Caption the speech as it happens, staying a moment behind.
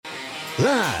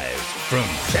Live from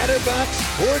Chatterbox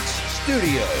Sports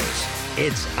Studios,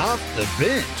 it's Off the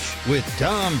Bench with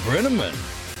Thom Brenneman.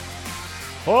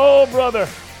 Oh, brother.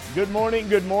 Good morning,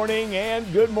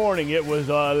 and good morning. It was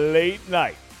a late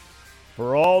night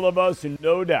for all of us, and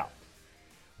no doubt.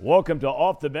 Welcome to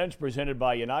Off the Bench, presented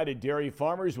by United Dairy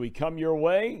Farmers. We come your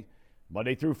way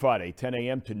Monday through Friday, 10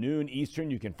 a.m. to noon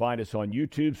Eastern. You can find us on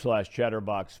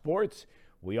YouTube/Chatterbox Sports.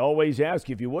 We always ask,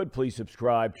 if you would, please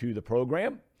subscribe to the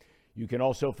program. You can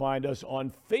also find us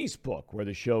on Facebook, where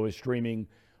the show is streaming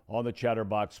on the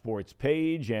Chatterbox Sports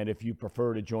page. And if you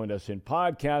prefer to join us in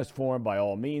podcast form, by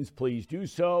all means, please do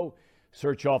so.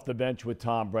 Search Off the Bench with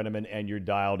Thom Brenneman, and you're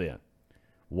dialed in.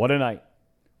 What a night.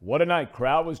 What a night.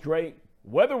 Crowd was great.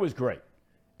 Weather was great.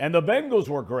 And the Bengals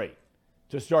were great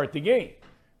to start the game.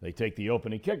 They take the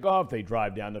opening kickoff. They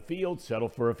drive down the field, settle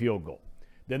for a field goal.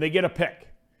 Then they get a pick.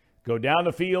 Go down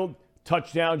the field,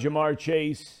 touchdown, Jamar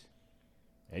Chase,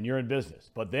 and you're in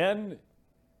business. But then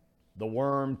the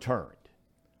worm turned.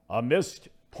 A missed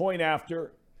point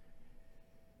after.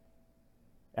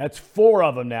 That's 4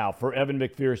 of them now for Evan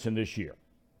McPherson this year.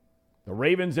 The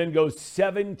Ravens then go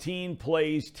 17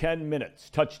 plays, 10 minutes,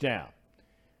 touchdown.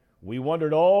 We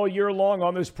wondered all year long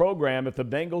on this program if the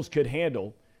Bengals could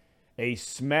handle a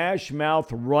smash-mouth,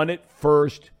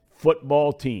 run-it-first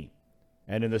football team.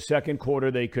 And in the second quarter,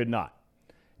 they could not.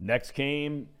 Next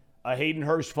came a Hayden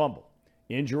Hurst fumble.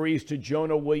 Injuries to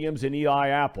Jonah Williams and Eli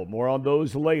Apple. More on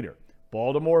those later.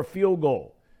 Baltimore field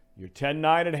goal. You're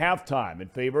 10-9 at halftime in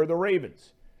favor of the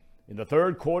Ravens. In the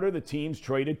third quarter, the teams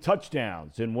traded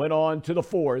touchdowns and went on to the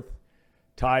fourth,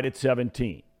 tied at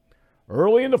 17.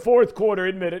 Early in the fourth quarter,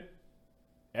 admit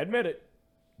it,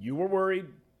 you were worried.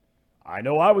 I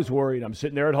know I was worried. I'm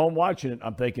sitting there at home watching it.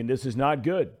 I'm thinking, this is not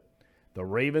good. The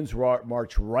Ravens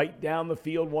march right down the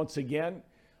field once again,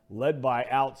 led by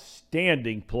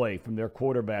outstanding play from their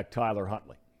quarterback, Tyler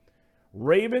Huntley.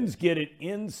 Ravens get it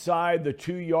inside the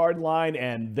 2-yard line,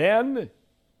 and then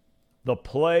the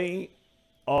play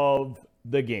of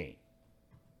the game.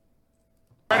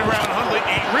 Right around Huntley,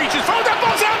 reaches, that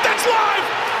ball's out, that's live!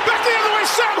 Back the other way,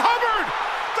 Sam Hubbard!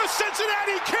 The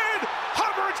Cincinnati Kid!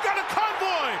 Hubbard's got a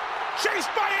convoy! Chased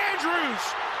by Andrews!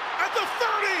 At the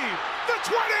 30, the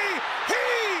 20,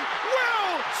 he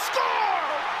will score!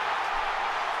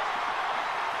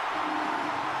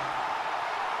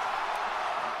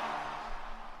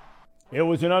 It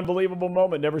was an unbelievable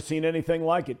moment. Never seen anything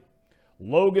like it.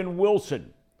 Logan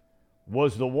Wilson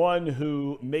was the one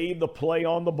who made the play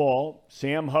on the ball.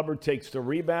 Sam Hubbard takes the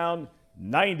rebound,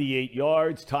 98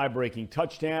 yards, tie-breaking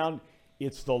touchdown.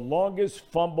 It's the longest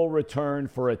fumble return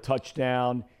for a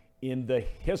touchdown in the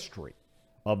history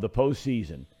of the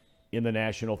postseason in the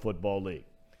National Football League.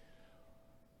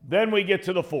 Then we get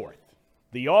to the fourth.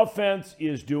 The offense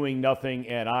is doing nothing,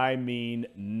 and I mean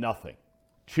nothing.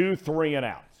 2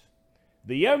 3-and-outs.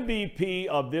 The MVP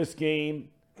of this game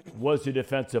was the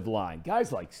defensive line.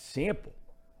 Guys like Sample,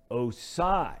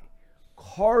 Osai,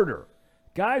 Carter,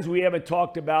 guys we haven't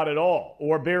talked about at all,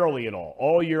 or barely at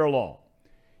all year long.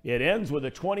 It ends with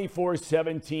a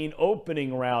 24-17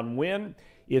 opening round win.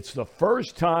 It's the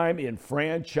first time in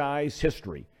franchise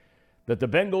history that the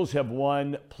Bengals have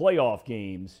won playoff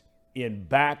games in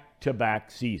back-to-back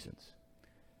seasons.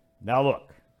 Now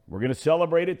look, we're going to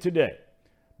celebrate it today,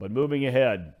 but moving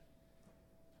ahead,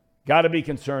 got to be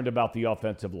concerned about the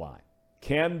offensive line.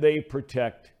 Can they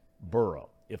protect Burrow?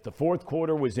 If the fourth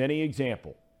quarter was any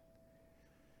example,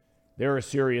 there are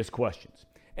serious questions.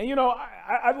 And, you know,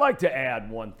 I'd like to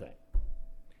add one thing.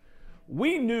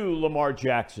 We knew Lamar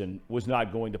Jackson was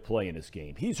not going to play in this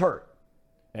game. He's hurt,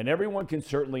 and everyone can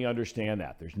certainly understand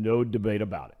that. There's no debate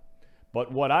about it.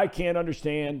 But what I can't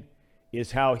understand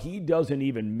is how he doesn't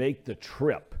even make the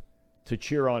trip to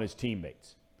cheer on his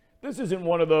teammates. This isn't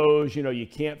one of those, you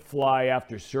can't fly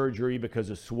after surgery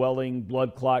because of swelling,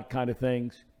 blood clot kind of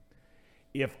things.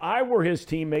 If I were his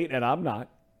teammate, and I'm not,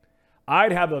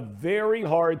 I'd have a very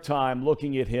hard time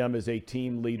looking at him as a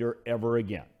team leader ever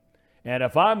again. And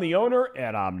if I'm the owner,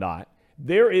 and I'm not,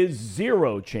 there is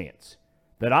zero chance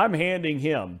that I'm handing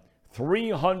him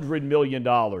 $300 million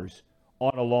on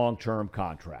a long-term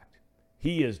contract.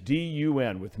 He is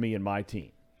DUN with me and my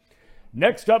team.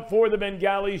 Next up for the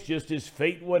Bengalis, just as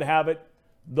fate would have it,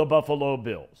 the Buffalo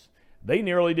Bills. They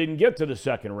nearly didn't get to the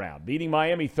second round, beating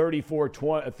Miami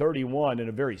 34-31 in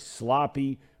a very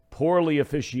sloppy, poorly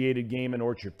officiated game in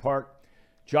Orchard Park.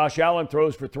 Josh Allen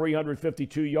throws for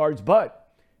 352 yards,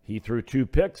 but he threw 2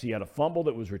 picks. He had a fumble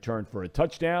that was returned for a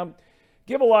touchdown.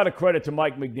 Give a lot of credit to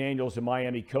Mike McDaniels, the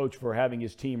Miami coach, for having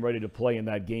his team ready to play in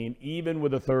that game, even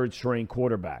with a third-string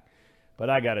quarterback. But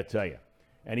I got to tell you,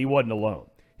 and he wasn't alone,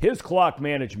 His clock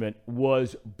management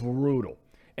was brutal.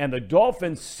 And the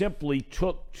Dolphins simply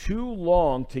took too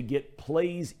long to get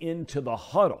plays into the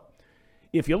huddle.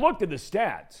 If you looked at the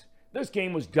stats, this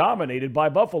game was dominated by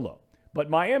Buffalo. But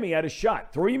Miami had a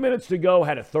shot. 3 minutes to go,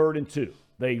 had a 3rd and 2.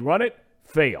 They run it,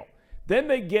 fail. Then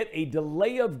they get a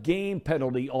delay of game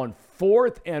penalty on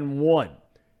 4th and 1.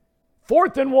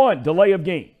 4th and 1, delay of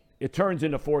game. It turns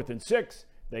into 4th and 6.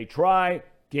 They try,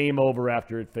 game over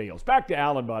after it fails. Back to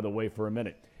Allen, by the way, for a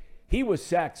minute. He was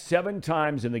sacked 7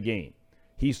 times in the game.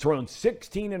 He's thrown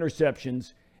 16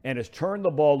 interceptions and has turned the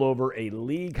ball over a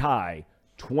league-high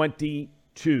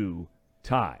 22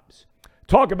 times.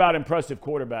 Talk about impressive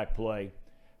quarterback play.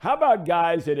 How about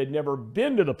guys that had never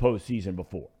been to the postseason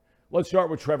before? Let's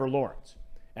start with Trevor Lawrence.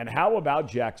 And how about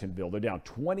Jacksonville? They're down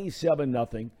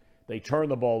 27-0. They turn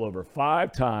the ball over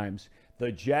 5 times.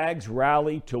 The Jags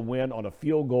rally to win on a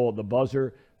field goal at the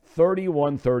buzzer,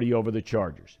 31-30 over the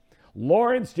Chargers.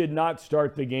 Lawrence did not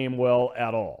start the game well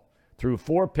at all. Threw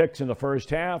 4 picks in the first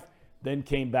half, then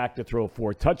came back to throw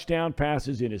 4 touchdown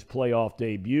passes in his playoff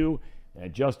debut.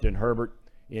 And Justin Herbert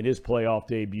in his playoff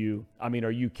debut. I mean,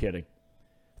 are you kidding?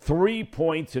 3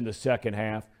 points in the second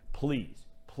half.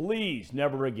 Please,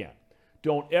 never again.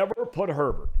 Don't ever put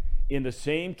Herbert in the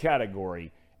same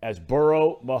category as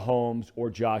Burrow, Mahomes, or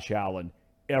Josh Allen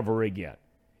ever again.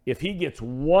 If he gets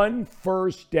 1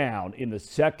 first down in the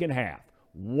second half,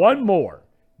 1 more,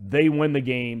 they win the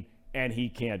game, and he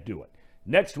can't do it.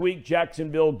 Next week,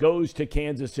 Jacksonville goes to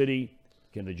Kansas City.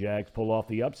 Can the Jags pull off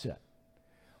the upset?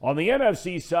 On the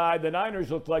NFC side, the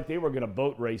Niners looked like they were going to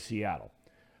boat race Seattle.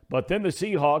 But then the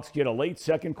Seahawks get a late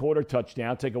second quarter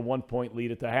touchdown, take a 1-point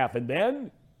lead at the half, and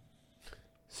then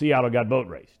Seattle got boat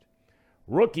raced.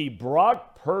 Rookie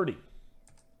Brock Purdy.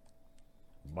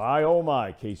 My, oh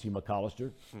my, Casey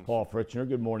McAllister, Paul Fritzner,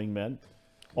 good morning, men.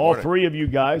 All 3 of you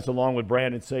guys, along with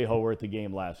Brandon Seho, were at the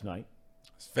game last night.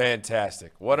 It's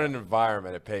fantastic. What an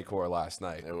environment at Paycor last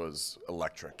night. It was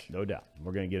electric. No doubt.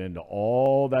 We're going to get into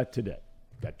all that today.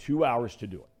 Got 2 hours to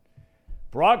do it.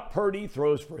 Brock Purdy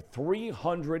throws for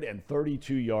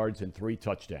 332 yards and 3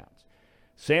 touchdowns.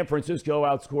 San Francisco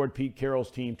outscored Pete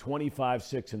Carroll's team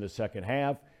 25-6 in the second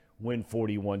half, win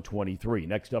 41-23.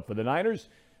 Next up for the Niners,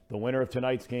 the winner of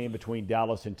tonight's game between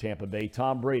Dallas and Tampa Bay,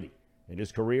 Tom Brady, in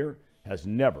his career, has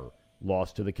never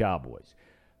lost to the Cowboys.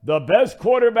 The best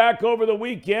quarterback over the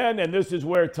weekend, and this is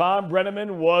where Tom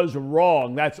Brenneman was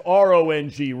wrong. That's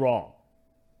R-O-N-G, wrong.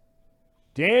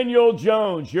 Daniel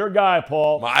Jones, your guy,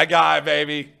 Paul. My guy,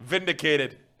 baby.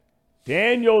 Vindicated.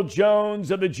 Daniel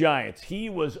Jones of the Giants. He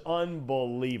was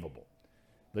unbelievable.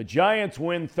 The Giants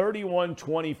win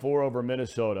 31-24 over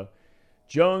Minnesota.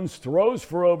 Jones throws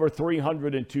for over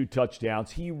 302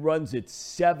 touchdowns. He runs it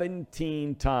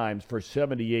 17 times for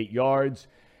 78 yards.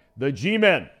 The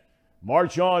G-Men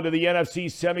march on to the NFC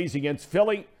semis against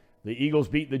Philly. The Eagles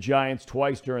beat the Giants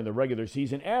twice during the regular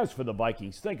season. As for the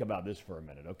Vikings, think about this for a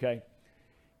minute, okay?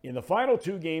 In the final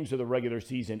 2 games of the regular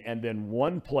season and then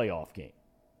 1 playoff game,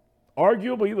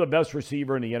 arguably the best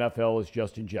receiver in the NFL is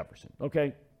Justin Jefferson,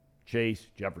 okay? Chase,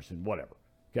 Jefferson, whatever,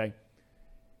 okay?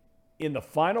 In the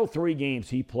final 3 games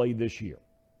he played this year,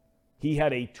 he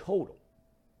had a total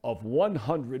of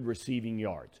 100 receiving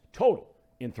yards, total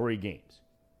in 3 games.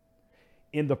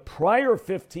 In the prior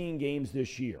 15 games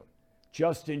this year,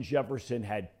 Justin Jefferson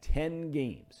had 10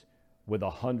 games with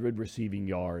 100 receiving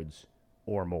yards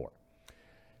or more.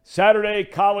 Saturday,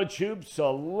 college hoops,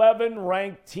 11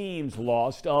 ranked teams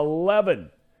lost.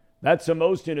 11. That's the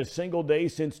most in a single day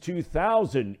since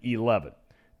 2011.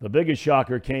 The biggest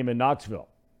shocker came in Knoxville.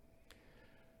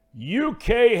 UK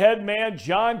head man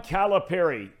John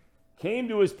Calipari came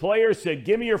to his players, said,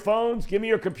 give me your phones, give me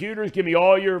your computers, give me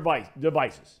all your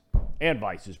devices. And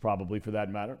vices, probably, for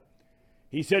that matter.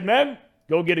 He said, men,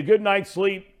 go get a good night's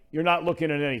sleep. You're not looking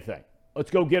at anything.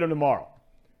 Let's go get them tomorrow.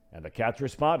 And the Cats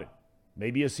responded.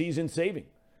 Maybe a season saving.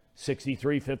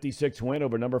 63-56 win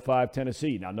over number 5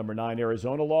 Tennessee. Now, number 9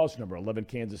 Arizona lost. Number 11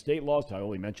 Kansas State lost. I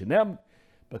only mention them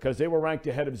because they were ranked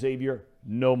ahead of Xavier.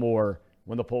 No more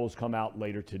when the polls come out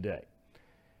later today.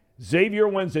 Xavier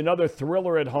wins another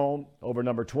thriller at home over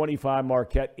number 25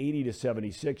 Marquette,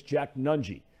 80-76. Jack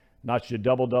Nungy notched a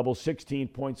double-double, 16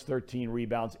 points, 13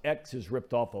 rebounds. X has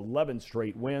ripped off 11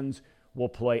 straight wins. Will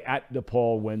play at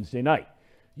DePaul Wednesday night.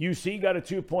 UC got a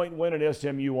 2-point win at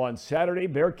SMU on Saturday.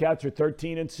 Bearcats are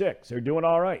 13-6. They're doing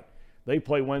all right. They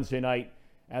play Wednesday night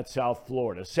at South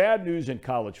Florida. Sad news in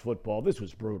college football. This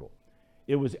was brutal.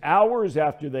 It was hours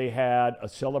after they had a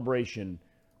celebration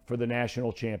for the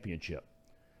national championship.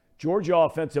 Georgia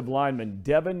offensive lineman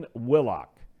Devin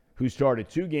Willock, who started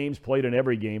 2 games, played in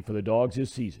every game for the Dogs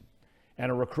this season,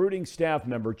 and a recruiting staff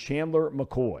member, Chandler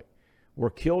McCoy, were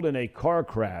killed in a car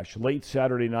crash late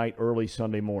Saturday night, early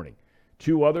Sunday morning.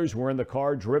 2 others were in the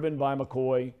car driven by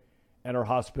McCoy and are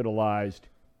hospitalized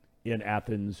in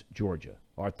Athens, Georgia.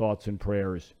 Our thoughts and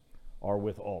prayers are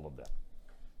with all of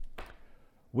them.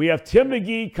 We have Tim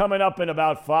McGee coming up in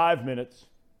about 5 minutes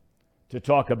to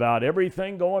talk about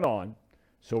everything going on.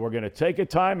 So we're going to take a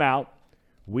time out.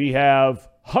 We have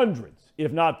hundreds,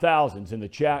 if not thousands, in the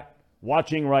chat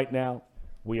watching right now.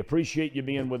 We appreciate you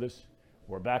being with us.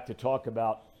 We're back to talk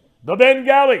about the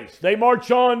Bengalis. They march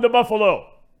on to Buffalo.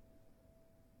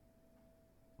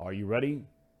 Are you ready,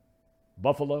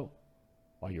 Buffalo?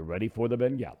 Are you ready for the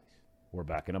Bengalis? We're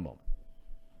back in a moment.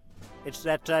 It's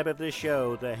that time of the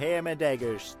show, the Ham and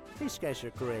Eggers. These guys are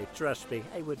great. Trust me,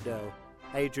 I would know.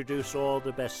 I introduce all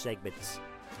the best segments.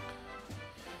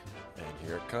 And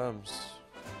here it comes.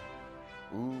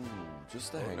 Ooh,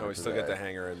 just the hanger. No, we still got the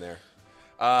hanger in there.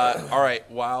 All right,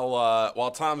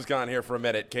 while Tom's gone here for a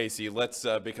minute, Casey, let's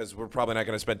because we're probably not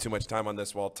going to spend too much time on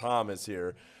this while Tom is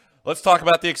here. Let's talk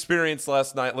about the experience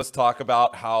last night. Let's talk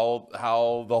about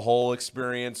how the whole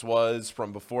experience was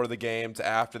from before the game to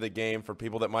after the game for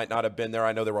people that might not have been there.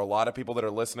 I know there were a lot of people that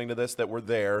are listening to this that were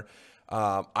there.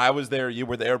 I was there. You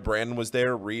were there. Brandon was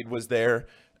there. Reed was there.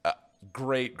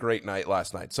 Great night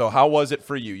last night. So how was it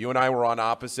for you? You and I were on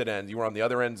opposite ends. You were on the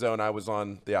other end zone. I was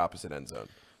on the opposite end zone.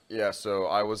 Yeah, so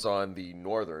I was on the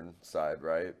northern side,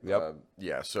 right? Yep.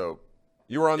 Yeah, so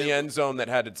you were on the end zone that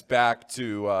had its back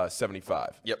to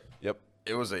 75. Yep. Yep.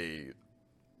 It was a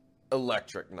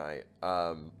electric night.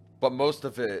 But most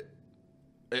of it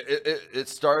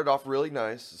started off really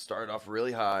nice. It started off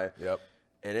really high. Yep.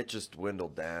 And it just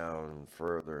dwindled down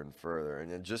further and further.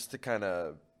 And then just to kind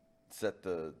of set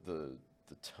the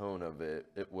tone of it,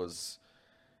 it was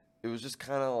just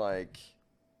kind of like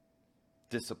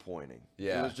disappointing.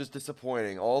 Yeah. It was just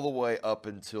disappointing all the way up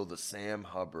until the Sam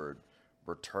Hubbard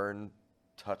return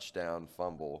touchdown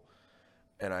fumble.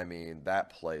 And, I mean,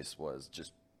 that place was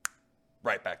just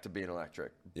right back to being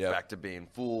electric. Yep. Back to being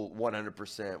full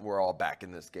 100%. We're all back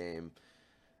in this game.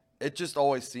 It just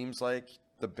always seems like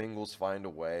the Bengals find a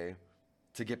way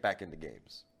to get back into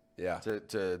games. Yeah.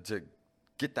 To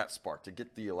get that spark, to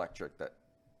get the electric that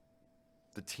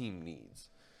the team needs.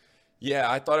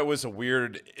 Yeah, I thought it was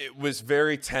it was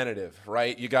very tentative,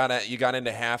 right? You got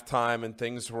into halftime and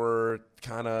things were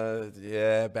kind of,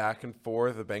 back and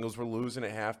forth. The Bengals were losing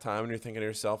at halftime and you're thinking to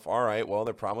yourself, all right, well,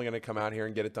 they're probably going to come out here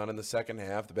and get it done in the second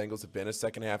half. The Bengals have been a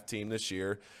second half team this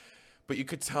year. But you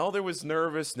could tell there was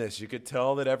nervousness. You could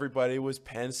tell that everybody was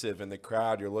pensive in the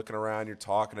crowd. You're looking around, you're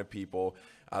talking to people.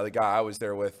 The guy I was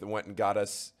there with went and got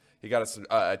us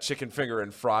a chicken finger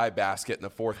and fry basket in the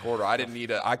fourth quarter. I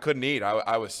couldn't eat.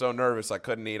 I was so nervous I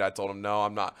couldn't eat. I told him, no,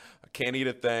 I can't eat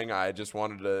a thing. I just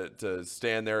wanted to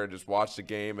stand there and just watch the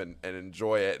game and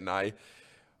enjoy it. And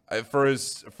for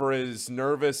as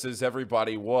nervous as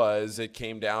everybody was, it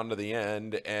came down to the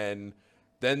end. And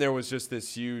then there was just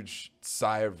this huge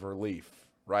sigh of relief,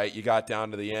 right? You got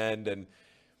down to the end, and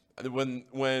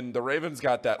when the Ravens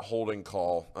got that holding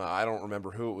call, I don't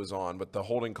remember who it was on, but the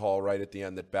holding call right at the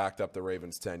end that backed up the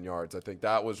Ravens 10 yards, I think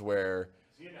that was where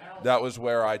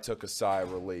I took a sigh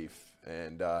of relief.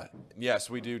 And yes,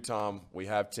 we do, Tom. We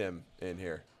have Tim in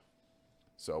here,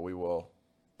 so we will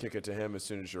kick it to him as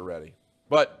soon as you're ready.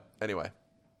 But anyway,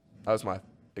 that was my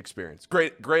experience.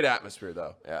 Great atmosphere,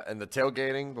 though. Yeah, and the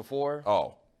tailgating before?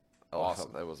 Oh,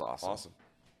 awesome. That was awesome. Awesome.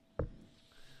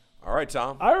 All right,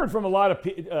 Tom. I heard from a lot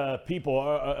of people.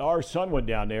 Our son went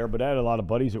down there, but I had a lot of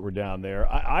buddies that were down there.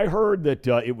 I heard that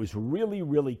it was really,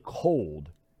 really cold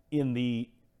in the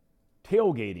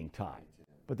tailgating time.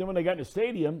 But then when they got in the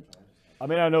stadium, I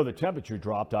mean, I know the temperature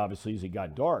dropped, obviously, as it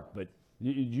got dark. But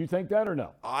did you think that or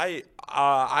no? I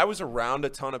was around a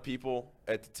ton of people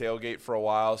at the tailgate for a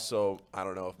while, so I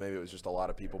don't know if maybe it was just a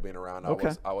lot of people being around. Okay.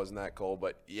 I wasn't that cold.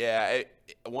 But, yeah,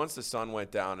 once the sun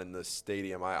went down in the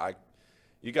stadium,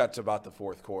 you got to about the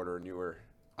fourth quarter, and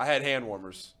I had hand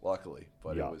warmers, luckily,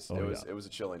 but Yeah. it was a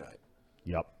chilly night.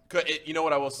 Yep. You know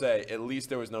what I will say? At least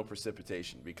there was no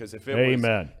precipitation, because if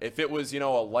it was a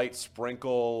light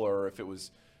sprinkle or if it was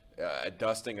a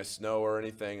dusting of snow or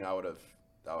anything, I would have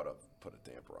put a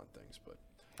damper on things. But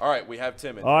all right, we have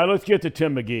Tim in. All right, let's get to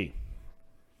Tim McGee,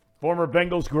 former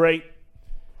Bengals great.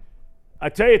 I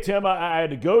tell you, Tim, I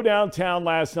had to go downtown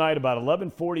last night about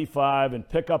 11:45 and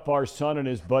pick up our son and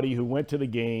his buddy who went to the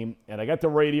game, and I got the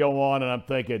radio on, and I'm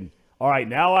thinking, all right,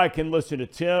 now I can listen to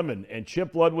Tim and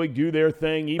Chip Ludwig do their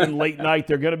thing. Even late night,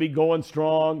 they're going to be going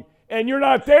strong, and you're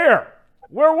not there.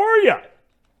 Where were you?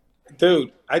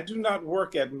 Dude, I do not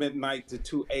work at midnight to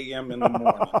 2 a.m. in the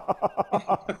morning.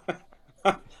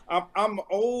 I'm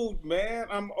old, man.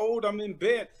 I'm old. I'm in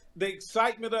bed. The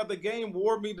excitement of the game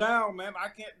wore me down, man.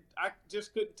 I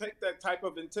just couldn't take that type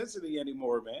of intensity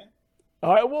anymore, man.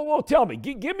 All right, well, tell me.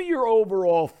 Give me your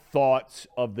overall thoughts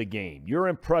of the game, your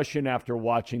impression after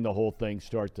watching the whole thing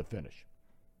start to finish.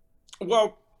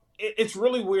 Well, it's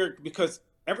really weird because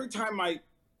every time I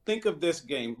think of this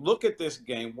game, look at this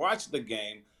game, watch the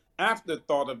game,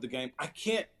 afterthought of the game, I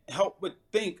can't help but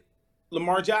think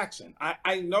Lamar Jackson.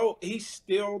 I know he's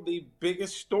still the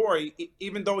biggest story,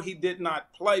 even though he did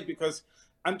not play, because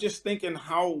I'm just thinking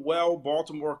how well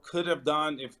Baltimore could have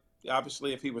done if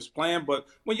he was playing. But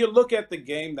when you look at the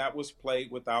game that was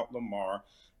played without Lamar,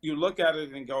 you look at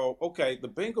it and go, okay, the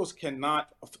Bengals cannot,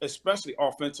 especially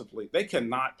offensively, they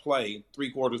cannot play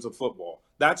 3/4 of football.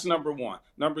 That's number one.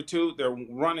 Number two, their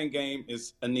running game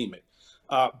is anemic.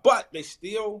 But this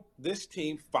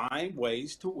team find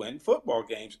ways to win football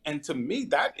games. And to me,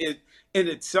 that is in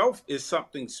itself is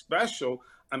something special.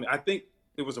 I mean, I think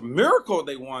it was a miracle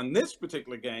they won this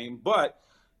particular game, but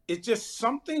it's just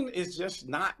something is just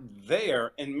not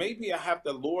there. And maybe I have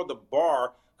to lower the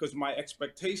bar because my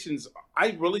expectations,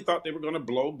 I really thought they were going to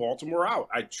blow Baltimore out.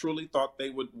 I truly thought they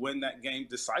would win that game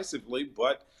decisively,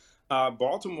 but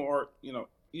Baltimore,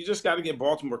 you just got to give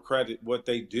Baltimore credit what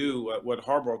they do, what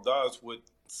Harbaugh does with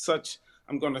such,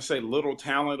 I'm going to say, little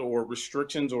talent or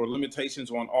restrictions or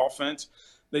limitations on offense.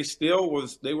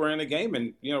 They were in a game.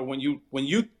 And, when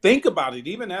you think about it,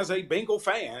 even as a Bengal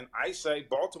fan, I say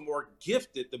Baltimore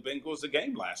gifted the Bengals a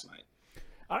game last night.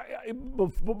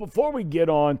 Before we get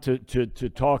on to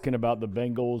talking about the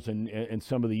Bengals and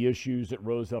some of the issues that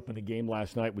rose up in the game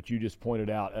last night, which you just pointed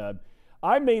out,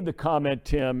 I made the comment,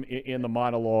 Tim, in the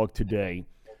monologue today,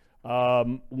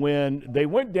 when they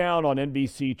went down on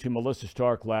NBC to Melissa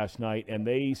Stark last night, and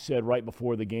they said right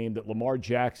before the game that Lamar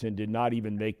Jackson did not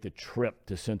even make the trip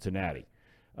to Cincinnati.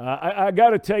 I got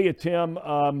to tell you, Tim,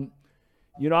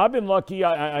 I've been lucky.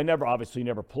 I obviously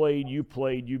never played. You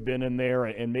played. You've been in there,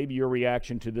 and maybe your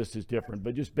reaction to this is different.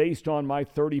 But just based on my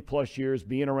 30-plus years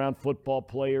being around football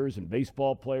players and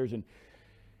baseball players, and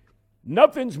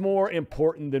nothing's more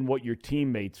important than what your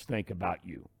teammates think about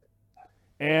you.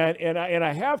 And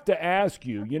I have to ask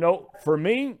you, for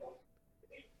me,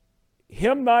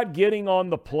 him not getting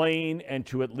on the plane and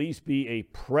to at least be a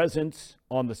presence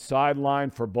on the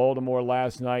sideline for Baltimore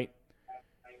last night,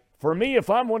 for me, if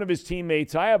I'm one of his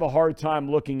teammates, I have a hard time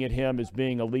looking at him as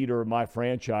being a leader of my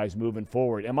franchise moving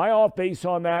forward. Am I off base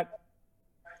on that?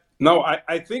 No,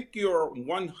 I think you're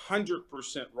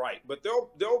 100% right. But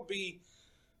there'll be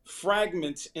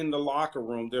fragments in the locker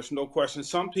room. There's no question.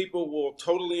 Some people will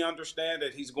totally understand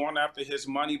that he's going after his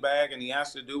money bag and he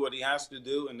has to do what he has to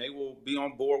do, and they will be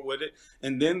on board with it.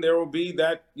 And then there will be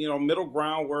that, middle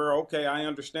ground where, okay, I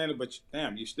understand it, but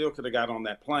damn, you still could have got on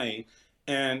that plane.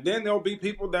 And then there'll be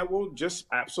people that will just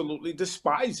absolutely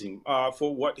despise him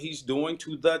for what he's doing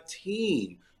to the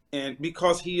team. And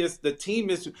because the team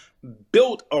is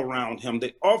built around him,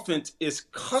 the offense is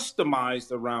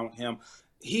customized around him.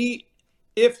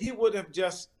 If he would have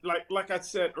just, like I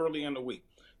said early in the week,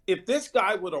 if this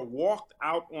guy would have walked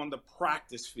out on the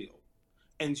practice field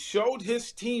and showed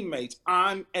his teammates,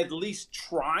 I'm at least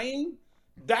trying,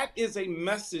 that is a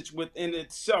message within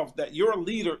itself that your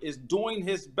leader is doing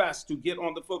his best to get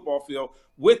on the football field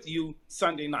with you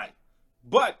Sunday night.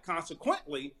 But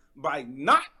consequently, by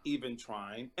not even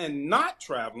trying and not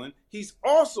traveling, he's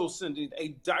also sending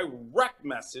a direct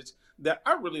message that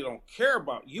I really don't care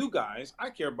about you guys.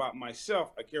 I care about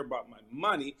myself. I care about my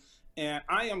money. And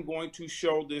I am going to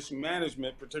show this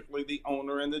management, particularly the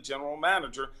owner and the general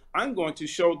manager, I'm going to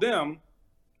show them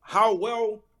how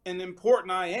well and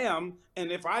important I am.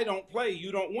 And if I don't play,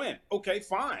 you don't win. Okay,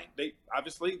 fine.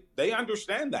 They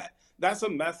understand that. That's a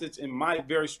message, in my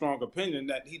very strong opinion,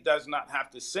 that he does not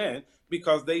have to send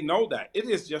because they know that. It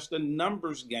is just a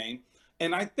numbers game.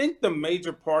 And I think the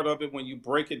major part of it, when you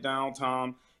break it down,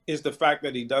 Tom, is the fact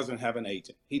that he doesn't have an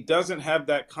agent. He doesn't have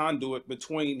that conduit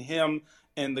between him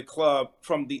and the club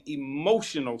from the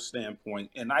emotional standpoint.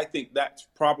 And I think that's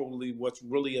probably what's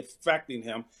really affecting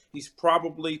him. He's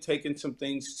probably taken some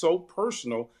things so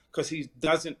personal because he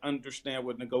doesn't understand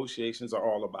what negotiations are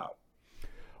all about.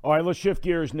 All right, let's shift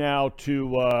gears now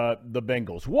to the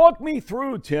Bengals. Walk me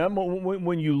through, Tim,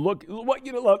 when you look.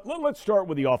 Let's start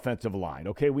with the offensive line.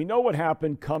 Okay, we know what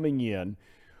happened coming in.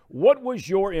 What was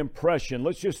your impression?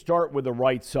 Let's just start with the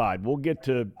right side. We'll get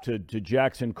to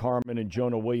Jackson Carman and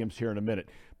Jonah Williams here in a minute.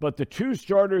 But the two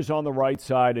starters on the right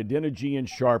side, Adeniji and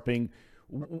Sharping,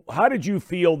 how did you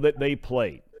feel that they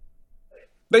played?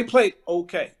 They played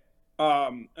okay.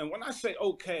 And when I say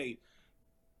okay,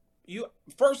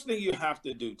 first thing you have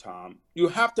to do, Tom, you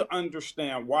have to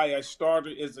understand why a starter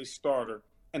is a starter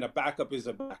and a backup is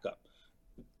a backup.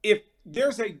 If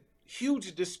there's a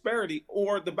huge disparity,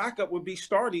 or the backup would be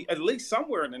starting at least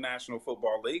somewhere in the National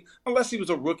Football League, unless he was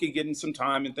a rookie getting some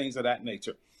time and things of that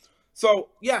nature. So,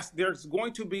 yes, there's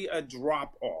going to be a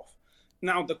drop-off.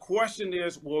 Now, the question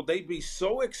is, will they be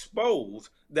so exposed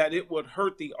that it would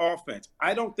hurt the offense?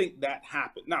 I don't think that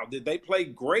happened. Now, did they play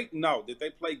great? No. Did they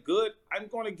play good? I'm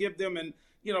going to give them on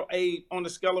a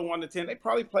scale of 1 to 10, they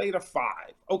probably played a 5.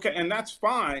 Okay, and that's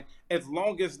fine as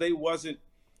long as they wasn't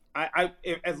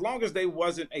as long as they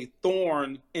wasn't a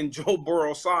thorn in Joe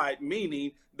Burrow's side,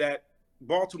 meaning that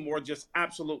Baltimore just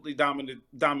absolutely dominated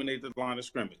the line of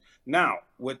scrimmage. Now,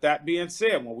 with that being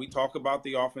said, when we talk about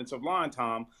the offensive line,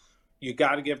 Tom, you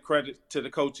got to give credit to the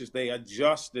coaches. They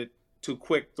adjusted to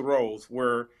quick throws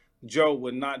where Joe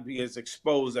would not be as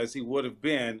exposed as he would have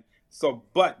been. So,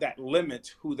 but that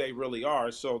limits who they really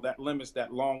are. So that limits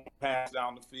that long pass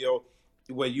down the field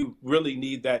where you really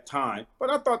need that time. But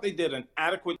I thought they did an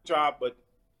adequate job, but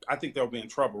I think they'll be in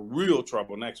trouble, real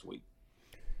trouble next week.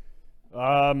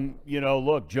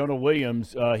 Look, Jonah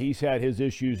Williams, he's had his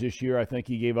issues this year. I think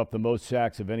he gave up the most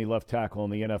sacks of any left tackle in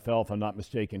the NFL, if I'm not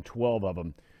mistaken, 12 of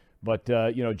them. But,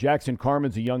 Jackson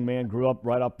Carman's a young man, grew up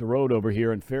right up the road over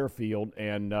here in Fairfield.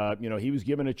 And, he was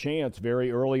given a chance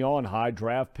very early on, high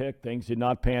draft pick. Things did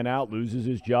not pan out, loses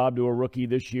his job to a rookie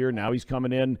this year. Now he's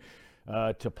coming in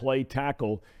to play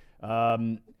tackle.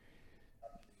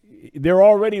 There are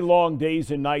already long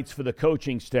days and nights for the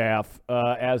coaching staff,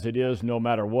 as it is no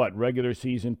matter what, regular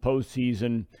season,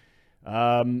 postseason.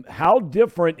 How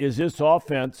different is this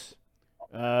offense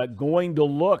going to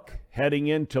look heading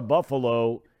into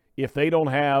Buffalo if they don't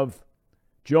have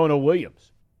Jonah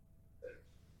Williams?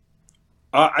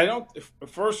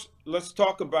 First, let's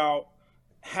talk about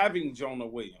having Jonah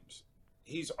Williams.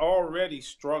 He's already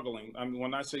struggling. I mean,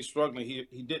 when I say struggling,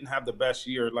 he didn't have the best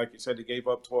year. Like you said, he gave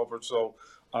up 12 or so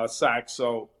sacks.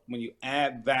 So when you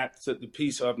add that to the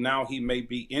piece of now he may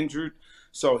be injured,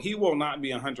 so he will not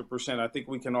be 100%. I think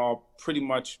we can all pretty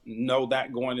much know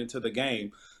that going into the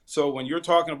game. So when you're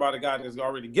talking about a guy that's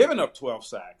already given up 12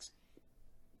 sacks,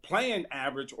 playing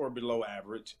average or below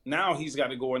average, now he's got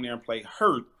to go in there and play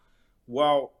hurt.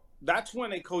 Well, that's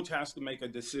when a coach has to make a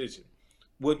decision.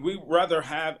 Would we rather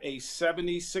have a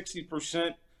 70,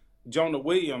 60% Jonah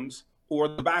Williams or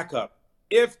the backup?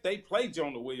 If they play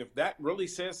Jonah Williams, that really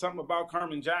says something about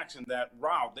Carman Jackson, that,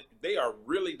 wow, they are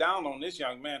really down on this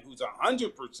young man who's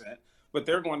 100%, but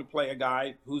they're going to play a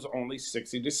guy who's only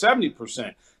 60 to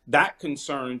 70%. That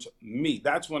concerns me.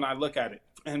 That's when I look at it.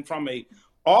 And from a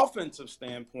offensive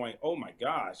standpoint, oh my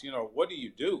gosh, what do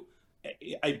you do?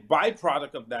 A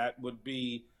byproduct of that would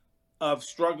be of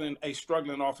struggling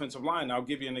offensive line. I'll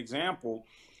give you an example.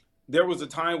 There was a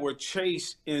time where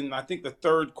Chase, in I think the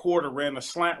third quarter, ran a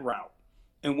slant route.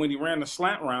 And when he ran the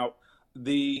slant route,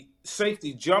 the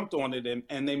safety jumped on it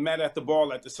and they met at the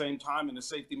ball at the same time, and the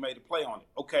safety made a play on it.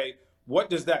 Okay,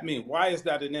 what does that mean? Why is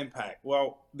that an impact?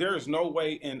 Well, there is no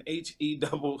way in HE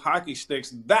double hockey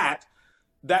sticks that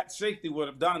safety would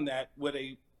have done that with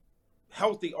a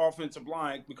healthy offensive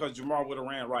line, because Jamar would have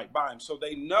ran right by him. So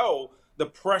they know the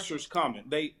pressure's coming.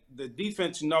 The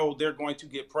defense know they're going to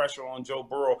get pressure on Joe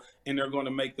Burrow, and they're going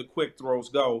to make the quick throws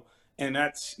go. And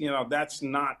that's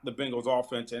not the Bengals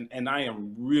offense. And I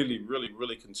am really, really,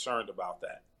 really concerned about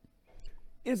that.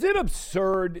 Is it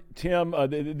absurd, Tim?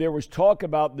 There was talk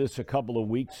about this a couple of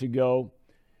weeks ago.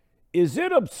 Is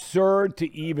it absurd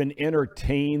to even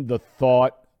entertain the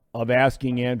thought of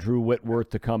asking Andrew Whitworth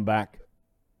to come back?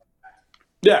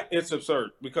 Yeah, it's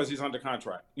absurd because he's under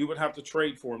contract. You would have to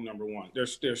trade for him, number one.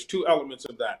 There's two elements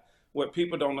of that. What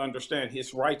people don't understand,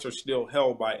 his rights are still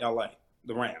held by LA,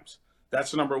 the Rams.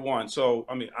 That's number one. So,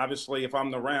 I mean, obviously, if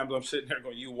I'm the Rams, I'm sitting there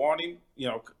going, you want him?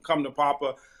 Come to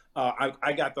Papa.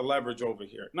 I got the leverage over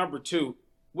here. Number two,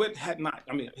 Whit had not –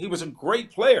 I mean, he was a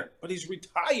great player, but he's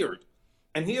retired.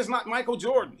 And he is not Michael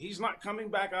Jordan. He's not coming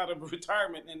back out of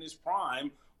retirement in his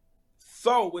prime.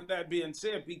 So, with that being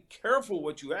said, be careful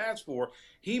what you ask for.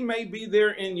 He may be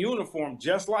there in uniform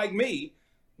just like me,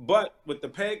 but with the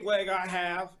peg leg I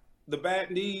have, the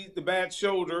bad knee, the bad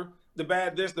shoulder, the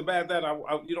bad this, the bad that,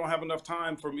 you don't have enough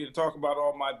time for me to talk about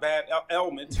all my bad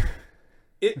ailments.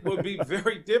 It would be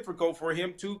very difficult for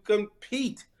him to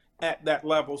compete at that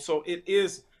level. So it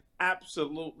is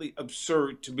absolutely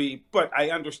absurd to be, but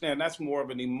I understand that's more of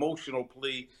an emotional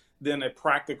plea than a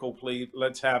practical plea.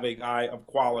 Let's have a guy of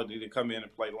quality to come in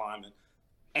and play lineman.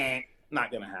 And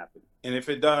not going to happen. And if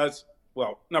it does,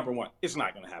 well, number one, it's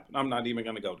not going to happen. I'm not even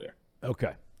going to go there.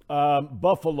 Okay.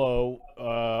 Buffalo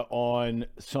on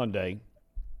Sunday.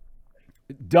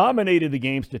 dominated the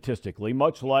game statistically,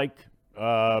 much like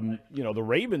the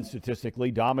Ravens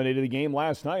statistically dominated the game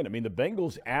last night. I mean, the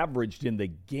Bengals averaged in the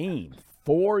game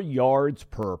 4 yards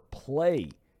per play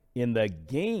in the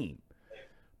game.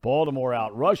 Baltimore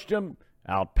outrushed him,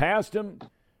 outpassed him,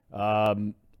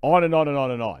 on and on and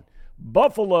on and on.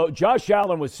 Buffalo, Josh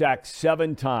Allen was sacked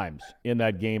 7 times in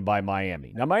that game by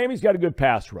Miami. Now, Miami's got a good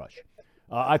pass rush.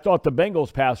 I thought the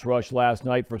Bengals pass rush last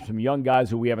night for some young guys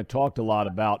who we haven't talked a lot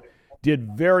about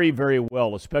did very, very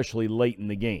well, especially late in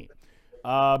the game.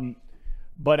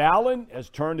 But Allen has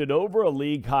turned it over a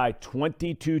league-high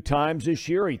 22 times this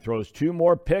year. He throws 2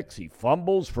 more picks. He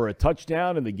fumbles for a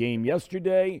touchdown in the game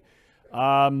yesterday.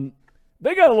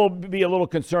 They got to be a little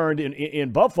concerned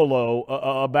in Buffalo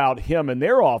about him and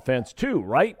their offense too,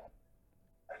 right?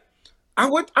 I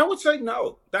would say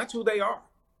no. That's who they are.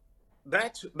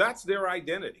 That's their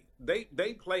identity.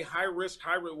 They play high risk,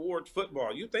 high reward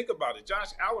football. You think about it. Josh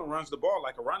Allen runs the ball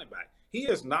like a running back. He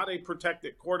is not a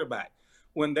protected quarterback.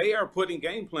 When they are putting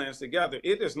game plans together,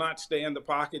 it is not stay in the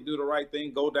pocket, do the right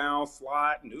thing, go down,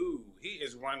 slide. No, he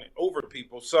is running over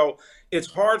people. So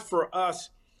it's hard for us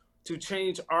to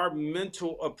change our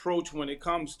mental approach when it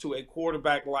comes to a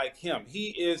quarterback like him. He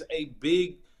is a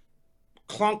big,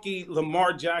 clunky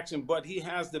Lamar Jackson, but he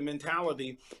has the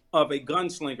mentality of a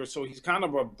gunslinger. So he's kind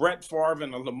of a Brett Favre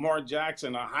and a Lamar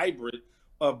Jackson, a hybrid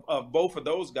of both of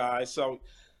those guys. So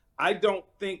I don't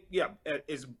think,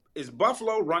 is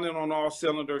Buffalo running on all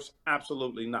cylinders?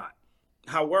 Absolutely not.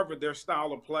 However, their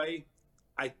style of play,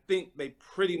 I think they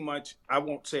pretty much, I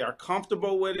won't say are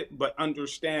comfortable with it, but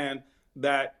understand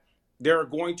that there are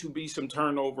going to be some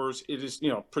turnovers. It is,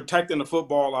 protecting the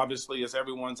football obviously is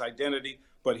everyone's identity.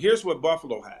 But here's what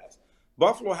Buffalo has.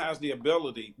 Buffalo has the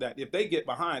ability that if they get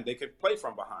behind, they can play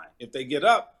from behind. If they get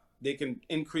up, they can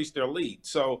increase their lead.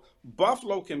 So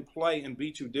Buffalo can play and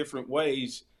beat you different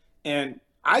ways. And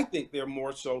I think they're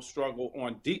more so struggle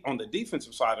on the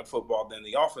defensive side of football than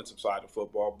the offensive side of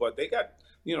football. But they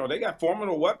got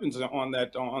formidable weapons on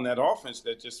that offense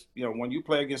that just, when you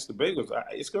play against the Bengals,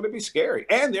 it's going to be scary.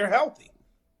 And they're healthy.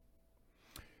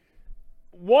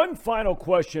 One final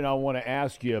question I want to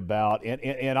ask you about,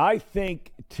 and I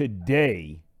think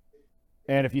today,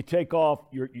 and if you take off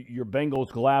your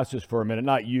Bengals glasses for a minute,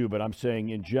 not you, but I'm saying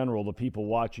in general, the people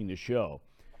watching the show,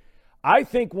 I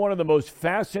think one of the most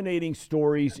fascinating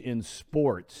stories in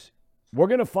sports, we're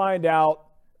going to find out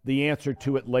the answer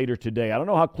to it later today. I don't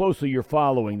know how closely you're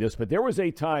following this, but there was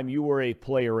a time you were a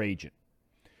player agent.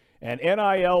 And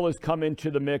NIL has come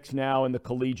into the mix now in the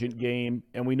collegiate game,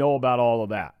 and we know about all of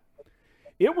that.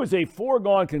 It was a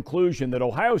foregone conclusion that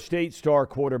Ohio State star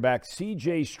quarterback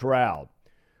C.J. Stroud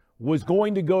was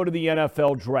going to go to the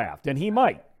NFL draft, and he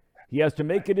might. He has to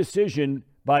make a decision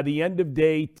by the end of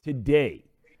day today.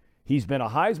 He's been a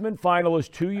Heisman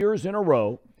finalist 2 years in a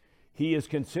row. He is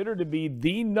considered to be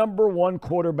the number 1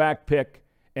 quarterback pick,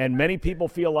 and many people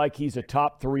feel like he's a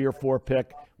top 3 or 4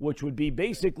 pick, which would be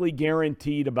basically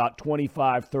guaranteed about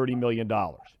 $25-30 million.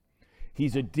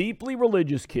 He's a deeply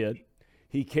religious kid.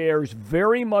 He cares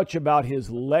very much about his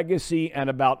legacy and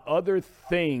about other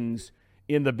things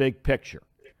in the big picture.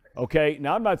 Okay,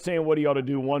 now I'm not saying what he ought to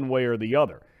do one way or the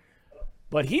other,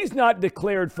 but he's not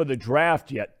declared for the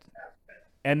draft yet.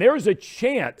 And there's a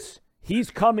chance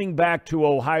he's coming back to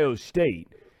Ohio State.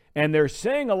 And they're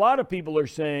saying, a lot of people are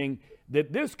saying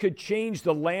that this could change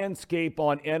the landscape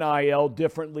on NIL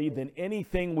differently than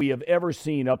anything we have ever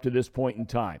seen up to this point in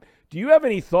time. Do you have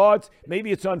any thoughts?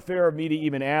 Maybe it's unfair of me to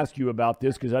even ask you about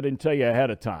this because I didn't tell you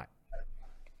ahead of time.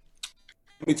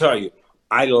 Let me tell you,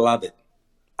 I love it.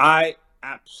 I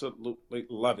absolutely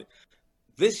love it.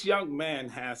 This young man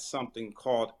has something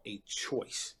called a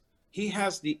choice. He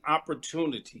has the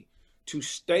opportunity to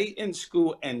stay in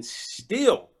school and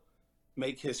still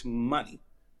make his money.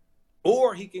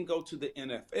 Or he can go to the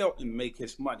NFL and make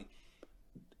his money.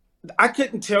 I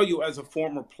couldn't tell you as a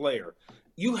former player,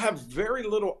 you have very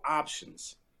little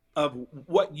options of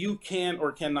what you can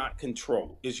or cannot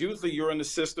control. It's usually you're in a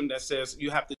system that says you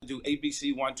have to do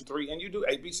ABC 1, 2, 3, and you do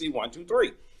ABC 1, 2,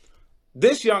 3.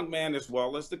 This young man, as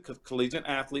well as the collegiate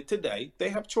athlete today, they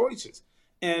have choices.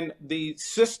 And the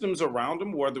systems around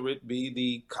them, whether it be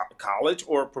the college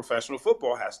or professional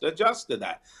football, has to adjust to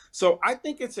that. So I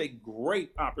think it's a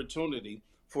great opportunity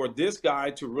for this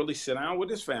guy to really sit down with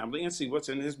his family and see what's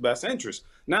in his best interest.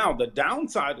 Now, the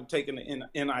downside of taking an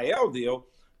NIL deal,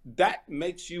 that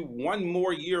makes you one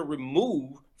more year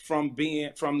removed from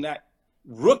that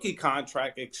rookie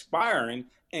contract expiring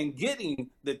and getting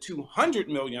the $200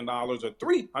 million or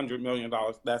 $300 million.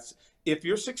 That's if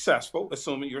you're successful,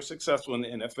 assuming you're successful in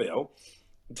the NFL,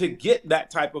 to get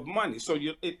that type of money. So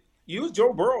use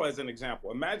Joe Burrow as an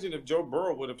example. Imagine if Joe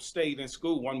Burrow would have stayed in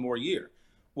school one more year,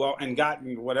 well, and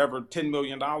gotten whatever $10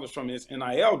 million from his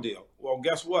NIL deal. Well,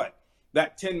 guess what?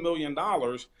 That $10 million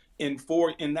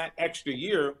in that extra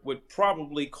year would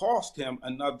probably cost him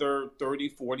another 30,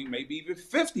 40, maybe even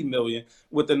 50 million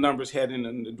with the numbers heading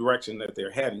in the direction that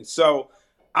they're heading. So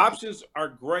options are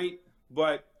great,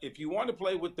 but if you want to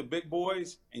play with the big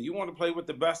boys and you want to play with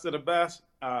the best of the best,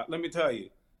 let me tell you,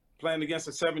 playing against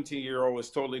a 17-year-old is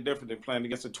totally different than playing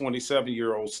against a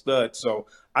 27-year-old stud. So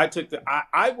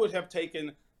I would have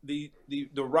taken the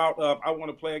route of I want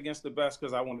to play against the best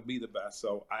because I want to be the best.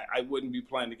 So I wouldn't be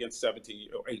playing against 17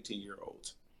 or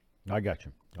 18-year-olds. I got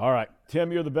you. All right.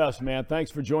 Tim, you're the best, man. Thanks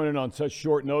for joining on such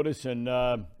short notice. And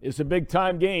it's a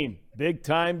big-time game.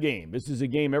 Big-time game. This is a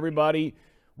game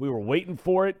we were waiting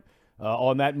for it.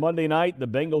 On that Monday night, the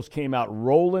Bengals came out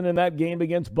rolling in that game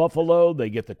against Buffalo. They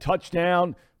get the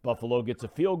touchdown. Buffalo gets a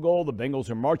field goal. The Bengals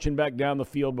are marching back down the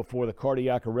field before the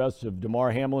cardiac arrest of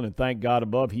Damar Hamlin, and thank God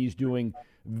above, he's doing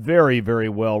very, very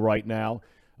well right now.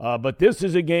 But this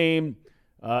is a game,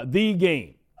 the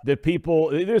game that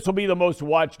this will be the most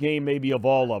watched game maybe of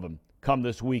all of them come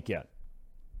this weekend.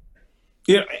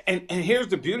 Yeah, and here's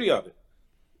the beauty of it.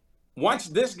 Once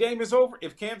this game is over,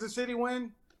 if Kansas City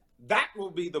win, that will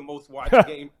be the most watched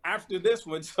game after this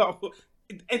one. So,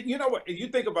 and you know what? You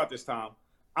think about this, Tom.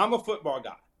 I'm a football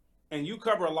guy, and you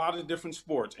cover a lot of different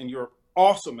sports, and you're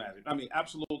awesome at it. I mean,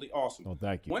 absolutely awesome. Oh,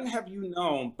 thank you. When have you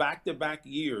known back-to-back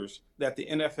years that the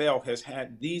NFL has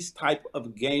had these type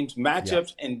of games,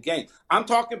 matchups, and games? I'm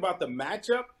talking about the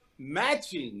matchup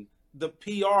matching the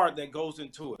PR that goes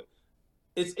into it.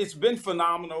 It's been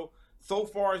phenomenal. So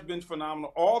far, it's been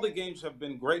phenomenal. All the games have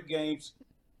been great games.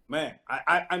 Man,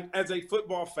 I'm as a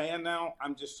football fan now,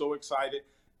 I'm just so excited.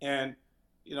 And,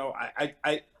 you know,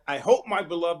 I hope my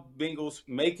beloved Bengals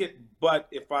make it. But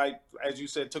if I, as you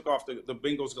said, took off the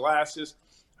Bengals glasses,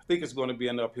 I think it's going to be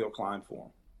an uphill climb for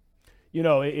them. You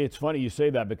know, it's funny you say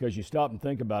that because you stop and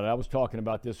think about it. I was talking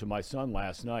about this with my son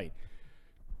last night.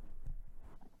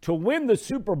 To win the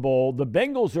Super Bowl, the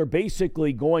Bengals are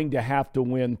basically going to have to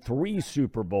win 3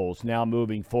 Super Bowls now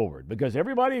moving forward because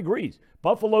everybody agrees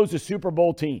Buffalo's a Super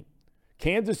Bowl team.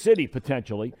 Kansas City,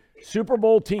 potentially, Super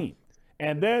Bowl team.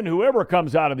 And then whoever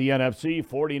comes out of the NFC,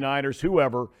 49ers,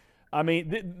 whoever, I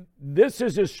mean, this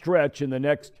is a stretch in the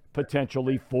next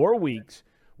potentially 4 weeks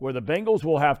where the Bengals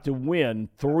will have to win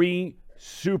 3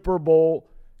 Super Bowl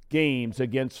games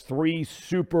against 3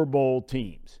 Super Bowl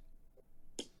teams.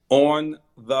 On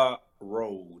the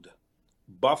road.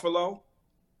 Buffalo,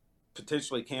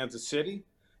 potentially Kansas City,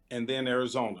 and then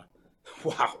Arizona.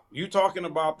 Wow, you're talking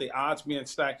about the odds being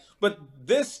stacked. But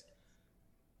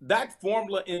that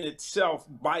formula in itself,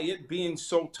 by it being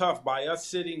so tough, by us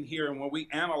sitting here and when we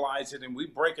analyze it and we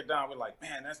break it down, we're like,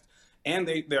 man,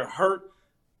 they're hurt.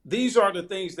 These are the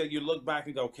things that you look back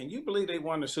and go, can you believe they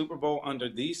won the Super Bowl under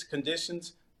these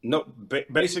conditions? No,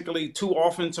 basically 2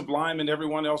 offensive linemen,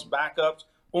 everyone else backups.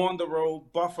 On the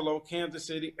road, Buffalo, Kansas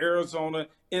City, Arizona,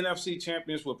 NFC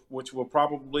champions, which will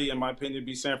probably, in my opinion,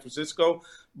 be San Francisco.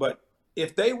 But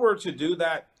if they were to do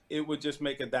that, it would just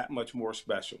make it that much more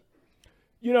special.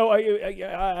 You know,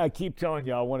 I keep telling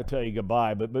you I want to tell you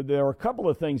goodbye, but there are a couple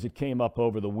of things that came up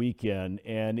over the weekend,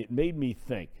 and it made me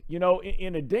think. You know,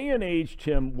 in a day and age,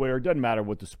 Tim, where it doesn't matter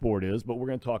what the sport is, but we're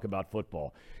going to talk about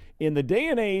football. In the day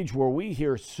and age where we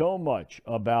hear so much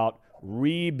about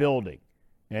rebuilding,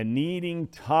 and needing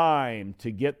time to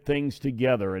get things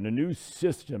together and a new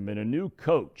system and a new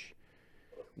coach.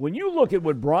 When you look at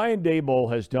what Brian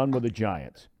Daboll has done with the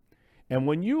Giants, and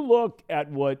when you look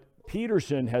at what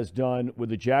Peterson has done with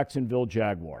the Jacksonville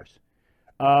Jaguars,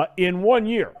 in 1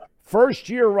 year, first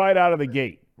year right out of the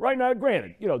gate. Right now,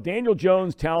 granted, you know, Daniel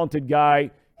Jones, talented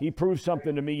guy. He proved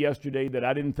something to me yesterday that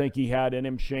I didn't think he had in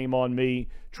him. Shame on me.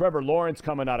 Trevor Lawrence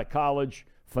coming out of college,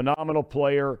 phenomenal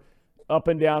player. Up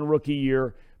and down rookie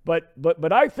year. But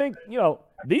I think, you know,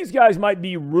 these guys might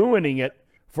be ruining it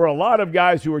for a lot of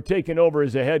guys who are taking over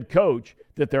as a head coach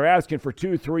that they're asking for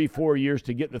 2, 3, 4 years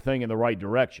to get the thing in the right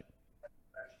direction.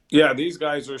 Yeah, these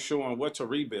guys are showing what to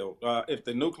rebuild. If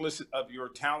the nucleus of your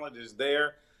talent is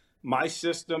there, my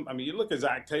system, I mean, you look at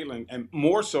Zach Taylor, and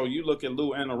more so you look at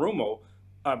Lou Anarumo.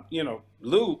 You know,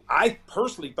 Lou, I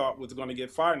personally thought was going to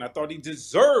get fired, and I thought he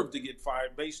deserved to get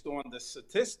fired based on the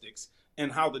statistics and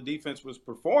how the defense was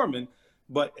performing.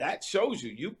 But that shows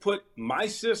you put my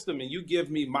system and you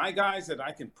give me my guys that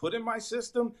I can put in my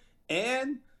system,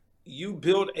 and you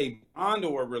build a bond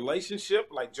or a relationship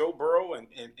like Joe Burrow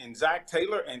and Zach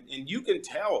Taylor. And you can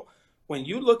tell when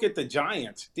you look at the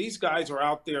Giants, these guys are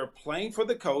out there playing for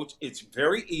the coach. It's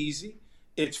very easy.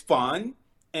 It's fun.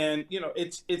 And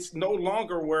it's no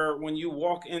longer where when you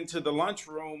walk into the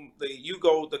lunchroom,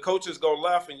 the coaches go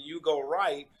left and you go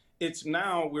right. It's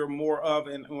now we're more of,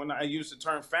 and when I use the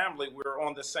term family, we're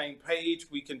on the same page.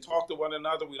 We can talk to one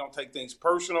another. We don't take things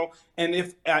personal. And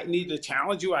if I need to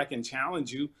challenge you, I can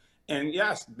challenge you. And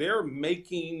yes, they're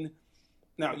making.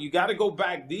 Now you got to go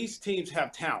back. These teams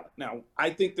have talent. Now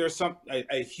I think there's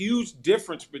a huge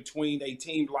difference between a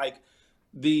team like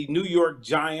the New York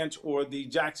Giants or the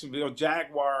Jacksonville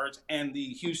Jaguars and the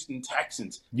Houston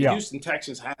Texans. The Houston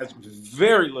Texans has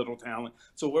very little talent.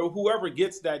 So whoever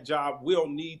gets that job will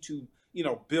need to,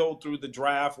 build through the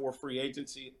draft or free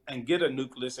agency and get a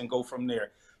nucleus and go from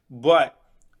there. But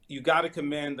you got to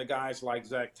commend the guys like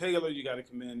Zach Taylor. You got to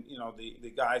commend, the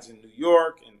guys in New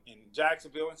York and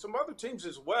Jacksonville and some other teams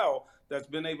as well that's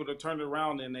been able to turn it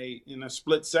around in a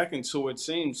split second, so it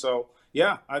seems. So,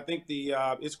 yeah, I think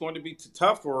it's going to be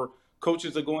tough for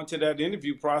coaches to go into that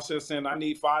interview process, and I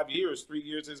need 5 years. 3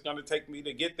 years is going to take me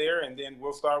to get there, and then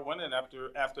we'll start winning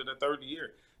after the third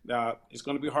year. It's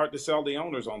going to be hard to sell the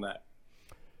owners on that.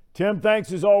 Tim,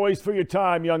 thanks as always for your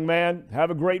time, young man. Have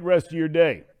a great rest of your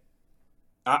day.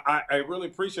 I really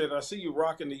appreciate it. I see you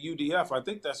rocking the UDF. I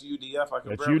think that's UDF.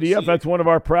 That's UDF. That's one of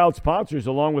our proud sponsors,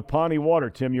 along with Pawnee Water.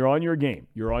 Tim, you're on your game.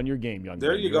 You're on your game, young man.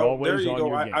 There you go. There you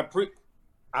go.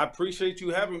 I appreciate you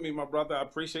having me, my brother. I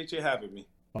appreciate you having me.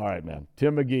 All right, man.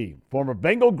 Tim McGee, former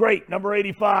Bengal great, number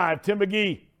 85. Tim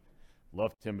McGee.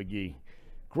 Love Tim McGee.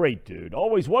 Great dude.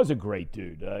 Always was a great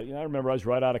dude. I remember I was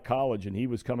right out of college, and he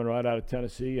was coming right out of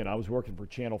Tennessee, and I was working for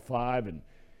Channel 5, and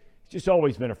he's just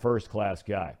always been a first-class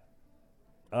guy.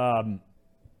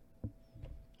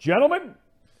 Gentlemen,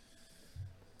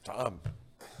 Thom.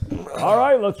 All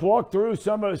right, let's walk through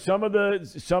some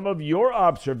of your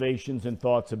observations and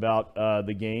thoughts about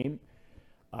the game.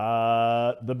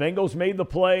 The Bengals made the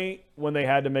play when they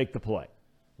had to make the play,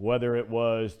 whether it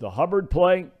was the Hubbard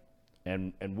play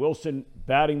and Wilson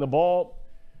batting the ball.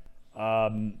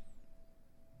 Boy,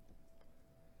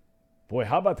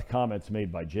 how about the comments made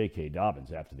by J.K.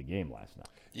 Dobbins after the game last night?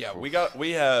 Yeah,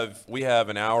 we have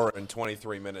an hour and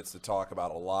 23 minutes to talk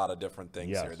about a lot of different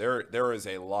things here. There is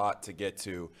a lot to get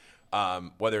to,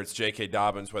 whether it's J.K.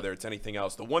 Dobbins, whether it's anything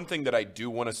else. The one thing that I do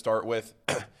want to start with,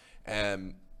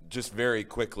 and just very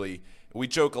quickly, we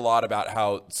joke a lot about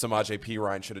how Samaje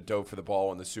Perine should have dove for the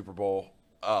ball in the Super Bowl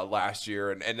last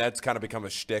year, and that's kind of become a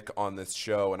shtick on this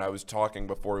show. And I was talking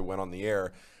before we went on the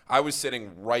air. I was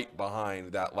sitting right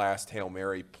behind that last Hail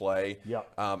Mary play.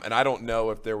 Yep. And I don't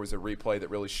know if there was a replay that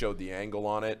really showed the angle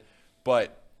on it.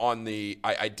 But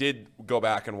I did go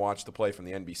back and watch the play from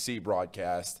the NBC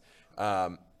broadcast.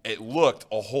 It looked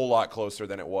a whole lot closer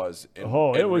than it was in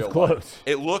it was real close. life.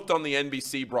 It looked on the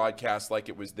NBC broadcast like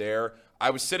it was there. I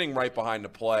was sitting right behind the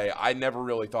play. I never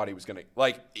really thought he was going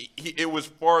to – it was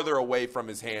farther away from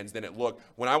his hands than it looked.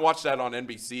 When I watched that on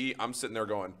NBC, I'm sitting there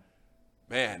going –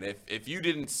 man, if you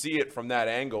didn't see it from that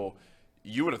angle,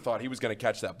 you would have thought he was going to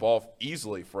catch that ball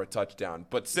easily for a touchdown.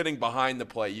 But sitting behind the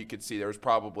play, you could see there was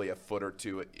probably a foot or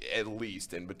two at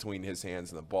least in between his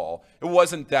hands and the ball. It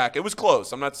wasn't that – it was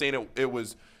close. I'm not saying it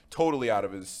was totally out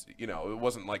of his – it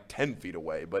wasn't like 10 feet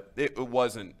away, but it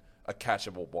wasn't a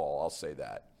catchable ball, I'll say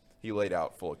that. He laid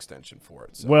out full extension for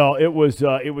it. So. Well, it was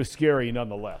scary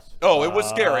nonetheless. Oh, it was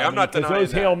scary. I'm not denying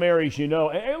those that. Hail Marys, and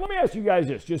let me ask you guys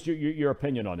this, just your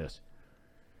opinion on this.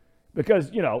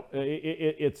 Because,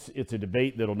 it's a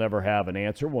debate that'll never have an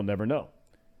answer. We'll never know.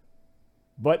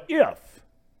 But if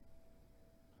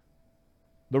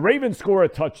the Ravens score a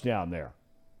touchdown there,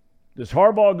 does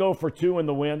Harbaugh go for 2 in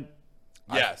the win?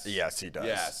 Yes. Yes, he does.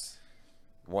 Yes.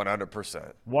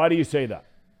 100%. Why do you say that?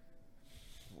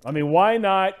 I mean, why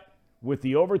not, with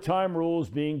the overtime rules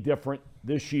being different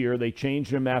this year, they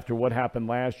changed them after what happened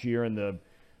last year in the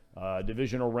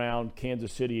divisional round,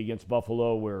 Kansas City against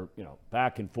Buffalo, where,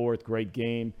 back and forth, great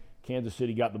game. Kansas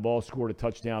City got the ball, scored a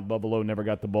touchdown. Buffalo never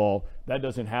got the ball. That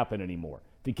doesn't happen anymore.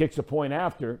 If he kicks a point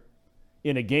after,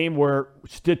 in a game where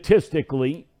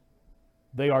statistically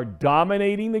they are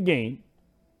dominating the game,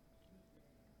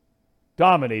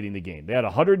 they had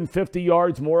 150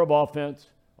 yards more of offense,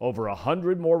 over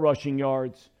 100 more rushing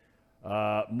yards,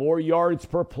 more yards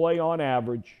per play on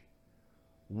average.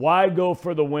 Why go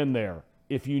for the win there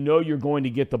if you know you're going to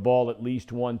get the ball at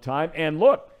least one time? And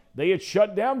look, they had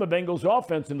shut down the Bengals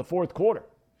offense in the fourth quarter.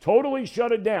 Totally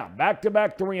shut it down.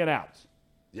 Back-to-back 3-and-outs.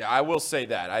 Yeah, I will say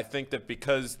that. I think that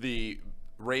because the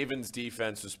Ravens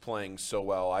defense was playing so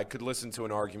well, I could listen to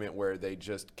an argument where they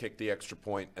just kick the extra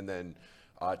point and then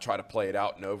try to play it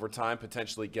out in overtime,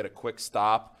 potentially get a quick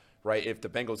stop, right? If the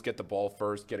Bengals get the ball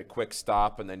first, get a quick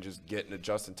stop, and then just get into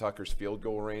Justin Tucker's field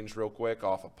goal range real quick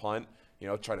off a punt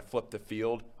try to flip the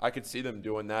field. I could see them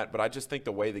doing that, but I just think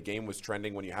the way the game was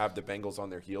trending when you have the Bengals on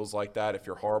their heels like that, if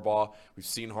you're Harbaugh, we've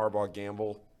seen Harbaugh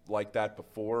gamble like that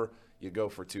before, you go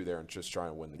for 2 there and just try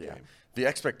and win the game. The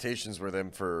expectations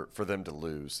were for them to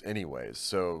lose anyways.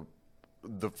 So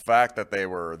the fact that they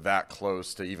were that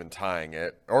close to even tying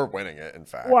it or winning it, in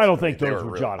fact. Well, I don't think those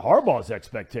were John Harbaugh's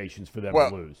expectations for them to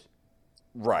lose.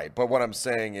 Right, but what I'm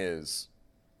saying is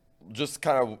just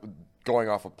kind of going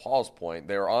off of Paul's point,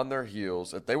 they were on their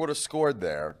heels. If they would have scored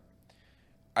there,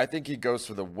 I think he goes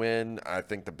for the win. I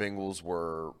think the Bengals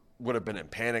would have been in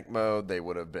panic mode. They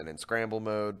would have been in scramble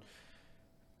mode.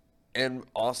 And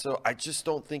also, I just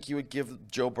don't think you would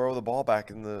give Joe Burrow the ball back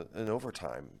in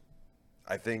overtime.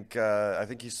 I think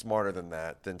he's smarter than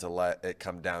that, than to let it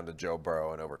come down to Joe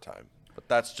Burrow in overtime. But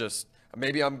that's just –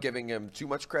 maybe I'm giving him too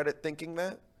much credit thinking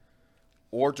that,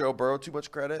 or Joe Burrow too much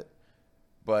credit.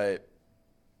 But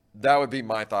that would be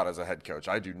my thought as a head coach.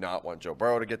 I do not want Joe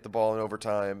Burrow to get the ball in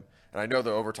overtime. And I know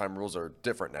the overtime rules are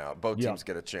different now. Both teams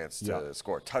get a chance to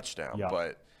score a touchdown. Yeah.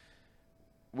 But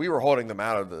we were holding them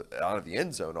out of the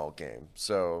end zone all game.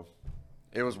 So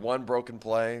it was one broken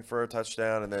play for a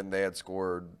touchdown, and then they had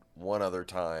scored one other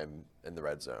time in the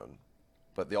red zone.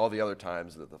 But all the other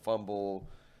times, the fumble,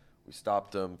 we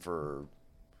stopped them for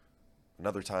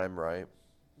another time, right?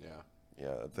 Yeah.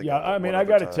 I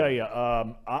got to tell you,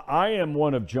 I am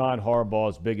one of John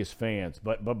Harbaugh's biggest fans,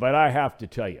 but I have to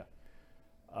tell you,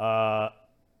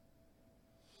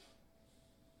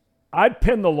 I'd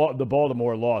pin the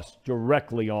Baltimore loss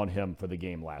directly on him for the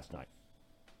game last night.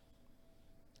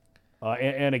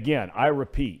 And again, I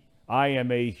repeat, I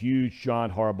am a huge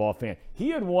John Harbaugh fan. He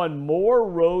had won more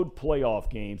road playoff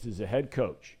games as a head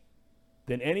coach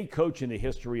than any coach in the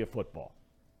history of football.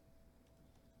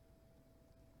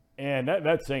 And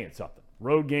that's saying something.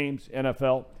 Road games,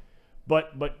 NFL.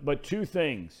 But 2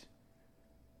 things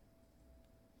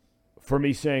for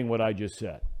me saying what I just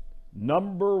said.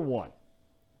 Number 1,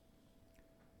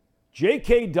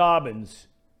 J.K. Dobbins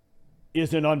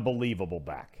is an unbelievable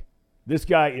back. This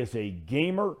guy is a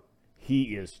gamer.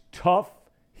 He is tough.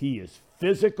 He is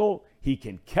physical. He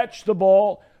can catch the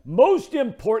ball. Most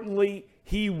importantly,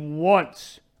 he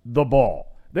wants the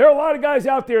ball. There are a lot of guys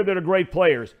out there that are great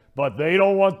players, but they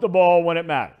don't want the ball when it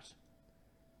matters.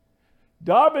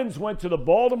 Dobbins went to the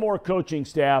Baltimore coaching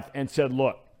staff and said,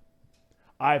 look,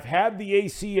 I've had the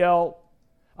ACL.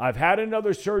 I've had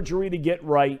another surgery to get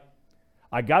right.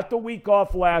 I got the week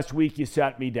off last week. You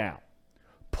sat me down.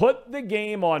 Put the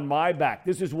game on my back.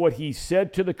 This is what he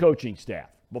said to the coaching staff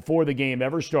before the game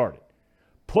ever started.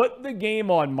 Put the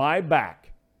game on my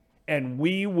back, and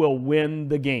we will win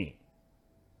the game.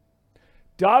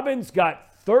 Dobbins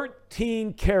got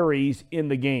 13 carries in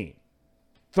the game.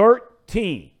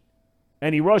 13.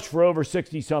 And he rushed for over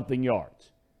 60-something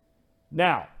yards.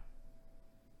 Now,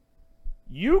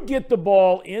 you get the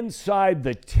ball inside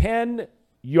the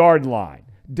 10-yard line.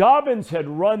 Dobbins had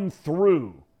run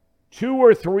through 2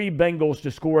 or 3 Bengals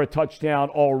to score a touchdown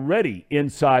already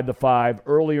inside the 5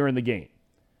 earlier in the game.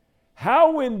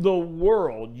 How in the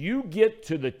world you get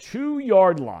to the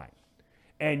 2-yard line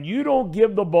and you don't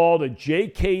give the ball to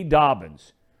J.K.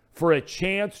 Dobbins for a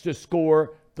chance to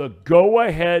score the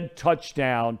go-ahead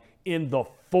touchdown in the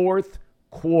 4th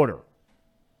quarter?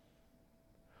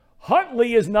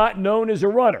 Huntley is not known as a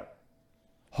runner.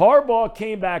 Harbaugh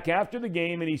came back after the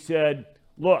game and he said,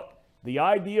 look, the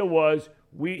idea was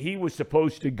he was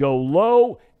supposed to go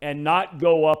low and not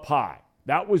go up high.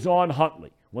 That was on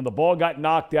Huntley when the ball got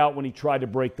knocked out when he tried to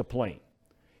break the plane.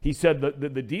 He said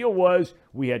the deal was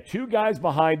we had 2 guys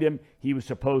behind him. He was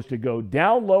supposed to go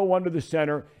down low under the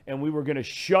center, and we were going to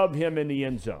shove him in the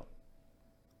end zone.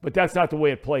 But that's not the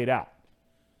way it played out.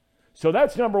 So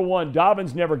that's number 1.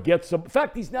 Dobbins never gets them. In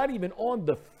fact, he's not even on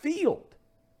the field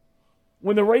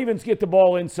when the Ravens get the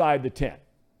ball inside the 10.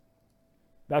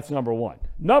 That's number 1.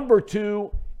 Number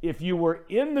 2, if you were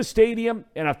in the stadium,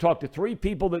 and I've talked to 3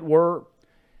 people that were,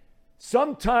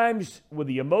 sometimes with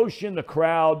the emotion, the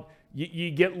crowd,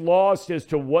 you get lost as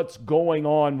to what's going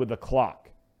on with the clock.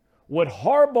 What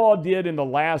Harbaugh did in the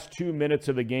last 2 minutes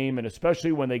of the game, and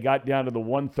especially when they got down to the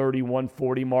 130,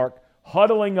 140 mark,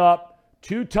 huddling up,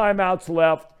 2 timeouts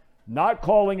left, not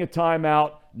calling a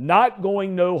timeout, not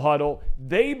going no huddle,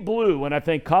 they blew, and I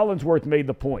think Collinsworth made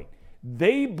the point,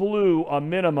 they blew a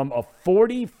minimum of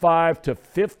 45 to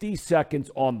 50 seconds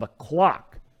on the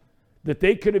clock that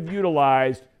they could have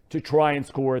utilized to try and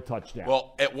score a touchdown.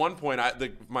 Well, at one point,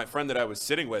 my friend that I was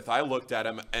sitting with, I looked at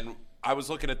him, and I was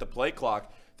looking at the play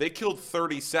clock. They killed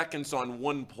 30 seconds on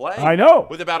one play. I know.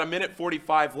 With about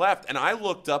 1:45 left, and I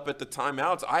looked up at the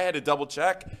timeouts. I had to double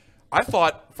check. I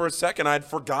thought for a second I'd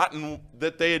forgotten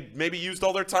that they had maybe used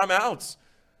all their timeouts.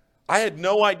 I had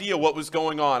no idea what was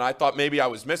going on. I thought maybe I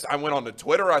was missing. I went on to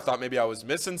Twitter. I thought maybe I was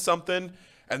missing something.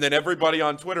 And then everybody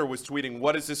on Twitter was tweeting,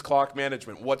 what is this clock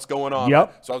management? What's going on?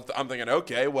 Yep. So I'm thinking,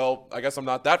 okay, well, I guess I'm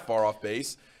not that far off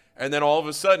base. And then all of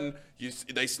a sudden,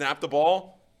 they snap the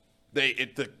ball.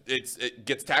 It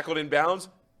gets tackled in bounds.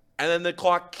 And then the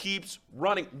clock keeps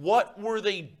running. What were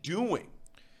they doing?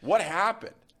 What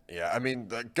happened? Yeah, I mean,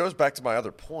 that goes back to my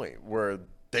other point where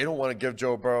they don't want to give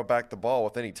Joe Burrow back the ball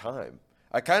with any time.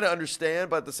 I kind of understand,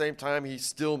 but at the same time, he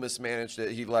still mismanaged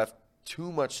it. He left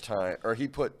too much time, or he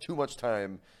put too much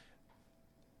time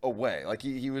away. Like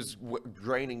he was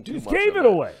draining too much. He gave it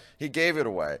away. He gave it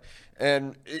away.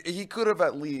 And he could have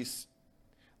at least,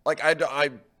 like,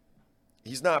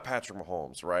 he's not Patrick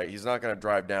Mahomes, right? He's not going to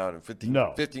drive down in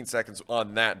 15 seconds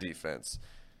on that defense.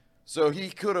 So he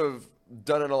could have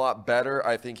done it a lot better.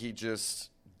 I think he just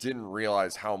didn't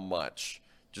realize how much,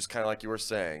 just kind of like you were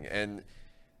saying. And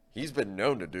he's been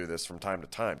known to do this from time to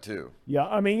time, too. Yeah,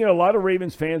 I mean, a lot of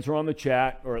Ravens fans are on the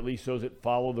chat, or at least those that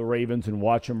follow the Ravens and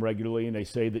watch them regularly, and they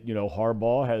say that,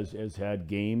 Harbaugh has had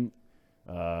game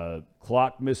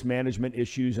clock mismanagement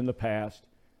issues in the past.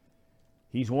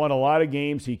 He's won a lot of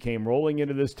games. He came rolling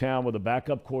into this town with a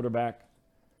backup quarterback.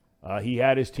 He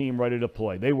had his team ready to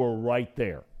play. They were right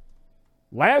there.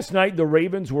 Last night, the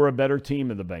Ravens were a better team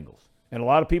than the Bengals, and a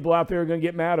lot of people out there are going to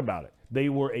get mad about it. They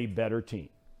were a better team.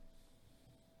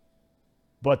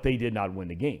 But they did not win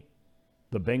the game.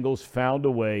 The Bengals found a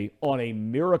way on a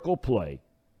miracle play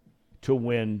to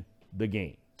win the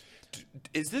game.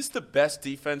 Is this the best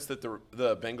defense that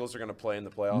the Bengals are going to play in the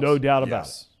playoffs? No doubt about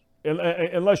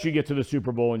it. Unless you get to the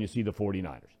Super Bowl and you see the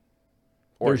 49ers.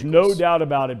 There's no doubt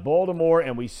about it. Baltimore,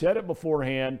 and we said it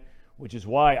beforehand, which is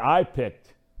why I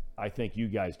picked, I think you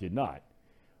guys did not,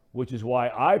 which is why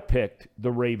I picked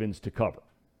the Ravens to cover.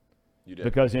 You did.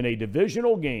 Because in a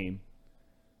divisional game,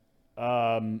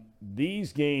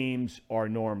 these games are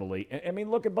normally, I mean,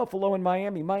 look at Buffalo and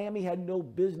Miami. Miami had no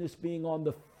business being on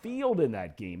the field in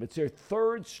that game. It's their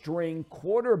third string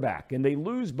quarterback, and they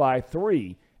lose by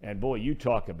 3. And boy, you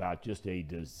talk about just a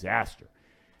disaster.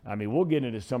 I mean, we'll get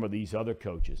into some of these other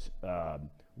coaches,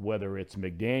 whether it's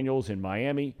McDaniels in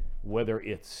Miami, whether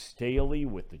it's Staley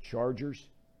with the Chargers.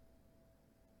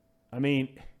 I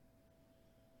mean,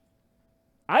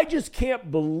 I just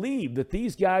can't believe that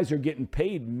these guys are getting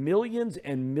paid millions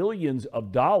and millions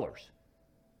of dollars.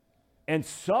 And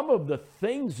some of the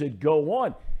things that go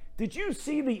on. Did you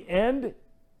see the end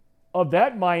of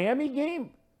that Miami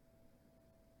game?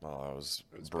 Oh, it was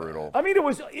brutal. I mean,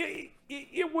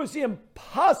 it was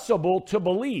impossible to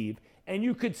believe, and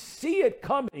you could see it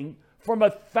coming from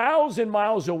 1,000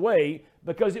 miles away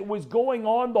because it was going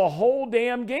on the whole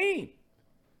damn game.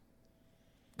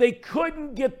 They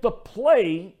couldn't get the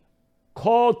play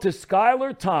called to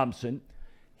Skylar Thompson.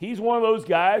 He's one of those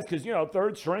guys because,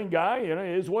 third string guy,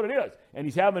 it is what it is. And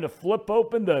he's having to flip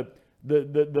open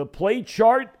the play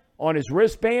chart on his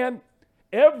wristband.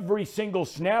 Every single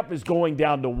snap is going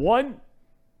down to 1.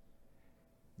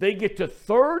 They get to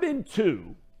 3rd and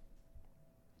 2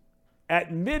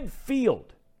 at midfield.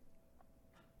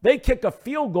 They kick a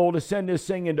field goal to send this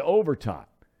thing into overtime.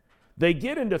 They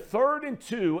get into 3rd and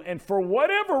 2, and for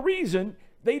whatever reason,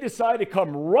 they decide to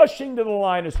come rushing to the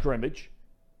line of scrimmage.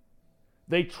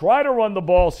 They try to run the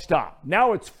ball, stop.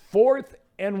 Now it's 4th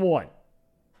and 1.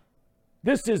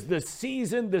 This is the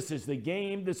season. This is the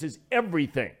game. This is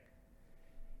everything.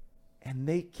 And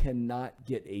they cannot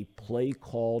get a play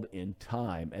called in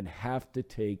time and have to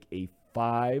take a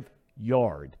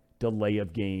 5-yard delay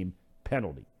of game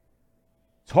penalty.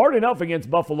 It's hard enough against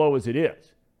Buffalo as it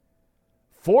is.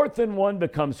 4th and 1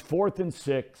 becomes 4th and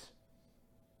 6.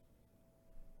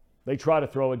 They try to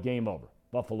throw it, game over.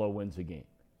 Buffalo wins the game.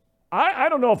 I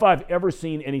don't know if I've ever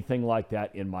seen anything like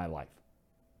that in my life.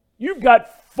 You've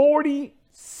got 40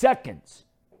 seconds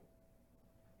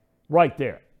right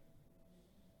there.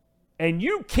 And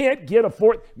you can't get a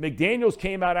 4th. McDaniels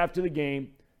came out after the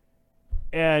game,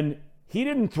 and he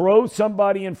didn't throw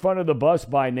somebody in front of the bus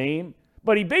by name,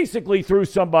 but he basically threw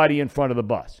somebody in front of the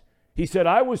bus. He said,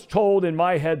 I was told in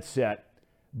my headset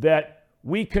that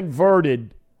we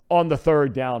converted on the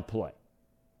 3rd down play.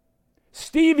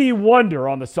 Stevie Wonder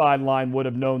on the sideline would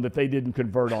have known that they didn't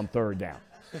convert on 3rd down.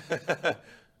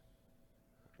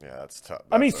 Yeah, that's tough.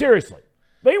 I mean, seriously.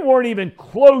 They weren't even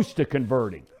close to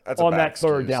converting on that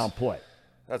excuse. 3rd down play.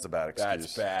 That's a bad excuse.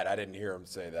 That's bad. I didn't hear him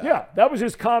say that. Yeah, that was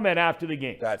his comment after the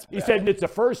game. That's bad. He said it's the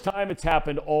first time it's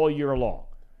happened all year long.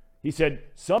 He said,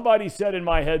 somebody said in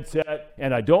my headset,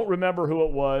 and I don't remember who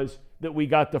it was, that we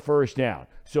got the 1st down.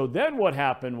 So then what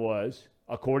happened was,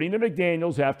 according to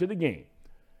McDaniels after the game,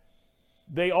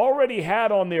 they already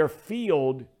had on their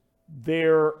field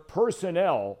their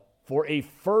personnel for a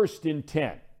 1st and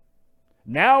 10.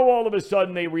 Now all of a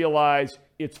sudden they realize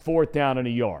it's 4th down and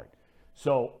a yard.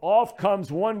 So off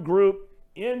comes one group,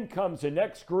 in comes the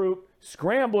next group,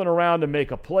 scrambling around to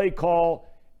make a play call,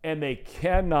 and they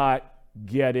cannot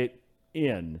get it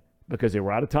in because they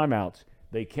were out of timeouts.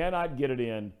 They cannot get it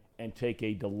in and take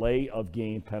a delay of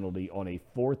game penalty on a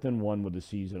 4th and 1 with the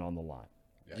season on the line.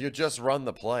 You just run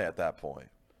the play at that point.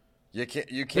 You can't.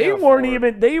 They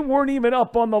weren't even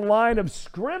up on the line of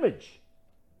scrimmage.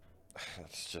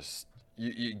 It's just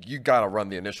you got to run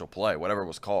the initial play, whatever it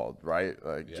was called, right?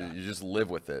 Like you just live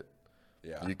with it.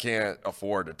 Yeah. You can't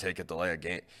afford to take a delay of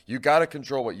game. You got to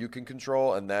control what you can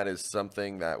control, and that is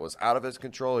something that was out of his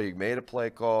control. He made a play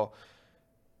call.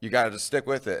 You got to just stick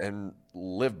with it and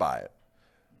live by it.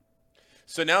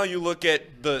 So now you look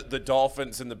at the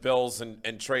Dolphins and the Bills,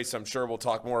 and Trace, I'm sure we'll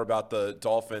talk more about the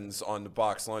Dolphins on the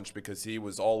box lunch because he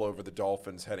was all over the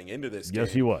Dolphins heading into this game.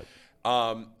 Yes, he was.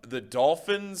 The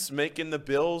Dolphins making the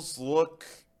Bills look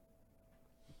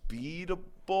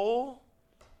beatable?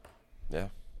 Yeah.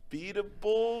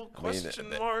 Beatable?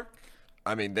 Question mark?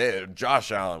 I mean,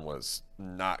 Josh Allen was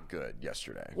not good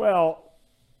yesterday. Well,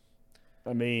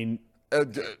 I mean,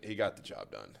 he got the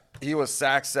job done. He was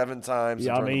sacked 7 times.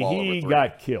 Yeah, and turned the ball over 3. He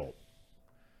got killed.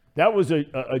 That was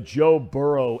a Joe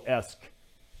Burrow-esque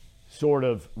sort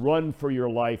of run for your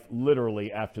life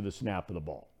literally after the snap of the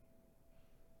ball.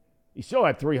 He still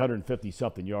had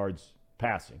 350-something yards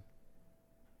passing.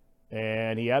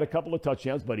 And he had a couple of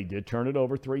touchdowns, but he did turn it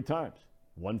over 3 times.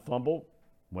 1 fumble,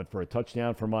 went for a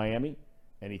touchdown for Miami,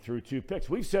 and he threw 2 picks.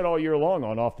 We've said all year long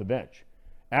on Off the Bench,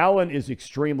 Allen is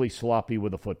extremely sloppy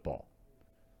with the football.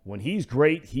 When he's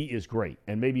great, he is great.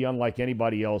 And maybe unlike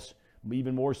anybody else,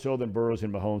 even more so than Burrows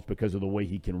and Mahomes because of the way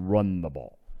he can run the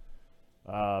ball.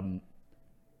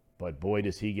 But boy,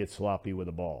 does he get sloppy with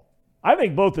the ball. I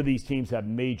think both of these teams have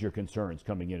major concerns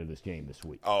coming into this game this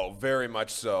week. Oh, very much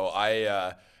so.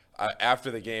 I after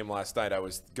the game last night, I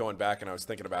was going back and I was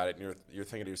thinking about it, and you're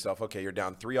thinking to yourself, okay, you're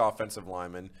down 3 offensive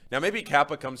linemen. Now maybe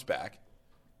Kappa comes back.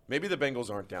 Maybe the Bengals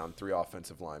aren't down 3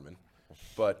 offensive linemen.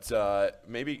 But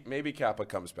maybe Kappa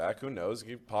comes back. Who knows?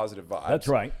 Give positive vibes. That's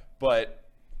right. But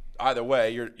either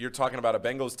way, you're talking about a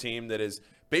Bengals team that is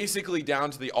basically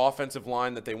down to the offensive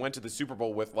line that they went to the Super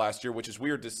Bowl with last year, which is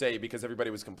weird to say because everybody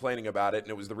was complaining about it, and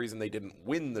it was the reason they didn't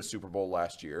win the Super Bowl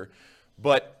last year.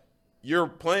 But you're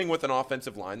playing with an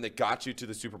offensive line that got you to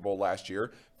the Super Bowl last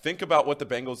year. Think about what the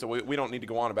Bengals – we don't need to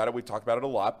go on about it. We've talked about it a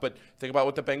lot. But think about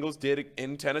what the Bengals did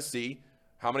in Tennessee.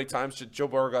 How many times did Joe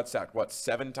Burrow got sacked?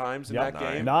 7 times in that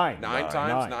game? 9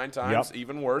 times. 9 times. Yep.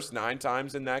 Even worse, 9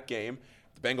 times in that game.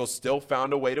 The Bengals still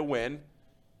found a way to win.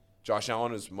 Josh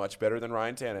Allen is much better than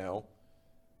Ryan Tannehill.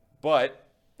 But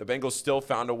the Bengals still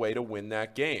found a way to win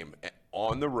that game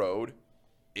on the road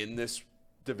in this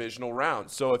divisional round.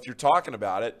 So if you're talking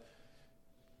about it,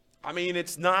 I mean,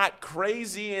 it's not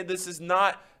crazy. And this is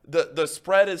not – the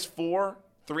spread is 4.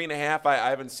 3.5. I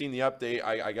haven't seen the update.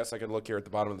 I guess I could look here at the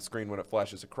bottom of the screen when it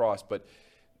flashes across. But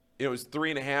it was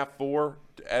 3.5, 4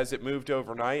 as it moved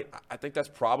overnight. I think that's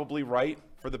probably right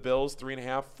for the Bills,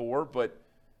 3.5, 4. But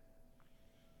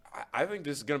I think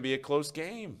this is going to be a close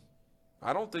game.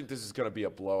 I don't think this is going to be a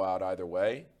blowout either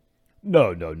way.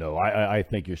 No. I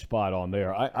think you're spot on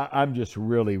there. I'm just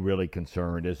really, really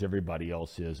concerned, as everybody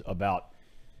else is, about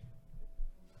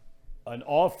an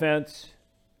offense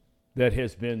that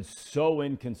has been so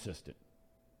inconsistent.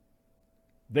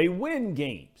 They win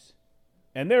games.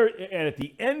 And at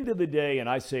the end of the day, and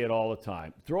I say it all the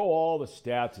time, throw all the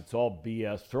stats, it's all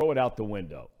BS, throw it out the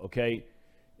window, okay?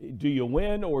 Do you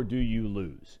win or do you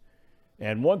lose?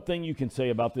 And one thing you can say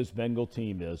about this Bengal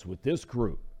team is, with this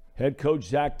group, head coach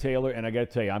Zach Taylor, and I got to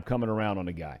tell you, I'm coming around on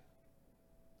the guy.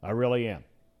 I really am.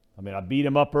 I mean, I beat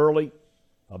him up early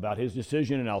about his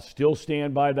decision, and I'll still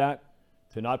stand by that,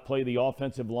 to not play the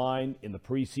offensive line in the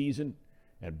preseason.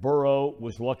 And Burrow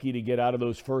was lucky to get out of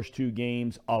those first 2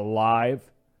 games alive.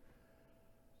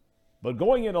 But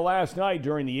going into last night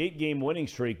during the 8-game winning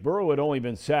streak, Burrow had only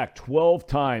been sacked 12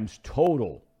 times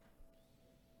total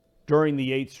during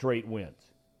the 8 straight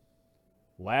wins.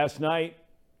 Last night,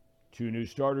 2 new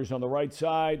starters on the right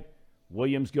side.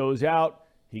 Williams goes out.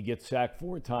 He gets sacked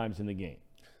 4 times in the game.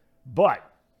 But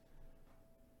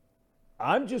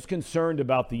I'm just concerned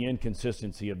about the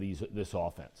inconsistency of this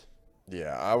offense.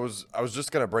 Yeah, I was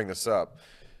just going to bring this up.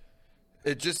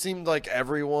 It just seemed like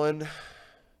everyone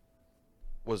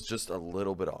was just a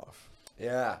little bit off.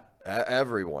 Yeah.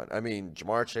 Everyone. I mean,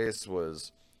 Jamar Chase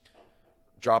was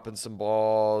dropping some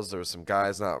balls. There were some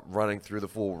guys not running through the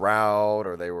full route,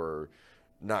 or they were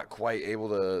not quite able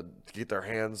to get their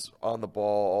hands on the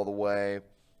ball all the way.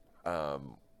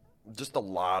 Just a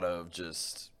lot of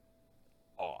just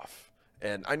off.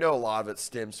 And I know a lot of it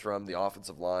stems from the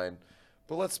offensive line,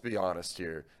 but let's be honest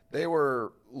here. They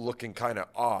were looking kind of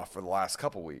off for the last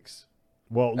couple weeks.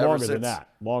 Well, longer than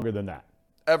that.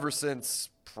 Ever since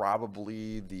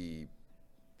probably the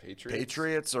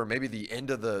Patriots or maybe the end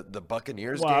of the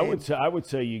Buccaneers game. I would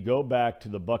say you go back to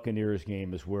the Buccaneers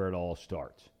game is where it all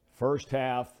starts. First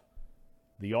half,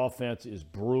 the offense is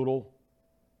brutal.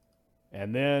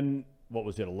 And then,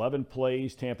 11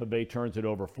 plays, Tampa Bay turns it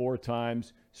over 4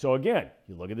 times. So, again,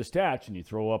 you look at the stats and you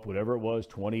throw up whatever it was,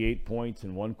 28 points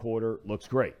in one quarter. Looks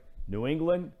great. New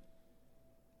England,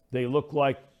 they look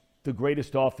like the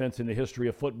greatest offense in the history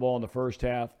of football in the first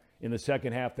half. In the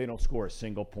second half, they don't score a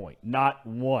single point. Not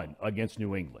one against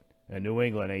New England. And New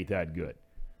England ain't that good.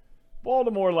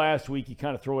 Baltimore last week, you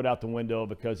kind of throw it out the window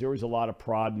because there was a lot of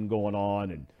prodding going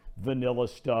on and vanilla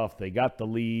stuff. They got the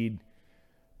lead.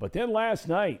 But then last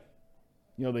night,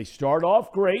 they start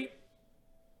off great.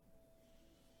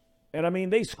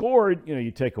 And, they scored.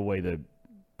 You take away the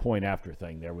point after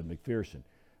thing there with McPherson.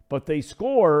 But they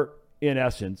score, in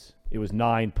essence, it was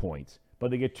 9 points.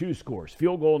 But they get 2 scores,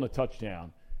 field goal and a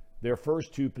touchdown, their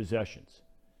first 2 possessions.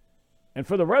 And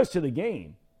for the rest of the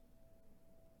game,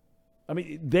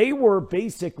 they were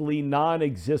basically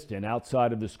non-existent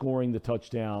outside of the scoring the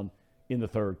touchdown in the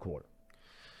third quarter.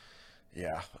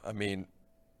 Yeah,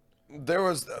 there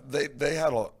was they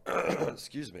had a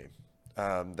excuse me.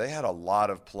 They had a lot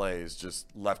of plays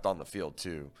just left on the field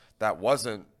too. That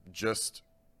wasn't just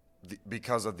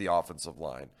because of the offensive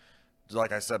line.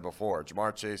 Like I said before,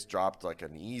 Jamar Chase dropped like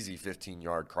an easy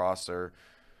 15-yard crosser.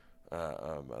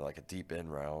 Like a deep in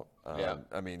route.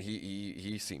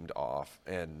 He seemed off,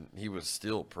 and he was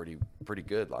still pretty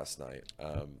good last night.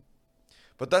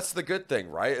 But that's the good thing,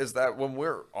 right? Is that when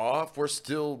we're off, we're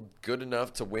still good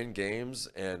enough to win games,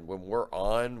 and when we're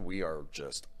on, we are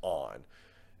just on,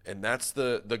 and that's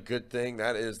the good thing.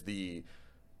 That is the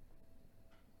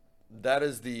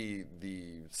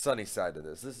sunny side of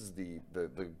this. This is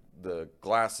the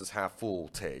glass is half full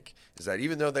take, is that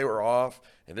even though they were off,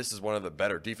 and this is one of the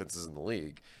better defenses in the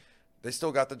league, they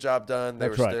still got the job done. They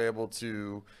were still able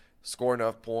to score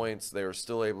enough points. They were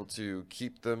still able to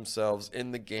keep themselves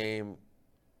in the game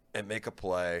and make a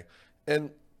play.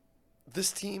 And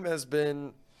this team has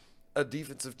been a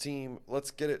defensive team.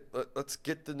 Let's get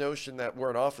the notion that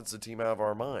we're an offensive team out of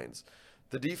our minds.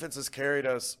 The defense has carried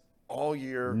us all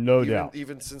year, no doubt.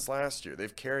 Even since last year.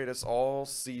 They've carried us all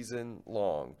season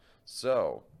long.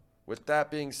 So, with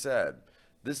that being said,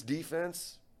 this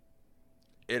defense,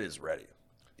 it is ready.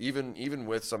 Even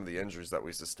with some of the injuries that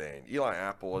we sustained. Eli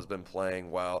Apple has been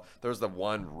playing well. There's the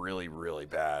one really, really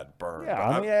bad burn.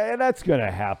 Yeah, that's going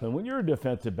to happen. When you're a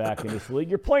defensive back in this league,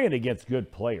 you're playing against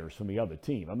good players from the other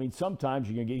team. Sometimes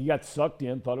he got sucked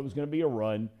in, thought it was going to be a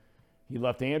run. He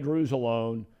left Andrews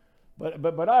alone.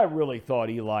 But I really thought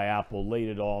Eli Apple laid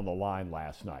it all on the line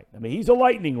last night. He's a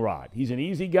lightning rod. He's an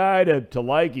easy guy to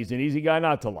like. He's an easy guy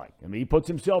not to like. He puts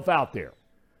himself out there.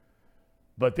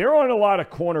 But there aren't a lot of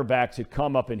cornerbacks that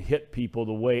come up and hit people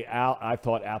the way I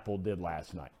thought Apple did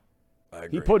last night. I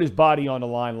agree. He put his body on the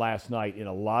line last night in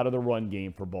a lot of the run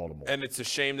game for Baltimore. And it's a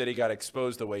shame that he got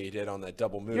exposed the way he did on that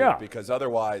double move, because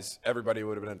otherwise everybody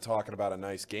would have been talking about a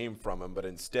nice game from him. But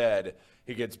instead,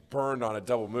 he gets burned on a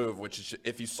double move, which,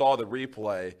 if you saw the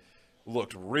replay,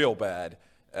 looked real bad.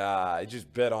 He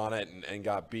just bit on it and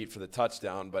got beat for the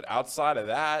touchdown. But outside of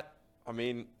that,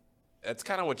 that's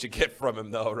kind of what you get from him,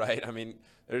 though, right?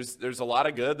 There's a lot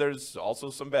of good. There's also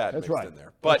some bad mixed in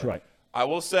there. But that's right. I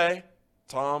will say,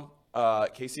 Tom,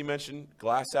 Casey mentioned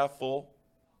glass half full.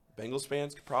 Bengals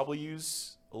fans could probably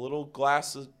use a little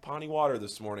glass of Pawnee water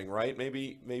this morning, right?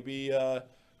 Maybe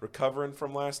recovering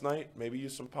from last night. Maybe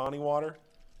use some Pawnee water.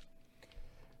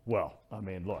 Well,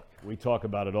 look, we talk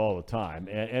about it all the time.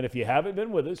 And if you haven't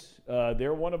been with us,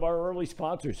 they're one of our early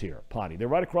sponsors here, Pawnee. They're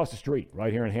right across the street,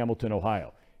 right here in Hamilton,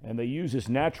 Ohio. And they use this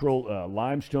natural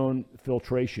limestone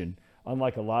filtration,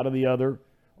 unlike a lot of the other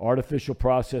artificial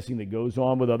processing that goes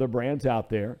on with other brands out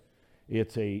there.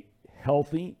 It's a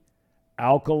healthy,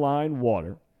 alkaline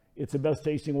water. It's the best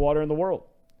tasting water in the world.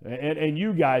 And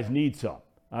you guys need some.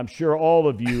 I'm sure all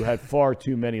of you had far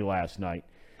too many last night.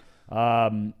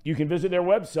 You can visit their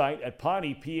website at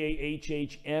Pawnee,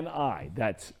 P-A-H-H-N-I.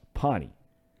 That's Pawnee,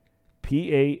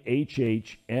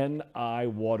 P-A-H-H-N-I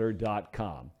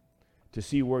water.com to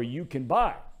see where you can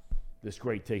buy this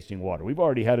great tasting water. We've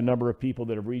already had a number of people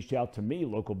that have reached out to me,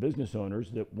 local business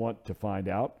owners, that want to find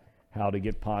out how to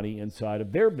get Pawnee inside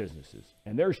of their businesses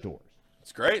and their stores.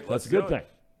 It's great. That's a good thing.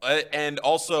 And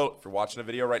also, if you're watching a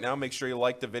video right now, make sure you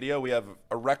like the video. We have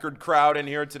a record crowd in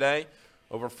here today.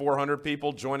 Over 400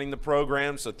 people joining the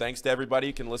program. So thanks to everybody.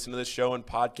 You can listen to this show in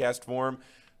podcast form.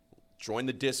 Join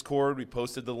the Discord. We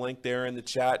posted the link there in the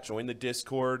chat. Join the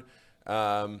Discord.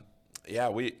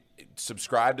 We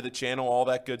subscribe to the channel, all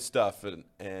that good stuff.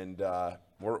 And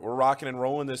we're rocking and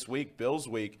rolling this week, Bills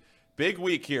week. Big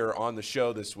week here on the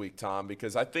show this week, Tom,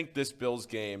 because I think this Bills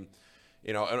game,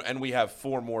 and we have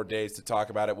 4 more days to talk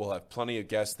about it. We'll have plenty of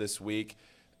guests this week.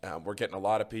 We're getting a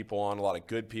lot of people on, a lot of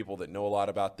good people that know a lot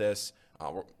about this.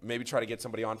 Maybe try to get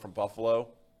somebody on from Buffalo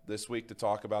this week to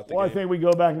talk about the game. I think we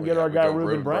go back and get our guy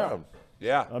Reuben Brown.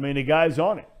 Yeah. I mean, the guy's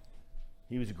on it.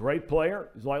 He was a great player.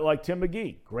 He's like Tim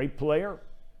McGee. Great player.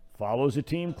 Follows the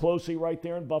team closely right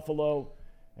there in Buffalo.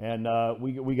 And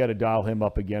we got to dial him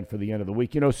up again for the end of the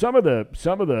week. Some of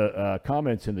the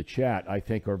comments in the chat I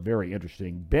think are very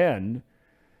interesting. Ben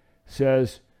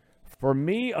says, for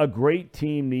me, a great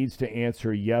team needs to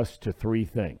answer yes to 3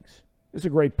 things. It's a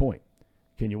great point.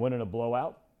 Can you win in a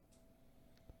blowout?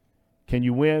 Can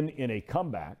you win in a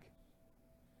comeback?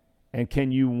 And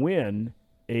can you win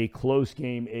a close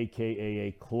game, a.k.a.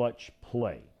 a clutch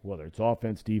play, whether it's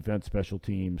offense, defense, special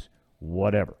teams,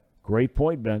 whatever? Great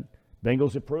point, Ben.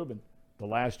 Bengals have proven the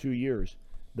last 2 years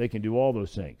they can do all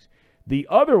those things. The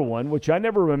other one, which I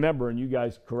never remember, and you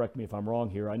guys correct me if I'm wrong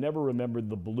here, I never remembered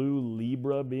the blue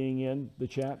Libra being in the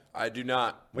chat. I do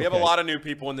not. We have a lot of new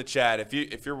people in the chat.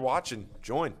 If you're watching,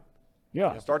 join.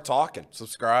 Yeah. Start talking.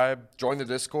 Subscribe. Join the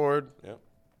Discord. Yep.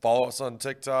 Follow us on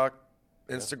TikTok,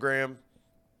 Instagram,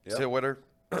 Twitter.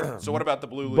 So what about the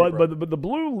blue Libra? But the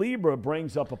blue Libra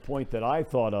brings up a point that I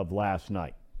thought of last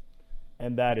night,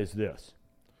 and that is this.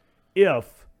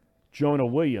 If Jonah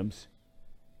Williams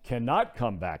cannot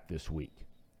come back this week,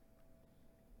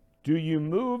 do you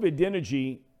move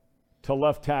Adeniji to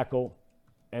left tackle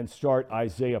and start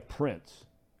Isaiah Prince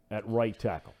at right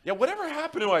tackle? Yeah, whatever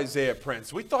happened to Isaiah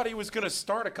Prince? We thought he was going to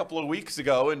start a couple of weeks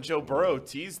ago, and Joe Burrow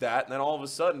teased that, and then all of a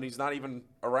sudden he's not even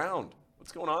around.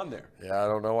 What's going on there? Yeah, I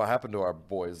don't know what happened to our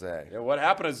boy Zay. Yeah, what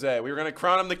happened to Zay? We were going to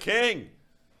crown him the king,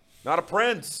 not a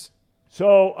prince.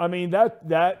 So, I mean,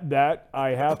 that I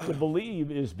have to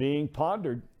believe is being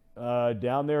pondered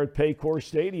down there at Paycor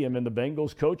Stadium in the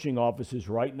Bengals coaching offices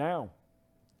right now.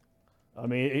 I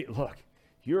mean, look,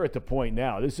 you're at the point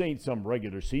now. This ain't some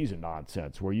regular season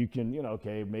nonsense where you can,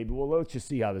 let's just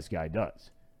see how this guy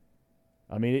does.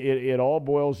 I mean, it all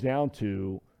boils down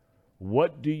to,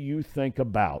 what do you think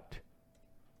about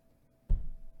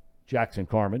Jackson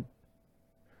Carman?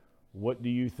 What do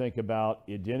you think about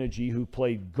Adeniji, who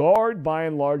played guard by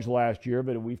and large last year,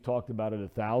 but we've talked about it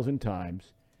 1,000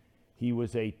 times. He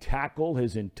was a tackle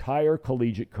his entire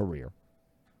collegiate career,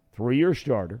 3-year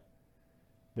starter.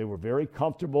 They were very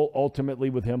comfortable ultimately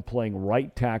with him playing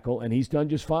right tackle, and he's done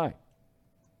just fine.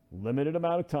 Limited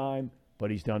amount of time, but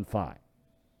he's done fine.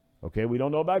 Okay, we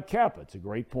don't know about Kappa. It's a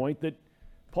great point that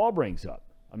Paul brings up.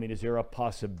 I mean, is there a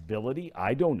possibility?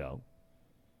 I don't know.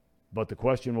 But the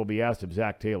question will be asked of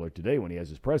Zach Taylor today when he has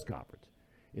his press conference.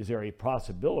 Is there a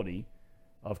possibility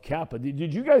of Kappa?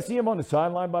 Did you guys see him on the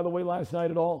sideline, by the way, last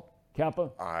night at all,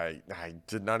 Kappa? I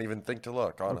did not even think to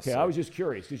look, honestly. Okay, I was just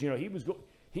curious because,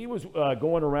 he was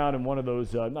going around in one of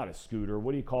those, not a scooter.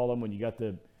 What do you call them when you got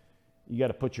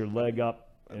to put your leg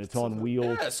up and it's on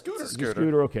wheels? Yeah, scooter.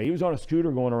 Scooter. Okay, he was on a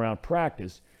scooter going around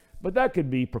practice, but that could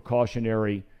be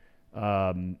precautionary,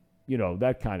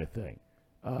 that kind of thing.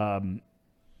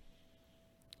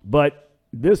 But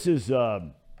this is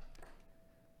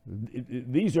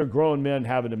these are grown men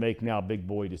having to make now big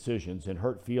boy decisions, and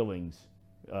hurt feelings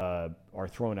are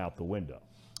thrown out the window.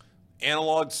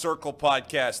 Analog Circle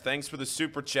Podcast. Thanks for the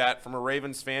super chat from a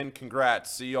Ravens fan.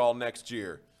 Congrats. See you all next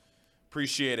year.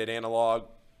 Appreciate it, Analog.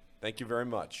 Thank you very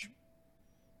much.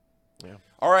 Yeah.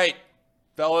 All right,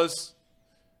 fellas.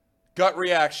 Gut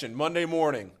reaction Monday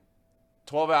morning,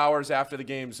 12 hours after the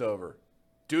game's over.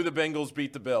 Do the Bengals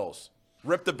beat the Bills?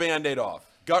 Rip the Band-Aid off.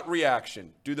 Gut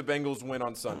reaction. Do the Bengals win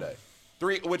on Sunday?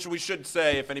 Which we should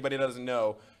say, if anybody doesn't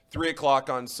know, 3 o'clock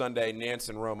on Sunday, Nance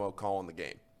and Romo calling the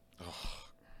game.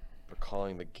 They're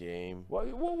calling the game. Well,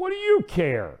 what do you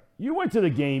care? You went to the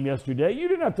game yesterday. You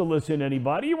didn't have to listen to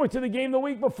anybody. You went to the game the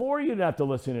week before. You didn't have to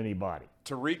listen to anybody.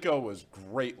 Tirico was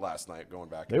great last night going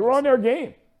back. They were on their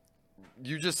game.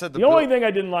 You just said the only thing I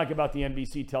didn't like about the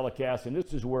NBC telecast, and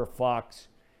this is where Fox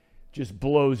just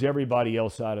blows everybody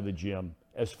else out of the gym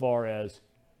as far as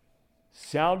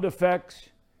sound effects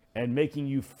and making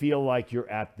you feel like you're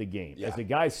at the game. Yeah. As a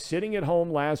guy sitting at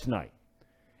home last night,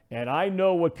 and I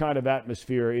know what kind of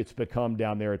atmosphere it's become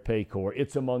down there at Paycor.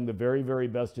 It's among the very, very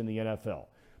best in the NFL.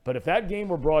 But if that game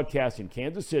were broadcast in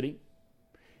Kansas City,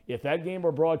 if that game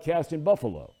were broadcast in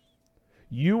Buffalo,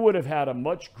 you would have had a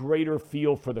much greater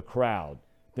feel for the crowd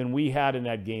than we had in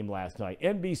that game last night.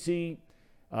 NBC,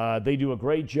 they do a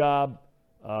great job.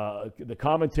 The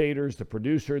commentators, the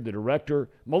producer, the director.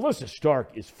 Melissa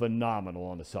Stark is phenomenal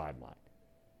on the sideline.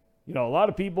 You know, a lot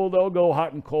of people, they'll go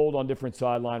hot and cold on different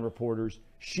sideline reporters.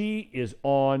 She is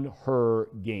on her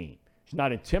game. She's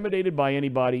not intimidated by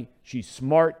anybody. She's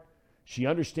smart. She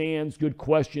understands good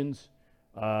questions,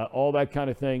 all that kind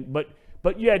of thing.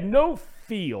 But you had no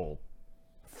feel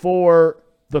for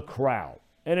the crowd.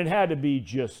 And it had to be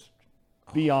just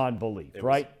beyond belief,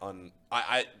 right?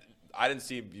 I didn't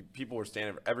see people were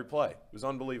standing every play. It was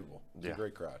unbelievable. It was a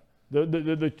great crowd.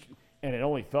 And it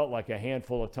only felt like a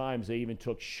handful of times they even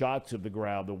took shots of the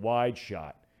crowd, the wide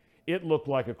shot. It looked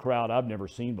like a crowd I've never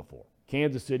seen before.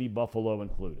 Kansas City, Buffalo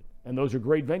included. And those are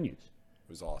great venues. It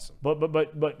was awesome.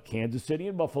 But Kansas City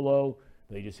and Buffalo,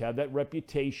 they just had that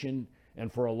reputation.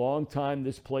 And for a long time,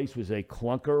 this place was a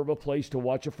clunker of a place to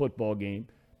watch a football game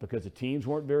because the teams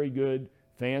weren't very good,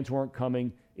 fans weren't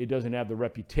coming. It doesn't have the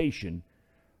reputation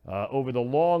over the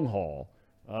long haul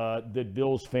that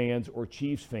Bills fans or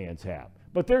Chiefs fans have.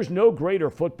 But there's no greater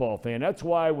football fan. That's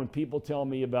why when people tell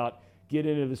me get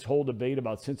into this whole debate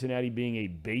about Cincinnati being a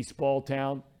baseball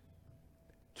town,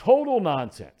 total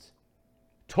nonsense.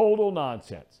 Total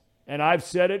nonsense. And I've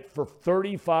said it for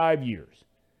 35 years.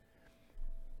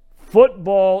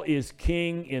 Football is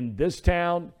king in this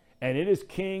town, and it is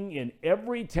king in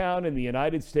every town in the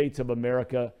United States of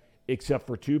America except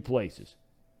for 3 places,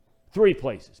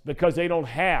 because they don't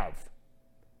have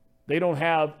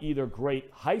either great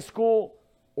high school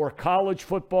or college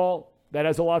football. That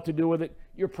has a lot to do with it.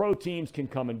 Your pro teams can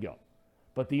come and go.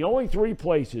 But the only 3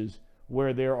 places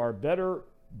where there are better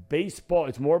baseball,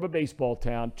 it's more of a baseball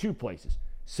town, 2 places,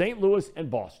 St. Louis and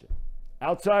Boston.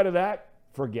 Outside of that,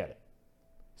 forget it.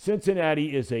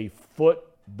 Cincinnati is a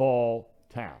football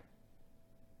town.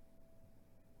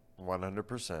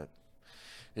 100%.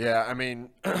 Yeah, I mean,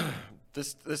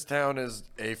 this town is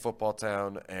a football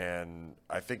town, and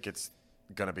I think it's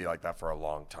going to be like that for a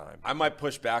long time. I might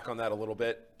push back on that a little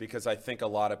bit because I think a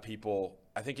lot of people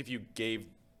 – I think if you gave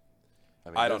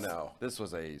 – I don't know. This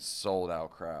was a sold-out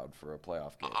crowd for a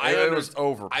playoff game. It was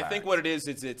overpacked. I think what it is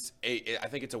I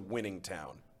think it's a winning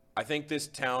town. I think this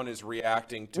town is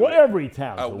reacting to every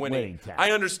town is a winning town.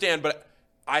 I understand, but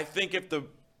I think if the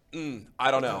I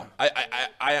don't know.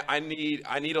 I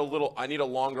need a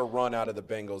longer run out of the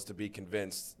Bengals to be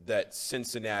convinced that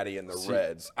Cincinnati and the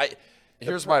Reds.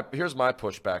 Here's my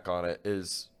pushback on it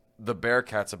is the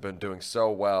Bearcats have been doing so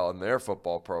well in their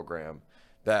football program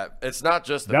that it's not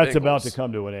just the That's Bengals. About to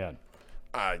come to an end.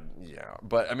 Yeah,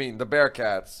 but I mean the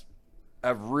Bearcats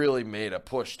have really made a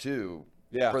push too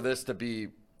for this to be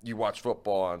you watch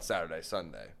football on Saturday,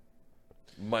 Sunday,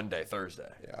 Monday,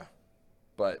 Thursday. Yeah.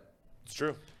 But it's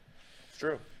true. It's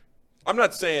true. I'm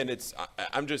not saying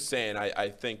I'm just saying I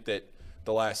think that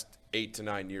the last 8 to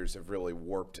 9 years have really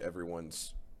warped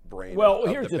everyone's brain. Well,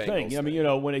 here's the thing. I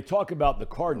mean, when they talk about the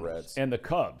Cardinals and the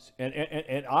Cubs,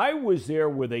 and I was there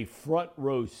with a front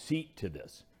row seat to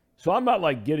this. So I'm not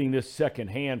like getting this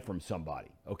secondhand from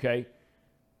somebody, okay?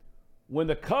 When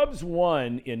the Cubs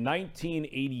won in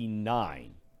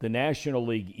 1989, the National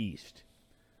League East,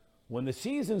 when the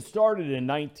season started in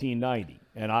 1990,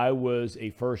 and I was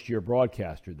a first-year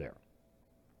broadcaster there,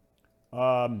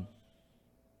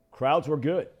 crowds were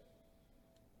good.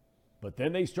 But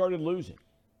then they started losing.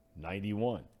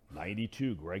 91,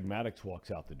 92, Greg Maddux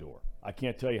walks out the door. I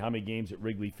can't tell you how many games at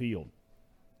Wrigley Field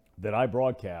that I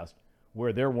broadcast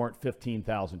where there weren't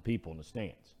 15,000 people in the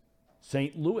stands.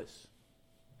 St. Louis,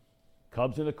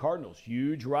 Cubs and the Cardinals,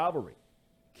 huge rivalry.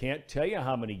 Can't tell you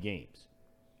how many games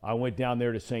I went down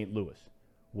there to St. Louis.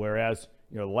 Whereas,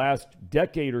 the last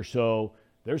decade or so,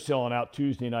 they're selling out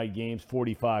Tuesday night games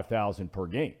 45,000 per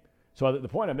game. So the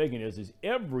point I'm making is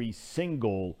every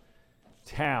single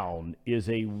town is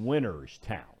a winner's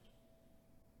town.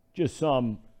 Just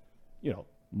some,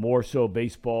 more so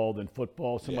baseball than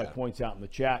football. Somebody points out in the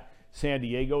chat, San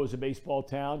Diego is a baseball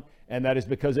town, and that is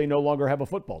because they no longer have a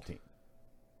football team.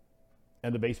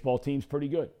 And the baseball team's pretty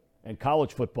good. And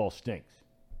college football stinks.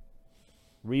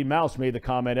 Reed Mouse made the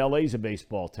comment, LA's a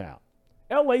baseball town.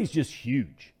 LA's just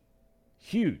huge.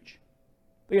 Huge.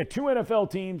 They got 2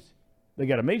 NFL teams. They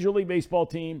got a Major League Baseball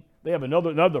team. They have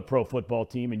another pro football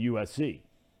team in USC.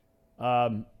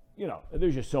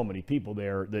 There's just so many people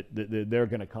there that they're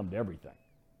going to come to everything.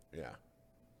 Yeah.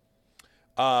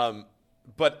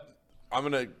 But I'm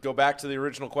going to go back to the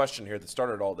original question here that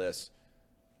started all this.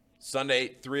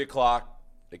 Sunday, 3 o'clock,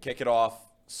 they kick it off.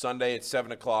 Sunday at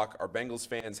 7 o'clock. Are Bengals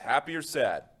fans happy or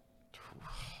sad?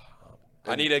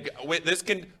 This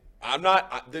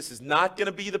is not going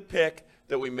to be the pick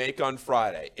that we make on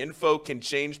Friday. Info can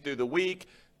change through the week.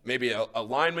 Maybe a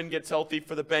lineman gets healthy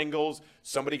for the Bengals.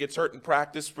 Somebody gets hurt in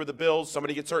practice for the Bills.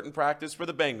 Somebody gets hurt in practice for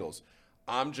the Bengals.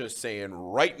 I'm just saying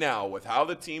right now, with how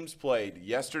the teams played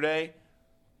yesterday,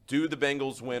 do the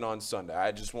Bengals win on Sunday?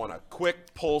 I just want a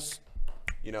quick pulse,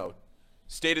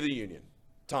 State of the Union.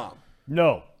 Thom.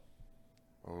 No.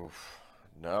 Oof,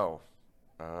 no.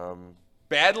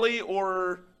 Badly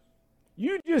or?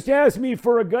 You just asked me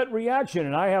for a gut reaction,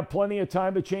 and I have plenty of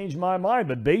time to change my mind.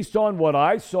 But based on what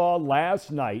I saw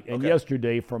last night and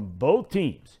yesterday from both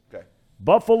teams,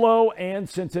 Buffalo and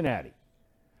Cincinnati,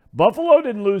 Buffalo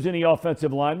didn't lose any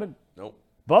offensive linemen. Nope.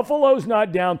 Buffalo's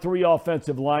not down 3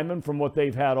 offensive linemen from what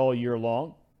they've had all year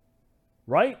long,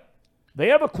 right? They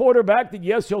have a quarterback that,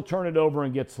 yes, he'll turn it over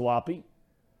and get sloppy.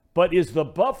 But is the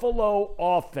Buffalo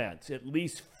offense, at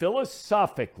least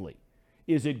philosophically,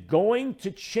 is it going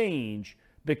to change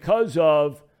because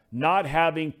of not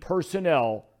having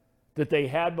personnel that they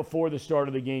had before the start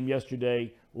of the game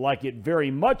yesterday, like it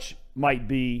very much might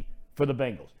be for the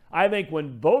Bengals? I think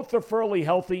when both are fairly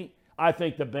healthy, I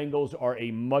think the Bengals are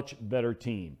a much better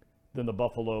team than the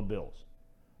Buffalo Bills.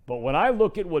 But when I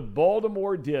look at what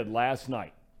Baltimore did last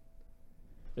night,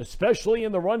 especially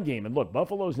in the run game, and look,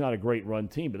 Buffalo's not a great run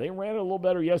team, but they ran it a little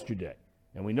better yesterday,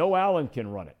 and we know Allen can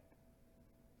run it.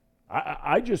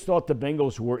 I just thought the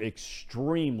Bengals were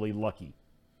extremely lucky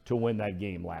to win that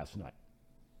game last night.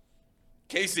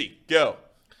 Casey, go.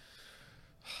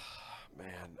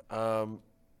 Man,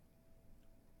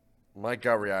 my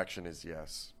gut reaction is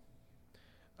yes.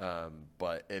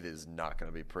 But it is not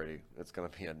going to be pretty. It's going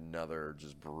to be another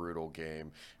just brutal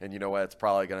game. And you know what? It's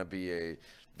probably going to be a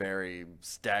very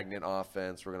stagnant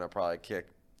offense. We're going to probably kick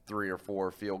 3 or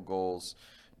 4 field goals.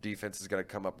 Defense is going to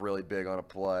come up really big on a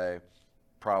play.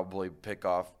 Probably pick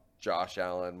off Josh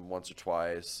Allen once or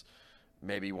twice.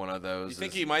 Maybe one of those. You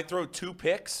think he might throw 2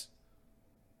 picks?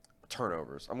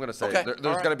 Turnovers. I'm going to say there's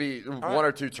going to be 1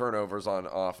 or 2 turnovers on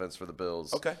offense for the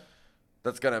Bills. Okay.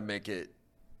 That's going to make it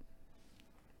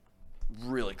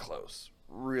really close.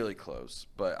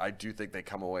 But I do think they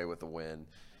come away with a win.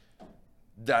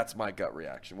 That's my gut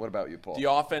reaction. What about you, Paul?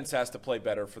 The offense has to play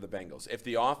better for the Bengals. If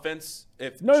the offense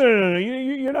 – No.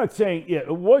 You're not saying –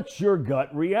 what's your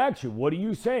gut reaction? What are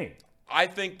you saying? I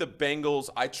think the Bengals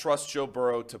 – I trust Joe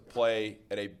Burrow to play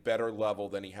at a better level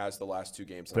than he has the last 2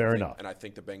 games. Fair enough. And I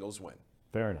think the Bengals win.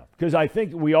 Fair enough. Because I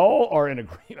think we all are in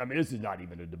agreement. I mean, this is not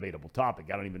even a debatable topic.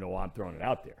 I don't even know why I'm throwing it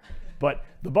out there. But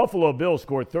the Buffalo Bills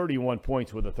scored 31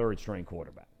 points with a third-string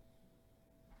quarterback.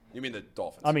 You mean the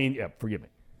Dolphins? I mean, forgive me.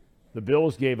 The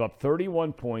Bills gave up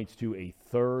 31 points to a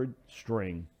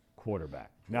third-string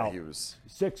quarterback. Now,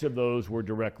 6 of those were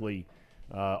directly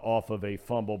off of a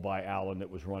fumble by Allen that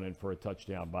was running for a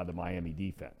touchdown by the Miami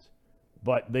defense.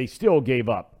 But they still gave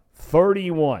up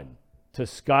 31 to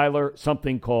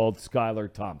something called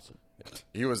Skylar Thompson.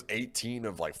 He was 18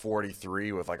 of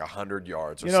 43 with 100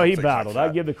 yards or something. He battled. I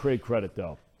give the credit,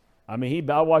 though. I mean,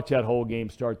 I watched that whole game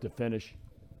start to finish.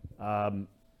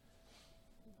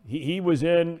 He was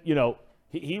in,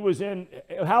 he was in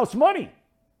house money,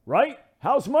 right?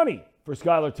 House money for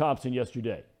Skylar Thompson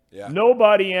yesterday. Yeah.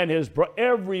 Nobody and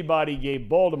everybody gave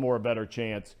Baltimore a better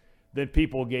chance than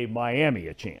people gave Miami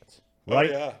a chance, right?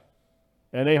 Oh, yeah.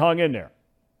 And they hung in there.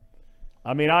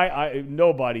 I mean,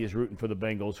 nobody is rooting for the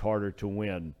Bengals harder to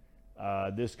win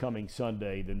this coming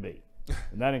Sunday than me.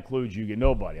 And that includes you.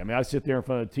 Nobody. I mean, I sit there in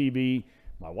front of the TV.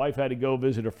 My wife had to go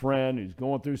visit a friend who's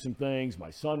going through some things. My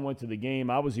son went to the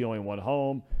game. I was the only one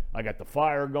home. I got the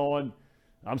fire going.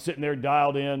 I'm sitting there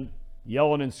dialed in,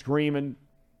 yelling and screaming,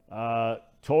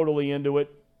 totally into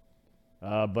it.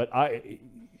 But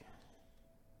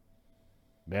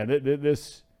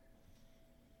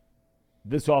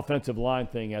this offensive line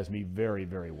thing has me very,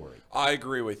 very worried. I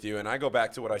agree with you, and I go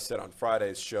back to what I said on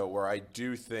Friday's show where I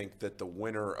do think that the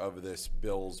winner of this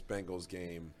Bills-Bengals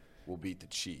game will beat the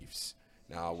Chiefs.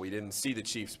 Now, we didn't see the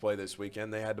Chiefs play this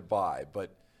weekend. They had to bye.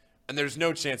 And there's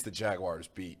no chance the Jaguars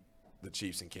beat the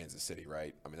Chiefs in Kansas City,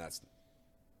 right? I mean, that's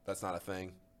not a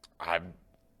thing.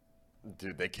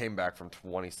 Dude, they came back from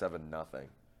 27-0.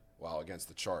 Well, against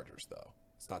the Chargers, though.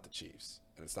 It's not the Chiefs,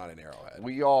 and it's not an Arrowhead.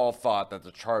 We all thought that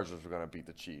the Chargers were going to beat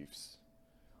the Chiefs.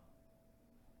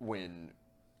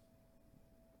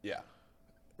 Yeah.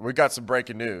 We got some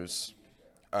breaking news.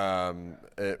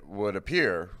 It would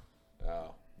appear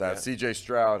that C.J.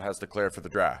 Stroud has declared for the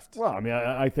draft. Well, I mean,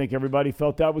 I think everybody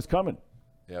felt that was coming.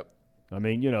 Yep. I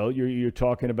mean, you're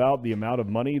talking about the amount of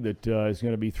money that is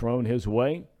going to be thrown his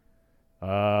way.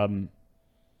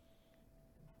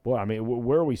 Boy, I mean,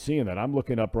 where are we seeing that? I'm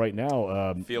looking up right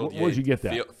now. Where'd you get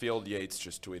that? Field Yates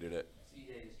just tweeted it.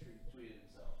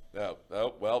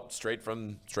 Well, straight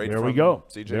from there we go.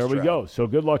 CJ there we Stroud. go. So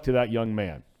good luck to that young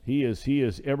man. He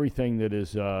is everything that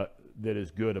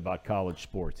is good about college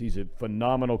sports. He's a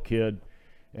phenomenal kid.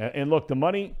 And look, the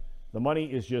money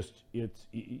is just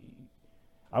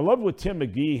I love what Tim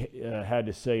McGee had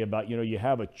to say about, you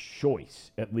have a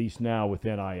choice, at least now with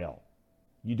NIL.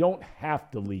 You don't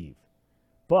have to leave.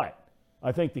 But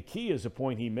I think the key is the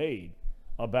point he made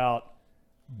about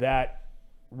that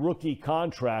rookie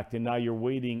contract, and now you're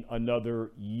waiting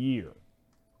another year,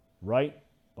 right?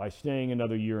 By staying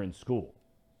another year in school.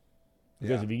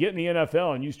 Because if you get in the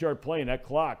NFL and you start playing, that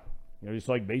clock, just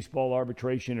like baseball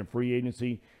arbitration and free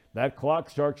agency, that clock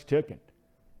starts ticking.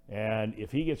 And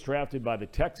if he gets drafted by the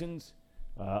Texans,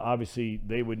 obviously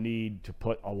they would need to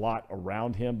put a lot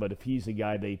around him. But if he's the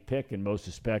guy they pick, and most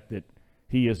suspect that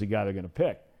he is the guy they're going to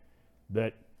pick,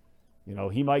 that,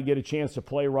 he might get a chance to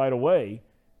play right away.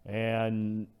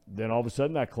 And then all of a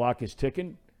sudden that clock is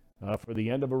ticking for the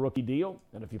end of a rookie deal.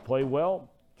 And if you play well,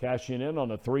 cashing in on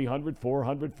the $300,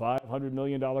 $400, $500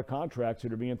 million contracts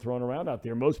that are being thrown around out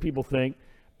there. Most people think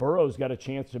Burrow's got a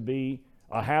chance to be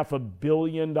a $500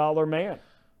 million man.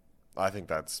 I think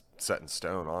that's set in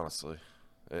stone, honestly,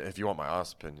 if you want my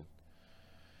honest opinion.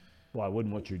 Well, I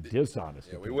wouldn't want your dishonest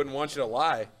Yeah, we opinion. wouldn't want you to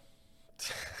lie.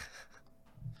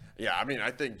 Yeah, I mean,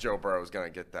 I think Joe Burrow's going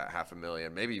to get that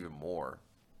 $500,000, maybe even more,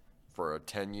 for a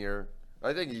 10-year.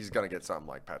 I think he's going to get something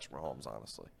like Patrick Mahomes,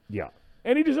 honestly. Yeah,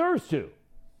 and he deserves to.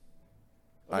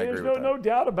 I agree There's with that. no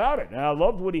doubt about it. And I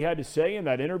loved what he had to say in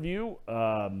that interview.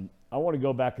 I want to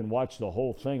go back and watch the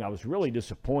whole thing. I was really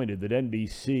disappointed that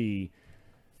NBC,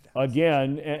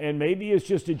 again, and maybe it's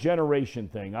just a generation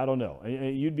thing. I don't know.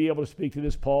 You'd be able to speak to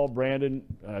this, Paul, Brandon,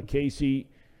 Casey.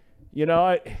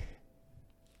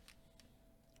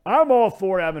 I'm all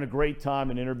for having a great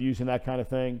time in interviews and that kind of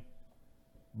thing.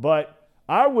 But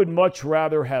I would much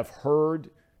rather have heard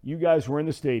you guys were in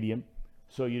the stadium,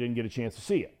 so you didn't get a chance to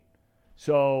see it.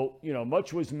 So,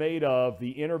 much was made of the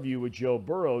interview with Joe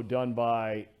Burrow done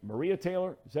by Maria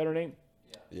Taylor. Is that her name?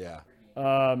 Yeah.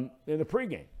 In the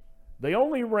pregame. They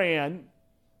only ran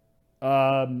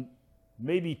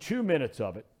maybe 2 minutes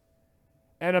of it.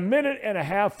 And a minute and a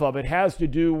half of it has to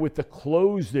do with the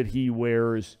clothes that he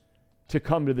wears to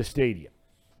come to the stadium.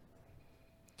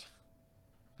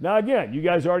 Now, again, you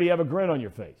guys already have a grin on your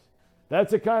face.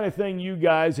 That's the kind of thing you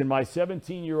guys and my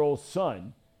 17-year-old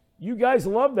son, you guys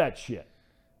love that shit.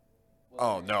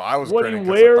 Oh, no, I was What he grinning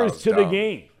 'cause I thought it wears was to the dumb.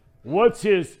 game. What's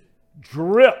his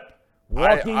drip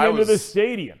walking into the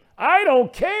stadium? I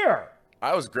don't care.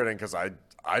 I was grinning because I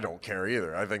don't care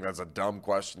either. I think that's a dumb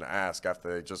question to ask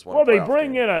after they just won Well, a they playoff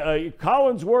bring game. in a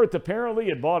Collinsworth apparently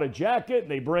had bought a jacket,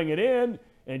 and they bring it in,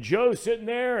 and Joe's sitting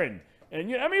there, and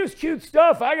it was cute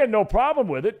stuff. I got no problem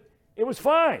with it. It was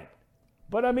fine.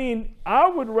 But, I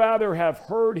would rather have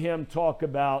heard him talk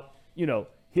about,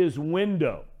 his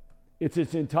window. It's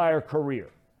his entire career.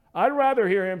 I'd rather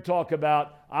hear him talk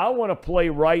about, I want to play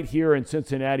right here in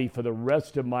Cincinnati for the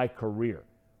rest of my career.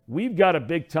 We've got a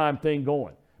big-time thing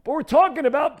going. But we're talking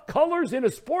about colors in a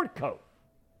sport coat.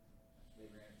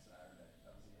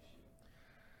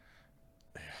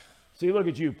 See, look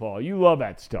at you, Paul. You love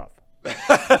that stuff.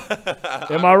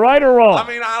 Am I right or wrong?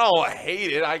 I don't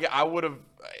hate it. I would have.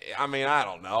 I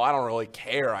don't know. I don't really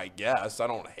care. I guess I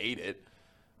don't hate it.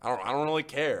 I don't really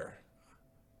care.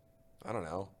 I don't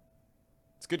know.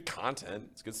 It's good content.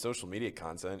 It's good social media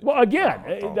content. Well, again,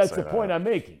 Don't that's say the point that. I'm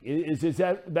making. Is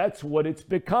that's what it's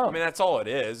become. That's all it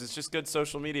is. It's just good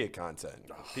social media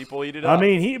content. People eat it up.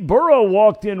 Burrow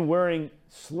walked in wearing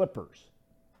slippers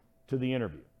to the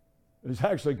interview. It was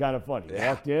actually kind of funny. He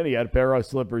walked in, he had a pair of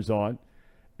slippers on,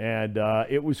 and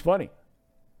it was funny.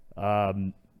 But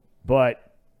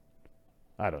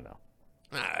I don't know.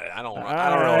 I don't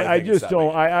really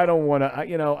think I don't want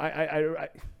to. All right.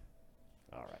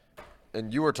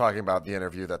 And you were talking about the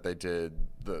interview that they did,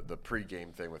 the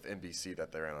pregame thing with NBC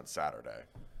that they ran on Saturday.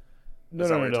 No. Is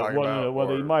that what you're talking about, Well,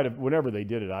 they or- might have. Whenever they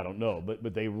did it, I don't know.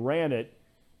 But they ran it,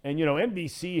 and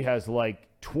NBC has like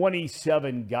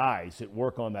 27 guys that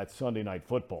work on that Sunday Night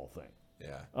Football thing.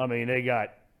 Yeah. They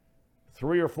got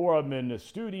 3 or 4 of them in the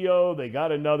studio. They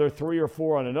got another 3 or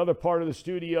 4 on another part of the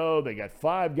studio. They got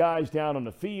 5 guys down on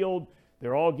the field.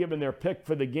 They're all giving their pick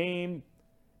for the game,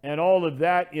 and all of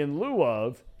that in lieu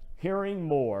of hearing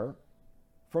more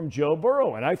from Joe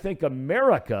Burrow. And I think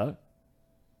America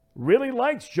really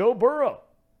likes Joe Burrow.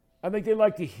 I think they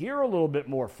like to hear a little bit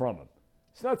more from him.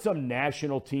 It's not some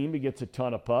national team that gets a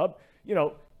ton of pub.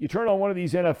 You turn on one of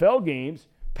these NFL games,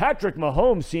 Patrick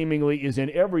Mahomes seemingly is in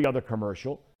every other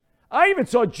commercial. I even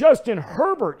saw Justin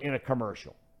Herbert in a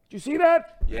commercial. Did you see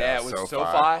that? Yeah, it was SoFi.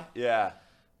 SoFi. Yeah.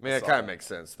 I mean, it kind of makes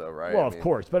sense, though, right? Well, I of mean,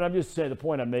 course. But I'm just saying the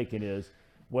point I'm making is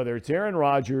whether it's Aaron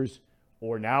Rodgers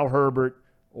or now Herbert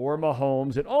or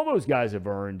Mahomes, and all those guys have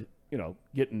earned,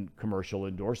 getting commercial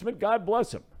endorsement. God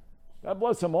bless them. God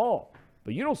bless them all.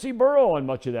 But you don't see Burrow on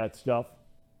much of that stuff.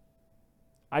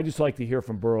 I just like to hear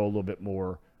from Burrow a little bit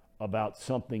more about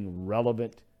something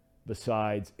relevant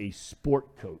besides a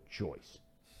sport coat choice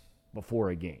before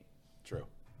a game. True.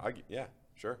 Yeah,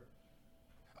 sure.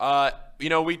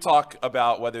 We talk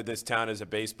about whether this town is a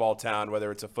baseball town,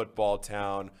 whether it's a football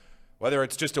town, whether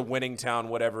it's just a winning town,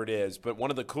 whatever it is. But one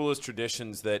of the coolest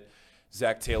traditions that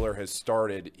Zach Taylor has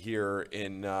started here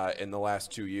in the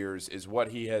last 2 years is what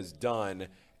he has done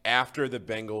after the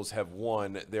Bengals have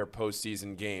won their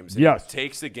postseason games. And yes. He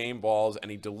takes the game balls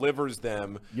and he delivers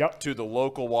them Yep. to the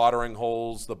local watering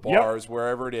holes, the bars,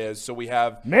 wherever it is. So we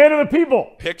have Man of the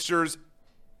people. pictures.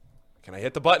 Can I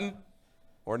hit the button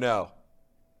or no?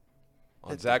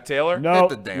 On Zach Taylor? No, Hit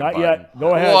the damn not button. yet.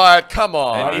 Go ahead. What? Come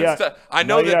on. Not yet. I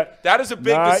know Not that yet. that is a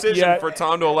big Not decision yet. for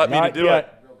Tom to let me to Not do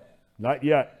yet. it. Not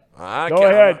yet. I Go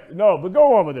can't- ahead. No, but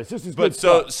go on with this. This is good But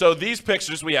so stuff. these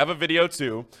pictures, we have a video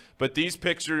too, but these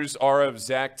pictures are of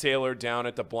Zach Taylor down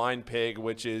at the Blind Pig,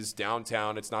 which is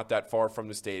downtown. It's not that far from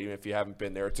the stadium if you haven't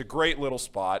been there. It's a great little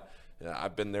spot.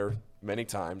 I've been there many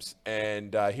times.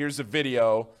 And here's a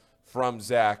video from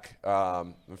Zach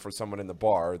for someone in the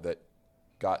bar that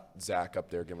got Zach up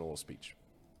there giving a little speech.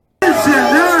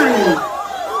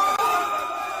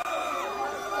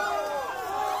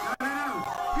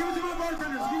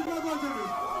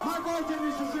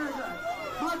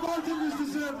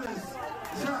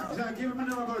 Zach, give him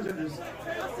another bartenders.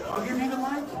 I'll give you the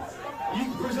mic. You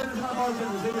can present it to my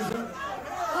bartenders. Here it is.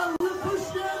 Oh, we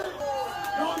appreciate it.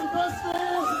 Y'all the best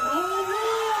fans in the whole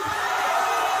world.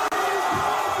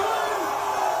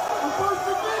 First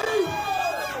of many.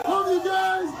 Love you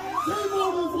guys. Game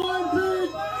over the Flying Pig.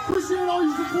 Appreciate all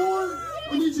your support.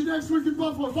 We need you next week in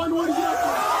Buffalo. Find a way to get up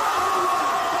there.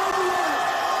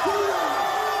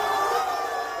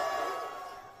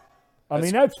 I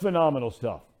mean, that's phenomenal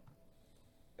stuff.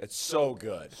 It's so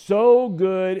good. So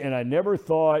good, and I never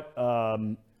thought,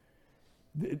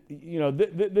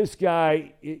 this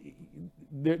guy,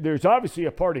 there's obviously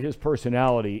a part of his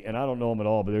personality, and I don't know him at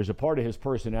all, but there's a part of his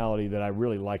personality that I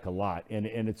really like a lot, and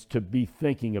it's to be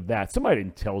thinking of that. Somebody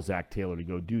didn't tell Zach Taylor to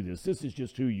go do this. This is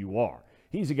just who you are.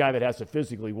 He's a guy that has to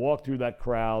physically walk through that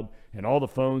crowd and all the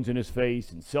phones in his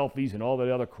face and selfies and all that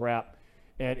other crap,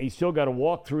 and he's still got to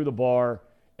walk through the bar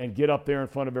and get up there in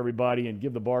front of everybody and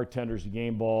give the bartenders the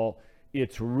game ball.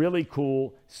 It's really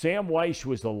cool. Sam Weish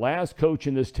was the last coach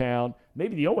in this town,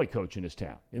 maybe the only coach in this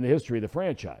town in the history of the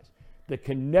franchise, that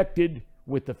connected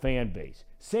with the fan base.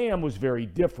 Sam was very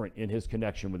different in his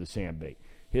connection with the fan base.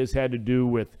 His had to do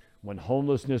with when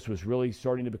homelessness was really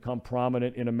starting to become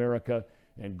prominent in America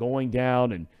and going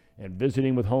down and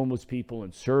visiting with homeless people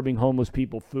and serving homeless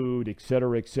people food, et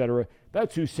cetera, et cetera.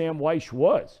 That's who Sam Weish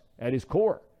was at his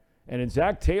core. And in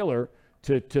Zach Taylor,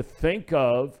 to think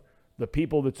of the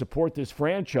people that support this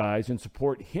franchise and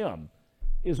support him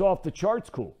is off the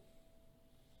charts cool.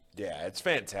 Yeah, it's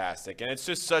fantastic. And it's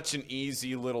just such an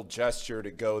easy little gesture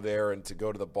to go there and to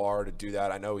go to the bar to do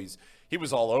that. I know he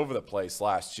was all over the place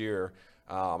last year.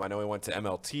 I know he went to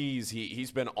MLTs.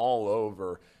 He's been all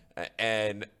over.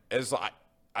 And as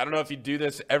I don't know if you do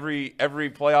this every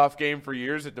playoff game for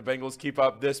years if the Bengals keep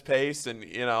up this pace. And,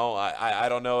 I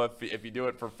don't know if you do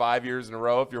it for 5 years in a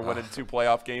row, if you're winning 2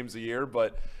 playoff games a year.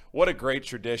 But what a great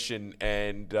tradition,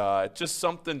 and just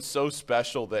something so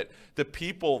special that the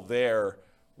people there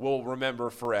will remember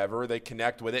forever. They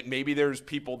connect with it. Maybe there's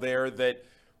people there that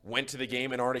went to the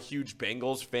game and aren't a huge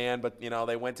Bengals fan, but,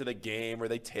 they went to the game or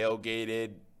they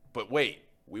tailgated. But wait,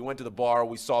 we went to the bar,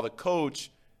 we saw the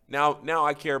coach. Now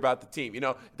I care about the team.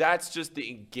 That's just the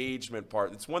engagement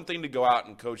part. It's one thing to go out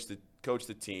and coach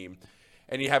the team,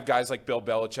 and you have guys like Bill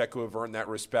Belichick who have earned that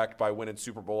respect by winning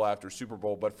Super Bowl after Super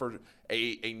Bowl. But for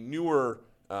a newer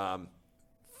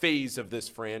phase of this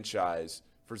franchise,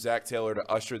 for Zach Taylor to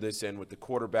usher this in with the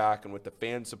quarterback and with the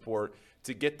fan support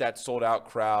to get that sold-out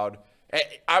crowd,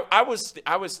 I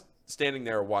was standing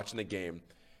there watching the game,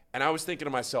 and I was thinking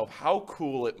to myself, how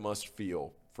cool it must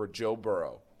feel for Joe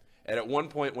Burrow. And at one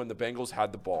point when the Bengals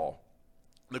had the ball,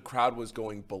 the crowd was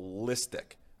going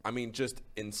ballistic. I mean, just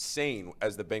insane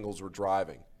as the Bengals were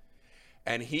driving.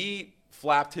 And he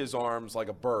flapped his arms like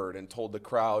a bird and told the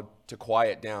crowd to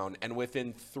quiet down. And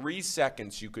within 3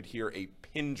 seconds, you could hear a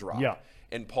pin drop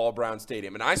in Paul Brown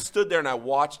Stadium. And I stood there and I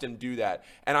watched him do that.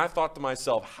 And I thought to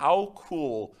myself, how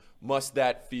cool must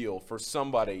that feel for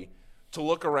somebody to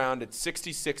look around at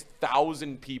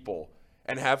 66,000 people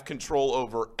and have control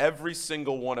over every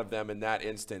single one of them in that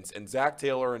instance. And Zach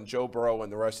Taylor and Joe Burrow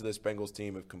and the rest of this Bengals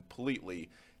team have completely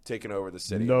taken over the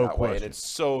city in that way. And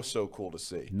it's so, so cool to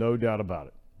see. No doubt about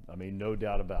it. I mean, no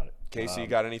doubt about it. Casey, you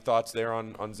got any thoughts there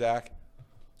on Zach?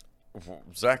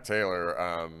 Zach Taylor,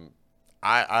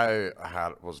 I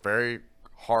was very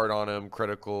hard on him,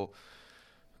 critical.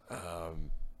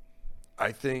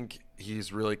 I think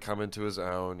he's really come into his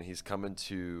own. He's come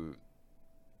into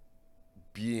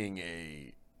being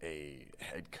a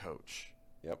head coach.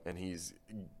 Yep. And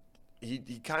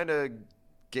he kind of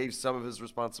gave some of his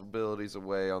responsibilities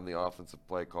away on the offensive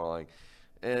play calling.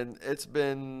 And it's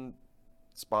been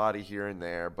spotty here and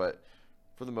there, but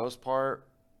for the most part,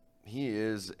 he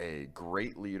is a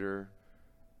great leader,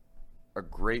 a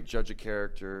great judge of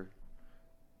character,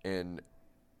 and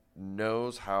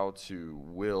knows how to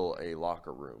will a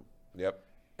locker room. Yep.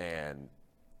 And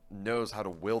knows how to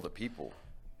will the people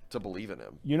to believe in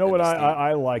him. You know what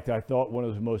I liked? I thought one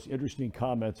of the most interesting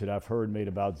comments that I've heard made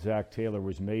about Zach Taylor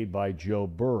was made by Joe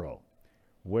Burrow,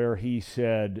 where he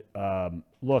said,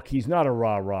 look, he's not a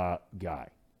rah-rah guy.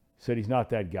 Said he's not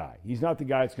that guy. He's not the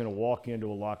guy that's going to walk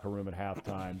into a locker room at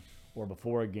halftime or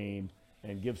before a game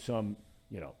and give some,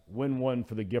 win one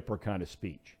for the Gipper kind of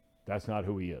speech. That's not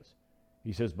who he is.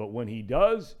 He says, but when he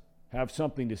does have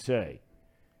something to say,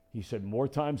 he said more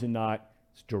times than not,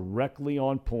 it's directly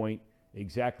on point,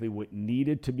 exactly what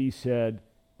needed to be said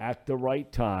at the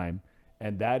right time,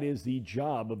 and that is the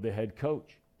job of the head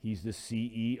coach. He's the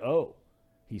CEO.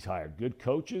 He's hired good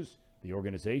coaches. The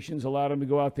organization's allowed him to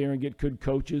go out there and get good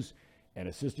coaches, and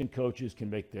assistant coaches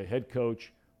can make the head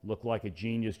coach look like a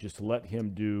genius. Just let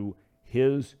him do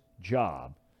his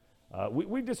job.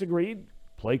 We disagreed.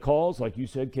 Play calls, like you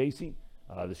said, Casey,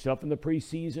 the stuff in the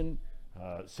preseason,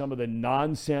 some of the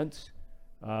nonsense.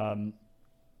 But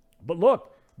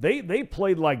look, they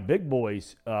played like big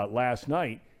boys last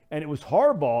night, and it was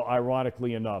Harbaugh,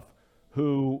 ironically enough,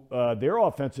 who their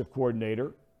offensive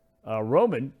coordinator,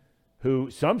 Roman,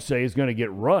 who some say is going to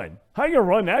get run. How are you going to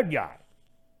run that guy?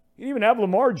 You didn't even have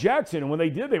Lamar Jackson, and when they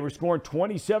did, they were scoring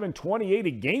 27, 28 a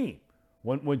game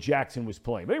when Jackson was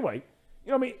playing. But anyway,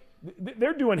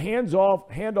 they're doing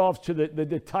handoffs to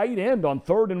the tight end on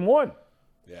 3rd and 1.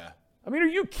 Yeah. I mean, are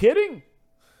you kidding?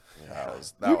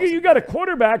 Yeah, you got a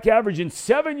quarterback averaging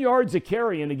 7 yards a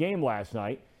carry in the game last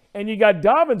night, and you got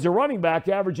Dobbins, a running back,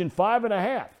 averaging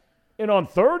 5.5. And on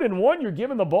 3rd and 1, you're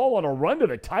giving the ball on a run to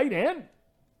the tight end?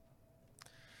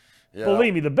 Yeah.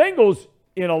 Believe me, the Bengals,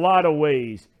 in a lot of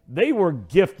ways, they were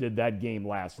gifted that game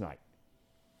last night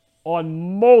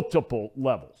on multiple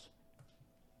levels.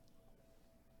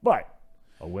 But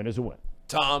a win is a win.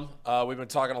 Tom, we've been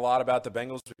talking a lot about the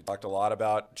Bengals. We talked a lot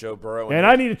about Joe Burrow. And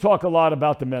I need to talk a lot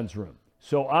about the men's room.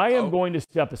 So I am going to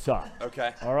step aside.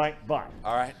 Okay. All right, bye.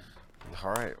 All right.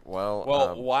 Well,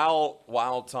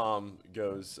 while Tom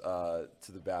goes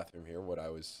to the bathroom here, what I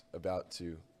was about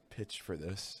to pitch for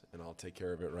this, and I'll take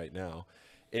care of it right now,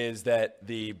 is that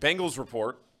the Bengals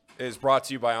report is brought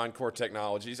to you by Encore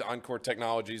Technologies. Encore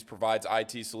Technologies provides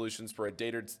IT solutions for a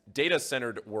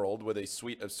data-centered world with a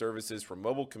suite of services from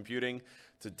mobile computing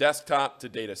to desktop to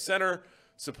data center,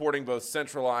 supporting both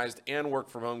centralized and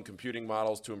work-from-home computing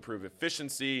models to improve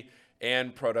efficiency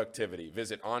and productivity.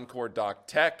 Visit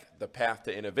Encore.tech. The path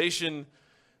to innovation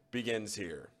begins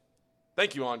here.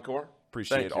 Thank you, Encore.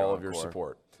 Appreciate all of your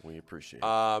support. We appreciate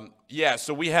it.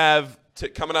 So we have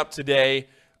coming up today,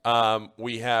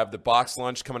 we have the box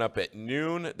lunch coming up at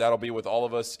noon. That'll be with all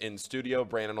of us in studio.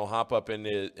 Brandon will hop up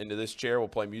into this chair. We'll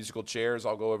play musical chairs.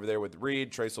 I'll go over there with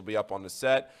Reed. Trace will be up on the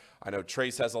set. I know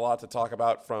Trace has a lot to talk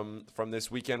about from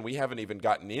this weekend. We haven't even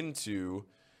gotten into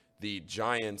the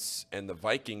Giants and the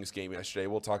Vikings game yesterday.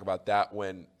 We'll talk about that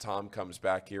when Tom comes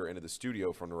back here into the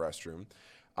studio from the restroom.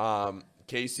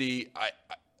 Casey,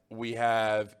 we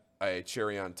have a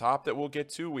cherry on top that we'll get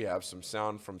to. We have some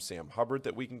sound from Sam Hubbard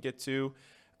that we can get to.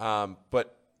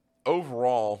 But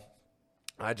overall,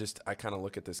 I kind of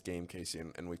look at this game, Casey,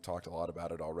 and we've talked a lot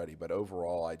about it already. But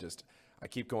overall, I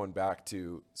keep going back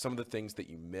to some of the things that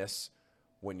you miss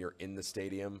when you're in the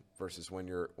stadium versus when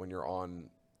you're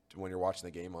watching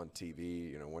the game on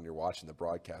TV. When you're watching the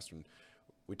broadcast. When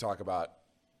we talk about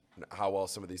how well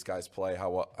some of these guys play,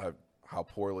 how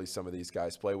poorly some of these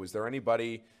guys play. Was there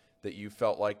anybody that you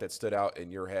felt like that stood out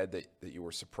in your head that you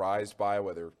were surprised by,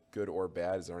 whether good or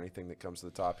bad? Is there anything that comes to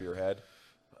the top of your head?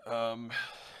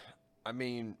 I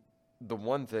mean, the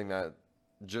one thing that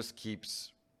just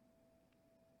keeps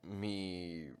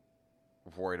me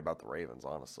worried about the Ravens,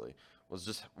 honestly, was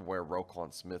just where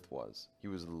Roquan Smith was. He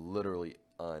was literally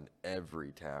on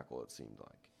every tackle, it seemed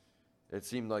like. It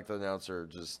seemed like the announcer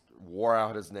just wore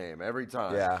out his name every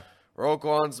time. Yeah.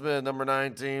 Roquan Smith, number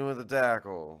 19 with a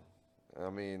tackle. I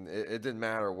mean, it didn't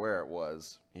matter where it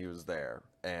was. He was there.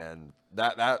 And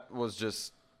that was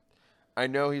just – I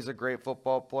know he's a great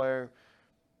football player,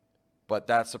 but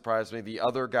that surprised me. The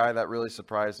other guy that really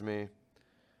surprised me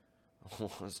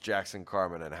was Jackson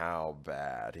Carman and how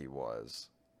bad he was.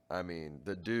 I mean,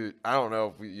 the dude – I don't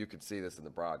know if you could see this in the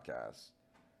broadcast,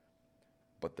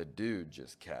 but the dude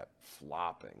just kept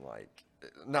flopping. Like,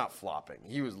 not flopping.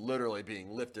 He was literally being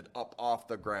lifted up off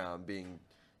the ground, being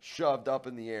shoved up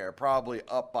in the air, probably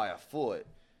up by a foot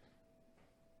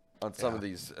on some of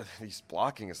these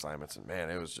blocking assignments. And,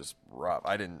 man, it was just rough.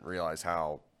 I didn't realize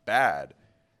how bad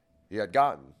he had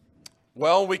gotten.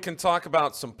 Well, we can talk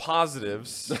about some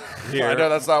positives here. I know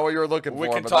that's not what you were looking for. We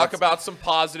can talk about some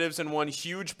positives, and one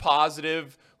huge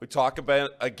positive, we talk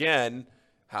about, again,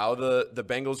 how the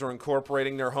Bengals are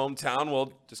incorporating their hometown.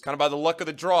 Well, just kind of by the luck of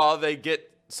the draw, they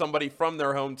get somebody from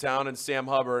their hometown and Sam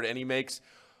Hubbard, and he makes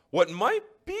what might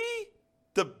be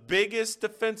the biggest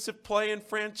defensive play in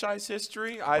franchise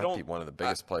history. Might be one of the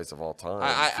biggest plays of all time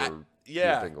for the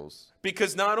Bengals.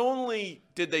 Because not only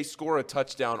did they score a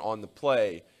touchdown on the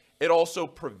play, it also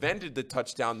prevented the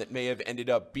touchdown that may have ended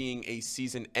up being a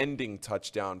season-ending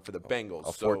touchdown for the Bengals.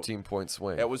 A 14-point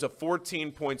swing. It was a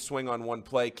 14-point swing on one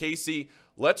play. Casey,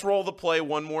 let's roll the play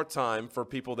one more time for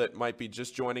people that might be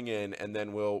just joining in, and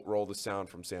then we'll roll the sound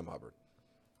from Sam Hubbard.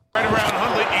 Right around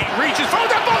Hundley, he reaches,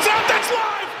 that ball's out, that's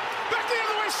live! Back the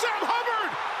other way, Sam Hubbard!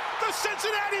 The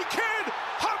Cincinnati Kid!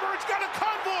 Hubbard's got a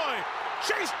convoy!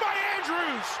 Chased by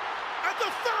Andrews! At the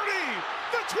 30,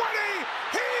 the 20,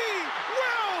 he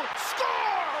will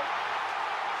score!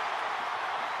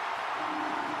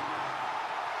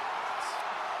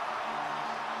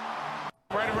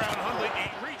 Right around Hundley, he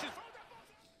reaches.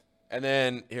 And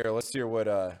then, here, let's hear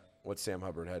what Sam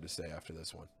Hubbard had to say after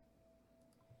this one.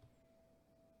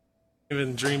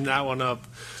 Even dreamed that one up.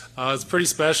 It's pretty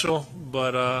special,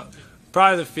 but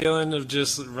probably the feeling of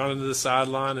just running to the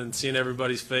sideline and seeing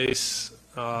everybody's face.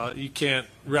 You can't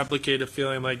replicate a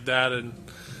feeling like that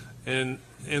in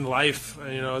life.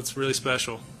 You know, it's really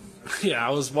special. Yeah, I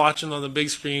was watching on the big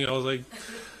screen. I was like,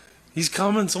 he's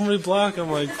coming, somebody block.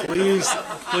 I'm like,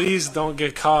 please don't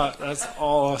get caught. That's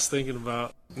all I was thinking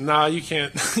about. Nah, you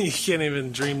can't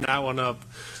even dream that one up.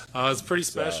 It's pretty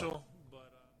special.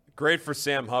 Great for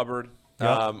Sam Hubbard.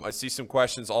 Yep. I see some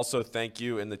questions. Also, thank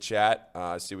you in the chat.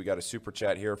 I see we got a super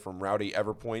chat here from Rowdy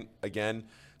Everpoint again,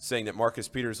 saying that Marcus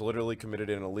Peters literally committed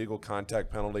an illegal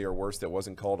contact penalty or worse that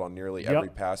wasn't called on nearly every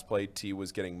pass play. T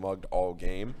was getting mugged all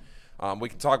game. We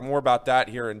can talk more about that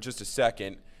here in just a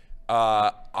second.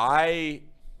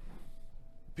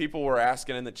 People were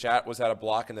asking in the chat, was that a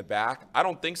block in the back? I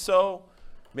don't think so.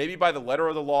 Maybe by the letter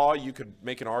of the law, you could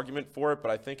make an argument for it, but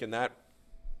I think in that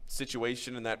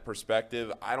situation, in that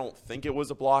perspective, I don't think it was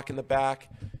a block in the back.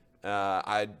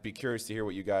 I'd be curious to hear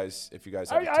what you guys, if you guys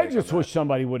have a take I just on wish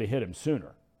somebody would have hit him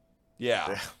sooner.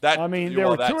 Yeah. I mean, there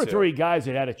were two or three guys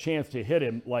that had a chance to hit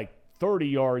him like 30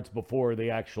 yards before they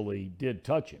actually did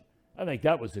touch him. I think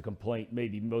that was the complaint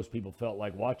maybe most people felt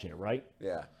like watching it, right?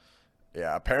 Yeah.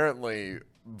 Yeah, apparently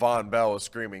Von Bell was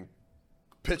screaming,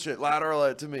 pitch it, lateral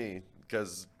it to me,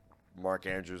 because Mark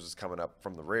Andrews is coming up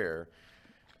from the rear.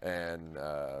 And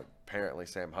apparently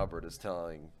Sam Hubbard is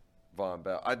telling Von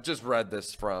Bell. I just read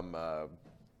this from the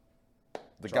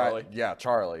Charlie? guy. Yeah,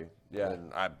 Charlie. Yeah.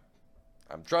 And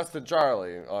I'm trusting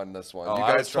Charlie on this one. Oh, you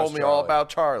I guys told trust me all Charlie. about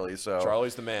Charlie. So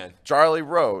Charlie's the man. Charlie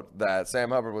wrote that Sam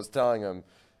Hubbard was telling him,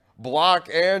 block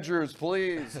Andrews,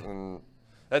 please. And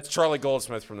That's Charlie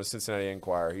Goldsmith from the Cincinnati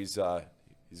Enquirer. He's a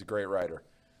great writer.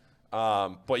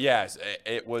 But yes,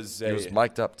 it was. He was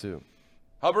mic'd up too.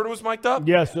 Hubbard was mic'd up?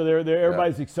 Yeah, so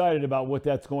everybody's excited about what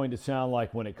that's going to sound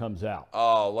like when it comes out.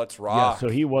 Oh, let's rock. Yeah, so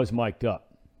he was mic'd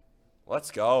up.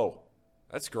 Let's go.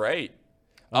 That's great.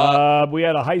 We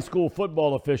had a high school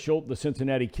football official, the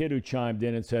Cincinnati Kid, who chimed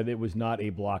in and said it was not a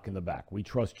block in the back. We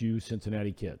trust you,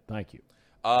 Cincinnati Kid. Thank you.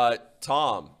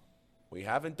 Thom, we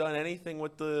haven't done anything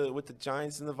with the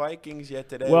Giants and the Vikings yet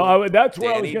today. Well, that's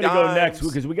where I was Danny going to go next,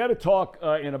 Dimes. because we got to talk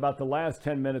in about the last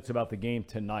 10 minutes about the game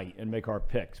tonight and make our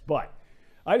picks. But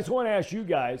I just want to ask you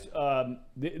guys,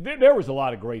 there was a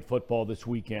lot of great football this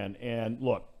weekend. And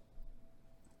look,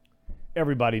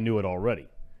 everybody knew it already.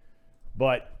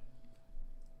 But,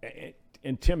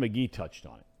 and Tim McGee touched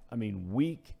on it. I mean,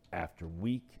 week after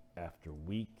week after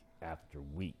week after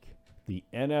week, the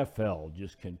NFL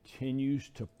just continues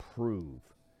to prove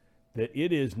that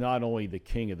it is not only the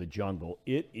king of the jungle,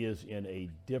 it is in a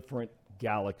different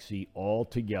galaxy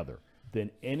altogether than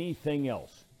anything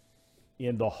else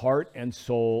in the heart and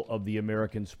soul of the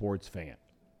American sports fan.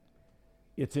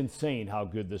 It's insane how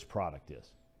good this product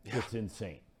is. Yeah. It's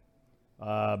insane.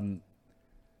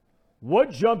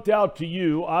 What jumped out to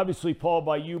you, obviously, Paul,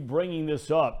 by you bringing this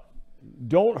up,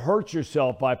 don't hurt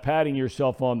yourself by patting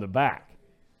yourself on the back.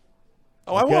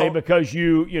 Oh, okay? I won't. Because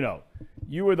you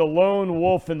were the lone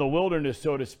wolf in the wilderness,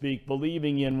 so to speak,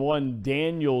 believing in one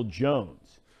Daniel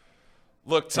Jones.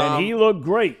 Look, Tom. And he looked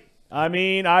great. I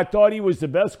mean, I thought he was the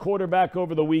best quarterback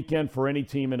over the weekend for any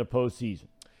team in the postseason.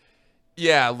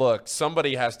 Yeah, look,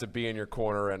 somebody has to be in your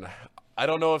corner, and I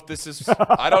don't know if this is –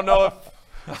 I don't know if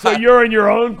 – So you're in your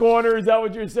own corner? Is that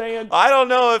what you're saying? I don't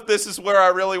know if this is where I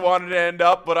really wanted to end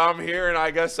up, but I'm here, and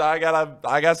I guess I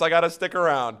gotta stick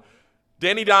around.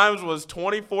 Danny Dimes was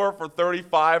 24 for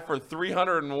 35 for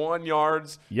 301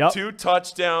 yards, 2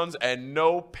 touchdowns, and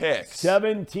no picks.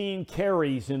 17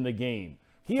 carries in the game.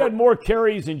 He had more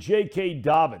carries than J.K.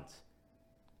 Dobbins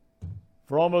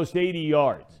for almost 80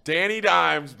 yards. Danny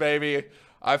Dimes, baby.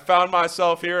 I found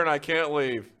myself here, and I can't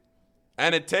leave.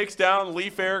 And it takes down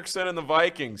Leif Erikson and the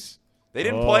Vikings. They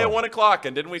didn't play at 1 o'clock,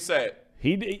 and didn't we say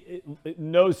it?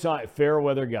 No sign. Fair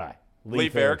weather guy.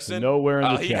 Leif Erikson? Nowhere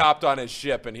in the He chat. hopped on his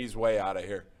ship, and he's way out of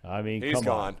here. I mean, he's come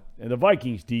gone. on. And the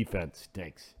Vikings defense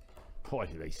stinks. Boy,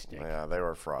 do they stink. Yeah, they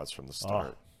were frauds from the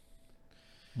start.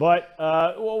 But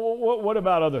what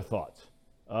about other thoughts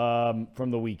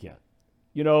from the weekend?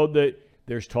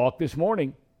 There's talk this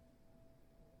morning.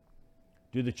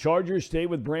 Do the Chargers stay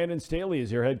with Brandon Staley as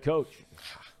their head coach?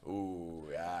 Ooh,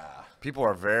 yeah. People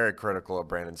are very critical of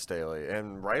Brandon Staley,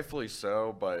 and rightfully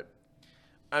so. But,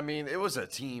 I mean, it was a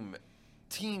team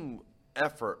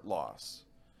effort loss.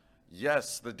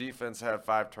 Yes, the defense had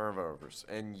 5 turnovers,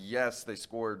 and yes, they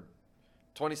scored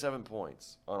 27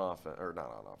 points on offense, or not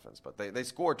on offense, but they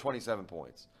scored 27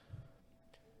 points.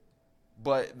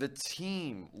 But the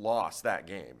team lost that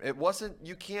game. It wasn't –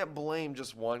 you can't blame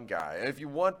just one guy. And if you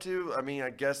want to, I mean, I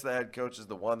guess the head coach is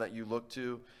the one that you look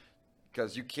to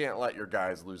because you can't let your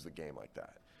guys lose the game like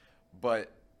that.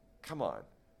 But come on.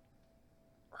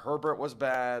 Herbert was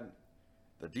bad.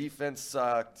 The defense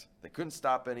sucked. They couldn't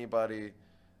stop anybody.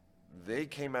 They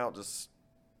came out just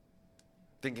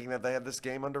thinking that they had this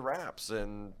game under wraps.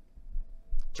 And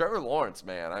Trevor Lawrence,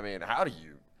 man, I mean, how do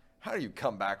you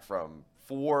come back from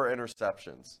 4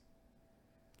 interceptions?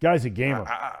 Guy's a gamer.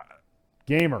 A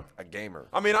gamer.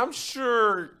 I mean, I'm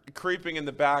sure creeping in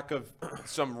the back of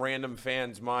some random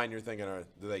fan's mind, you're thinking,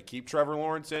 do they keep Trevor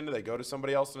Lawrence in? Do they go to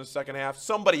somebody else in the second half?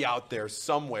 Somebody out there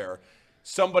somewhere.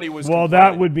 Somebody was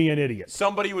that would be an idiot.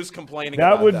 Somebody was complaining about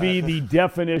that. That would be the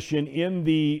definition in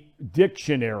the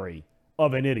dictionary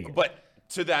of an idiot. But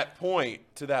to that point,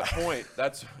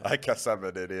 that's – I guess I'm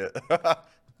an idiot.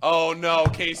 Oh, no,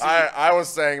 Casey. I was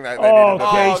saying that they needed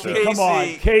to Casey, come on.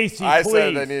 Casey, I please.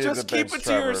 said they needed Just to bench keep it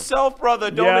Trevor. to yourself,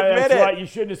 brother. Don't admit that's it. Right. You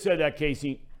shouldn't have said that,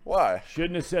 Casey. Why?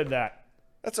 Shouldn't have said that.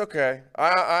 That's okay.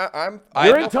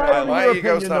 You're entitled to their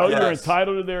opinion, though. Yes. You're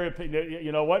entitled to their opinion.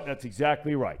 You know what? That's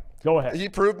exactly right. Go ahead. He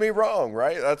proved me wrong,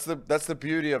 right? That's the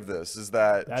beauty of this is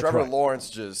that Trevor Lawrence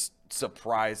just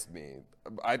surprised me.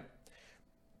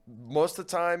 Most of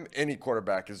the time, any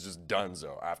quarterback is just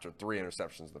donezo after 3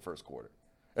 interceptions in the first quarter.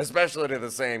 Especially to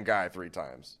the same guy 3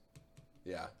 times.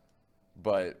 Yeah.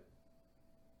 But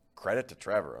credit to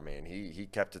Trevor. I mean, he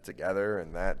kept it together,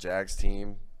 and that Jags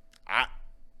team, I'm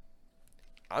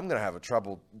going to have a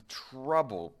trouble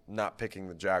not picking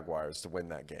the Jaguars to win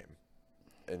that game.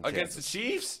 Against the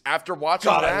Chiefs? After watching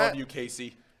that. I love you,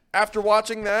 Casey. After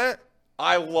watching that.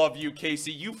 I love you,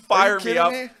 Casey. You fired me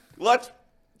up.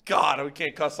 God, we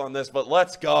can't cuss on this, but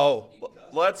let's go.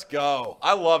 Let's go.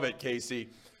 I love it, Casey.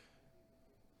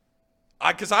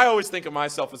 Because I always think of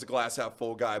myself as a glass half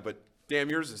full guy, but damn,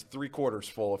 yours is 3/4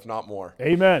 full, if not more.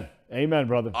 Amen. Amen,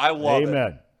 brother. I love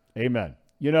it. Amen.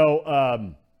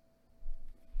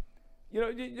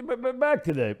 But back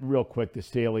to the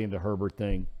Staley and the Herbert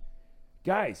thing.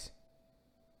 Guys,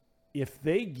 if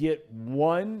they get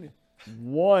one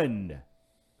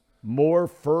more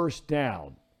first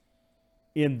down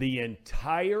in the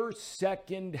entire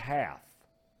second half,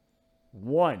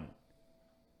 the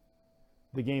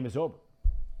game is over.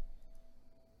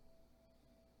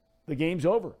 The game's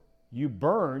over. You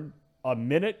burn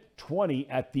 1:20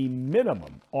 at the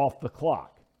minimum off the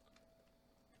clock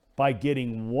by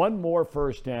getting one more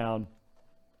first down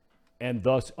and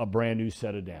thus a brand new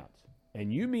set of downs.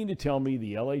 And you mean to tell me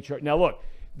the LA Chargers... Now, look,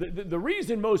 the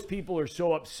reason most people are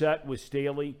so upset with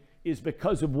Staley is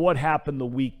because of what happened the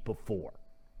week before.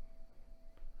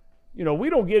 We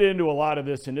don't get into a lot of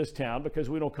this in this town because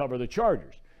we don't cover the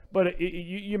Chargers. But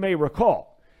you may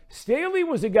recall, Staley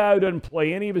was a guy who doesn't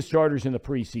play any of his starters in the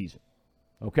preseason.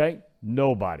 Okay?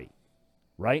 Nobody.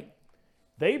 Right?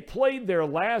 They played their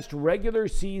last regular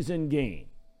season game.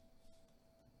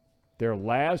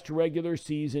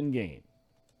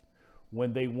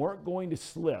 When they weren't going to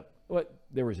slip. But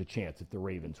there was a chance if the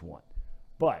Ravens won.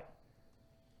 But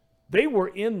they were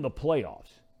in the playoffs.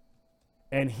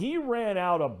 And he ran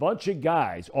out a bunch of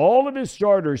guys. All of his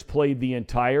starters played the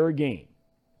entire game.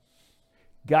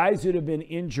 Guys that have been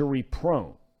injury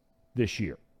prone this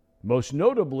year. Most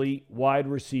notably, wide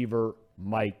receiver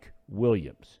Mike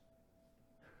Williams.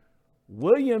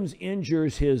 Williams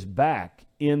injures his back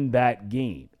in that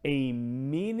game. A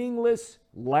meaningless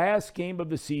last game of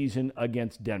the season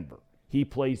against Denver. He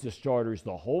plays the starters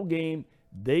the whole game.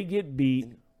 They get beat.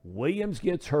 Williams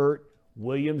gets hurt.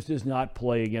 Williams does not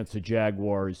play against the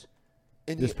Jaguars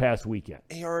this past weekend.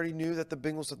 He already knew that the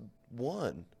Bengals had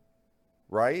won,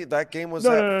 right? That game was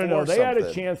No. They had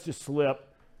a chance to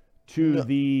slip to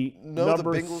the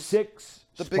number 6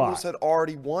 The spot. Bengals had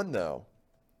already won, though.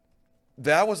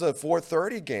 That was a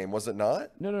 4:30 game, was it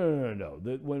not? No.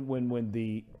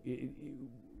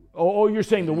 You're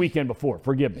saying the weekend before.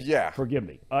 Forgive me. Yeah. Forgive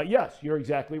me. Yes, you're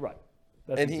exactly right.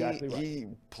 That's exactly right. He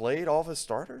played all of his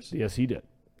starters? Yes, he did.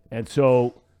 And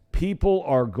so people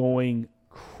are going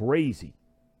crazy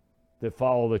that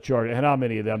follow the chart. And how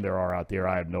many of them there are out there,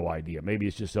 I have no idea. Maybe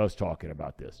it's just us talking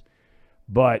about this.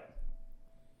 But,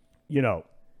 and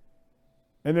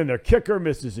then their kicker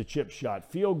misses a chip shot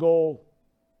field goal.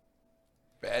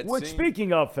 Bad Which, scene.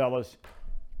 speaking of, fellas,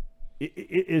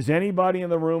 is anybody in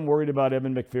the room worried about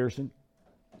Evan McPherson?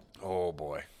 Oh,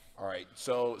 boy. All right,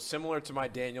 so similar to my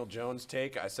Daniel Jones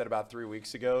take, I said about 3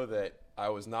 weeks ago that I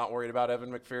was not worried about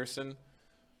Evan McPherson.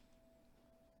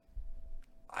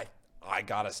 I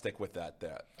got to stick with that.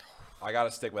 I got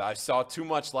to stick with it. I saw too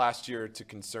much last year to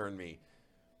concern me.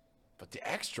 But the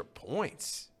extra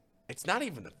points, it's not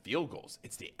even the field goals.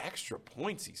 It's the extra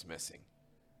points he's missing.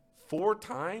 4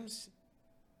 times?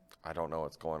 I don't know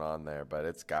what's going on there, but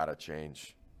it's got to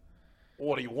change.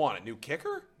 What do you want, a new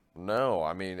kicker? No,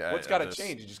 I mean... What's got to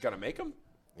change? You just got to make them?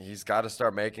 He's got to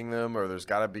start making them, or there's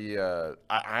got to be I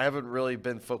haven't really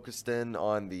been focused in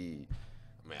on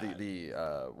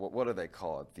what do they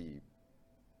call it?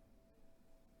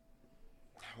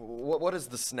 What is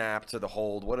the snap to the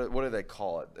hold? What do they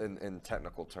call it in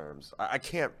technical terms?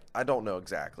 I don't know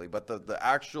exactly, but the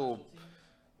actual...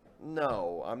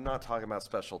 No, I'm not talking about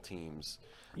special teams.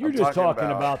 You're just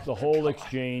talking about the whole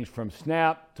exchange from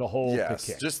snap to hold to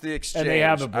kick. Just the exchange. And they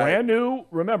have a brand new,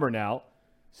 remember now,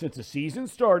 since the season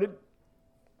started,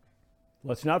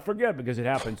 let's not forget because it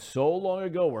happened so long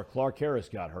ago where Clark Harris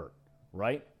got hurt,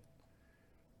 right?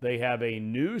 They have a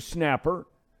new snapper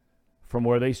from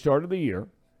where they started the year.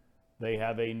 They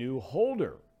have a new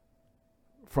holder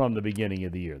from the beginning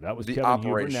of the year. That was the Kevin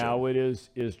operation. Huber. Now it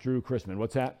is Drew Chrisman.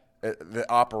 What's that? The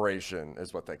operation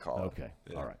is what they call it. Okay,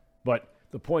 yeah. All right. But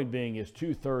the point being is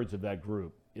 2/3 of that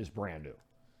group is brand new.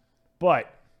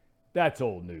 But that's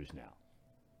old news now.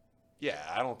 Yeah,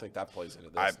 I don't think that plays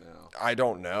into this now. I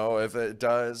don't know if it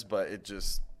does, but it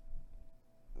just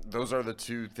 – those are the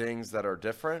two things that are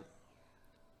different.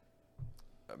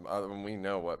 We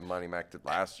know what Money Mac did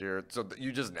last year. So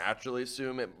you just naturally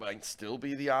assume it might still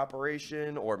be the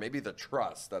operation or maybe the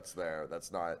trust that's there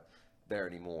that's not – there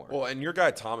anymore. Well, and your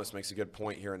guy Thomas makes a good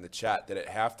point here in the chat that at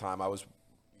halftime I was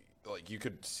like, you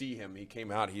could see him. He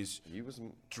came out. He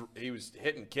was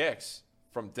hitting kicks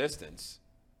from distance.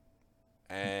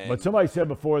 But somebody said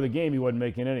before the game he wasn't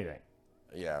making anything.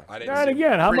 Yeah, and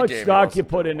again, how much stock you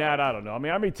put in that? I don't know. I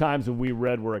mean, how many times have we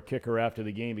read where a kicker after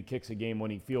the game he kicks a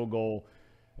game-winning field goal,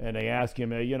 and they ask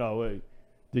him,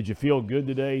 did you feel good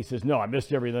today? He says, no, I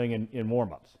missed everything in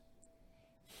warm-ups.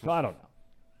 So I don't know.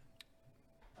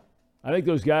 I think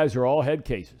those guys are all head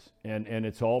cases, and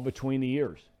it's all between the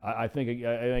ears. I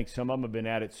think some of them have been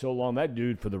at it so long. That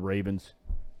dude for the Ravens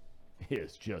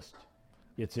is just,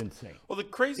 it's insane. Well, the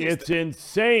craziest it's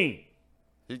insane.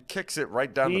 He kicks it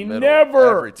right down the middle. He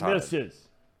never every time. misses.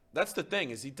 That's the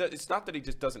thing is it's not that he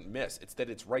just doesn't miss. It's that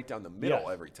it's right down the middle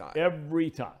every time.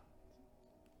 Every time.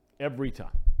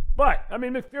 But, I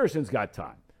mean, McPherson's got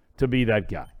time to be that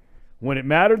guy. When it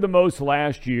mattered the most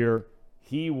last year,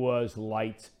 he was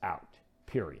lights out.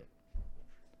 Period.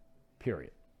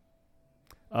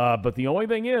 But the only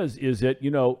thing is that,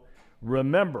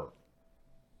 remember,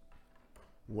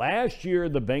 last year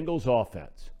the Bengals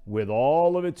offense, with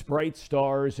all of its bright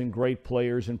stars and great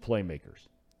players and playmakers,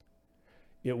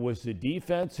 it was the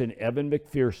defense and Evan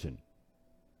McPherson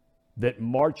that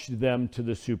marched them to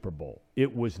the Super Bowl.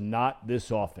 It was not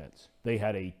this offense. They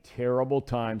had a terrible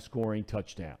time scoring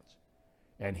touchdowns.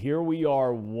 And here we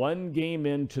are 1 game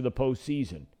into the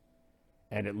postseason.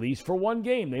 And at least for 1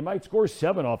 game, they might score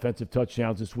 7 offensive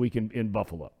touchdowns this week in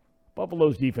Buffalo.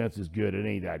 Buffalo's defense is good. It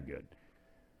ain't that good.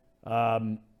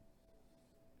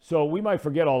 So we might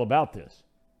forget all about this.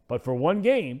 But for one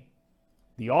game,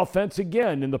 the offense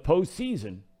again in the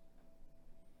postseason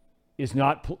is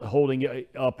not holding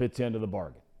up its end of the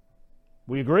bargain.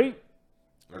 We agree?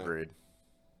 Agreed.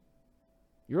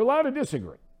 You're allowed to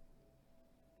disagree.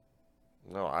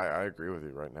 No, I agree with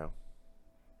you right now.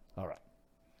 All right.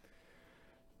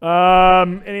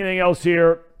 Anything else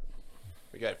here?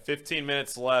 We got 15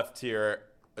 minutes left here.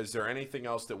 Is there anything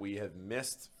else that we have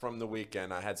missed from the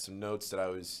weekend? I had some notes that I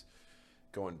was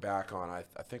going back on. I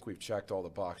think we've checked all the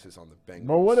boxes on the Bengals.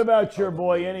 Well, what about your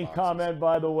boy? Any comment,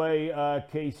 by the way,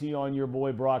 Casey, on your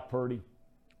boy Brock Purdy?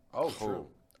 Oh, true.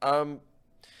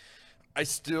 I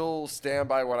still stand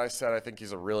by what I said. I think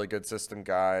he's a really good system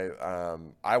guy.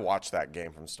 I watched that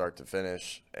game from start to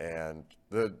finish, and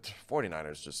the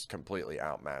 49ers just completely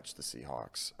outmatched the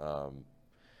Seahawks.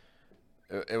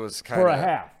 It was kind of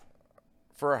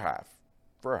For a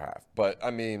half. But,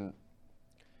 I mean,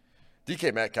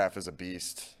 DK Metcalf is a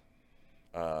beast.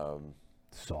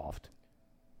 Soft.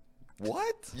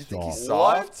 What? You think he's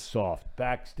soft? soft? Soft.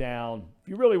 Backs down. If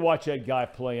you really watch that guy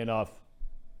play enough,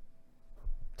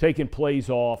 taking plays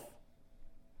off,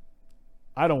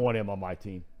 I don't want him on my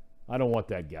team. I don't want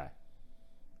that guy.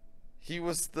 He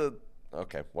was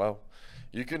okay, well,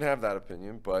 you can have that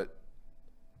opinion, but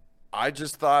I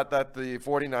just thought that the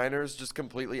 49ers just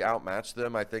completely outmatched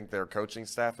them. I think their coaching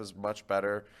staff is much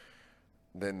better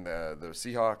than the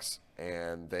Seahawks,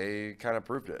 and they kind of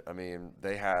proved it. I mean,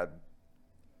 they had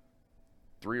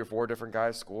 3 or 4 different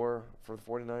guys score for the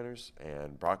 49ers,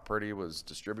 and Brock Purdy was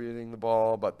distributing the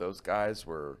ball, but those guys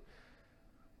were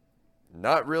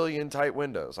not really in tight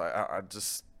windows. I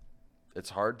just – it's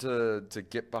hard to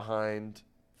get behind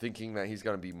thinking that he's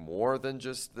going to be more than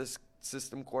just this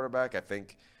system quarterback. I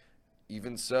think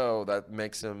even so, that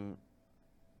makes him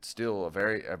still a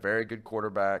very good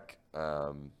quarterback.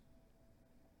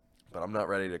 But I'm not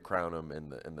ready to crown him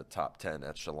in the top 10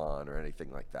 echelon or anything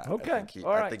like that. Okay,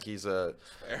 I think he's a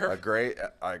great.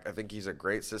 I think he's a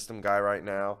great system guy right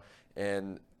now.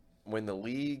 And when the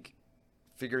league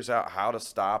figures out how to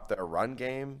stop their run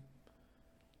game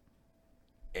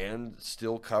and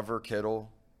still cover Kittle,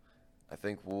 I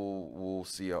think we'll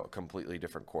see a completely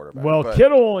different quarterback. Well,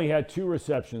 Kittle only had 2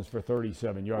 receptions for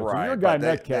 37 yards. Right, so your guy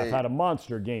Metcalf had a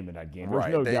monster game in that game. There's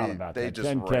no doubt about that.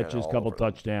 10 catches, couple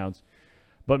touchdowns.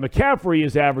 But McCaffrey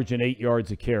is averaging 8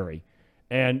 yards a carry.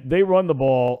 And they run the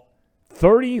ball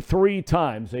 33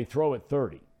 times. They throw it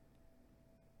 30.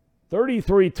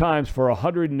 33 times for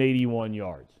 181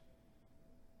 yards.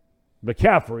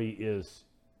 McCaffrey is,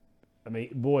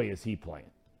 boy, is he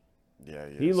playing. Yeah,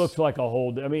 he looks like a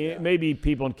whole – maybe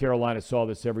people in Carolina saw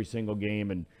this every single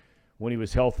game and when he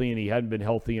was healthy, and he hadn't been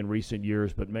healthy in recent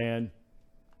years. But, man,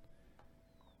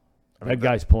 that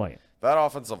guy's playing. That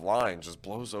offensive line just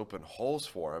blows open holes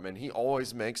for him, and he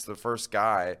always makes the first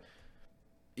guy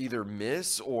either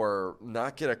miss or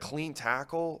not get a clean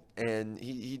tackle, and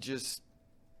he just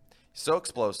 – so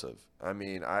explosive. I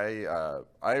mean, I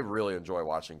really enjoy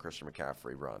watching Christian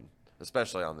McCaffrey run,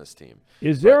 especially on this team.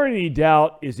 Is there any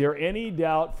doubt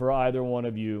for either one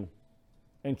of you?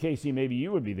 And Casey, maybe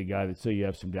you would be the guy that say you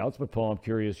have some doubts, but Paul, I'm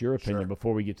curious your opinion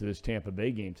before we get to this Tampa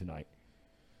Bay game tonight.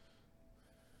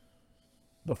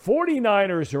 The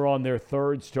 49ers are on their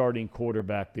 3rd starting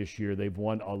quarterback this year. They've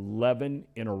won 11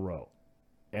 in a row,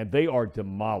 and they are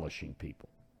demolishing people.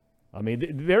 I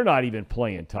mean, they're not even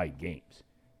playing tight games.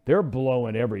 They're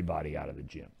blowing everybody out of the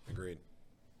gym. Agreed.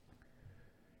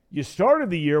 You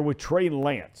started the year with Trey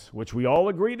Lance, which we all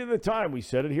agreed at the time. We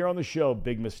said it here on the show,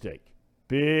 big mistake.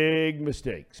 Big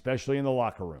mistake, especially in the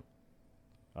locker room.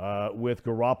 With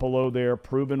Garoppolo there,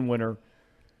 proven winner.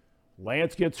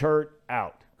 Lance gets hurt,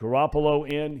 out. Garoppolo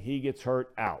in, he gets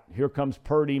hurt, out. Here comes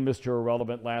Purdy, Mr.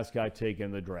 Irrelevant, last guy taken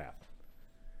in the draft.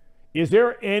 Is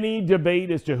there any debate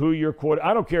as to who your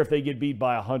quarterback? I don't care if they get beat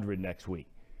by 100 next week,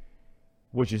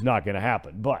 which is not going to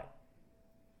happen. But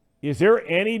is there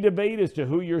any debate as to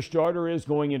who your starter is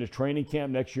going into training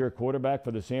camp next year at quarterback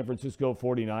for the San Francisco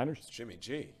 49ers? It's Jimmy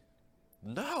G.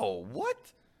 No, what?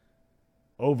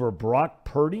 Over Brock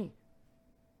Purdy?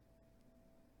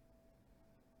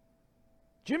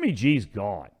 Jimmy G's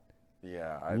gone.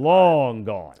 Yeah.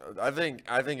 Gone. I think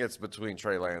it's between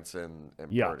Trey Lance and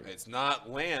Purdy. It's not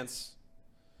Lance.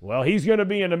 Well, he's going to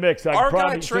be in the mix. He's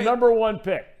the number 1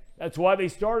 pick. That's why they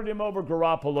started him over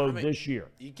Garoppolo this year.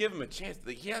 You give him a chance.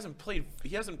 He hasn't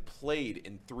played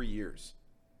in 3 years.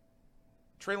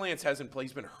 Trey Lance hasn't played.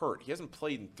 He's been hurt. He hasn't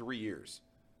played in 3 years.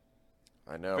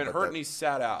 I know. He's been hurt and he's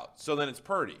sat out. So then it's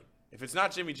Purdy. If it's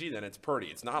not Jimmy G, then it's Purdy.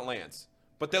 It's not Lance.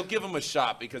 But they'll give him a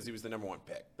shot because he was the number 1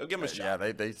 pick. They'll give him a shot.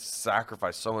 Yeah, they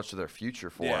sacrificed so much of their future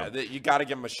for him. Yeah, you got to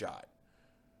give him a shot.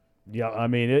 Yeah, I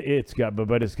mean, it's got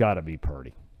to be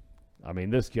Purdy. I mean,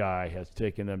 this guy has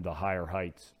taken them to higher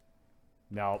heights.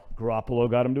 Now, Garoppolo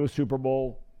got him to a Super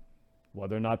Bowl.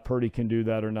 Whether or not Purdy can do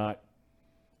that or not.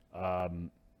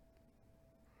 I'm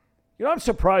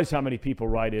surprised how many people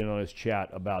write in on his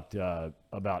chat about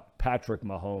Patrick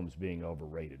Mahomes being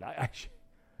overrated. I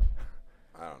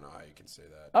don't know how you can say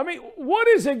that. I mean, what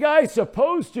is a guy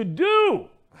supposed to do?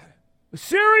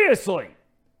 Seriously,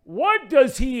 what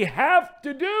does he have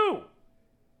to do?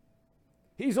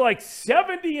 He's like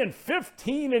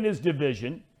 70-15 in his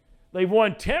division. They've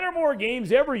won 10 or more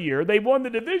games every year. They've won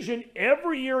the division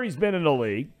every year he's been in the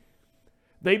league.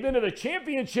 They've been to the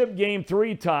championship game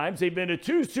 3 times. They've been to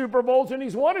 2 Super Bowls, and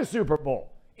he's won a Super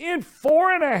Bowl in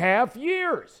 4.5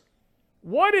 years.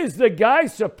 What is the guy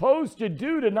supposed to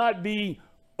do to not be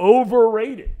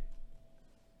overrated?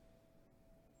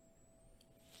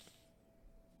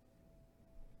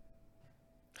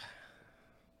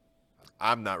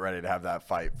 I'm not ready to have that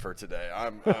fight for today.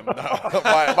 I'm not,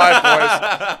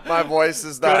 my voice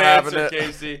is not Good having answer, it.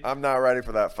 Casey. I'm not ready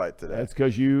for that fight today. That's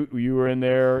because you were in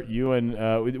there. You and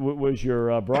was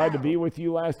your bride to be with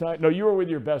you last night? No, you were with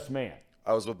your best man.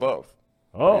 I was with both.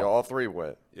 Oh, all 3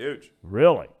 went. Huge.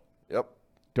 Really? Yep.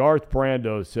 Darth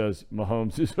Brando says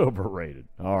Mahomes is overrated.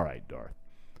 All right, Darth.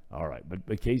 All right,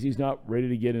 but Casey's not ready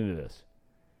to get into this.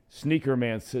 Sneaker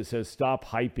Man says stop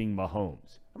hyping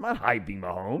Mahomes. I'm not hyping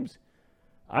Mahomes.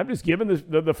 I'm just giving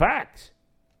the facts.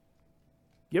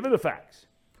 Giving the facts.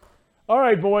 All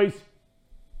right, boys.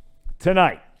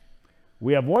 Tonight,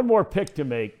 we have one more pick to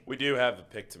make. We do have the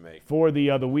pick to make. For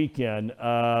the weekend.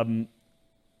 I'm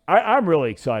really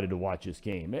excited to watch this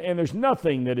game. And there's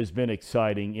nothing that has been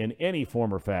exciting in any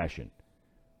form or fashion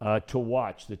to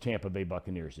watch the Tampa Bay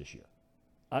Buccaneers this year.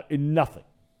 Nothing.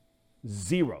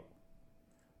 0.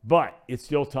 But it's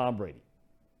still Tom Brady.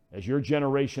 As your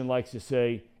generation likes to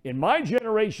say, in my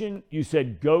generation, you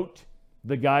said GOAT,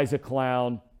 the guy's a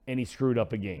clown, and he screwed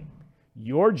up a game.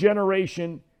 Your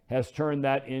generation has turned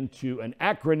that into an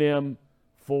acronym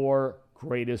for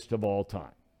greatest of all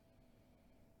time.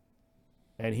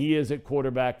 And he is at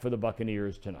quarterback for the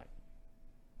Buccaneers tonight.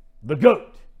 The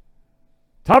GOAT,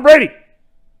 Tom Brady,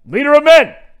 leader of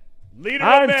men.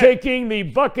 I'm taking the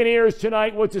Buccaneers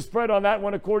tonight. What's the spread on that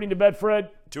one according to Betfred?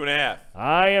 2.5.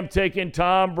 I am taking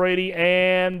Tom Brady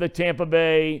and the Tampa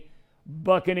Bay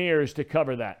Buccaneers to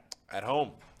cover that. At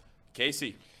home.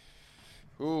 Casey.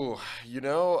 Ooh,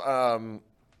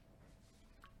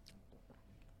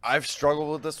 I've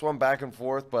struggled with this one back and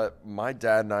forth, but my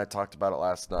dad and I talked about it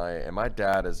last night, and my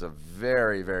dad is a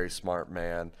very, very smart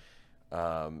man.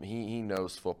 He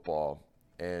knows football,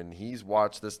 and he's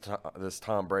watched this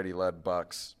Tom Brady-led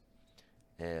Bucs,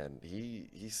 and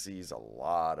he sees a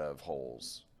lot of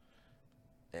holes.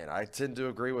 And I tend to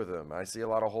agree with him. I see a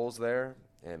lot of holes there,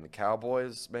 and the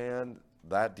Cowboys, man,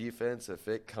 that defense, if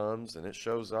it comes and it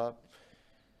shows up,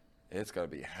 it's going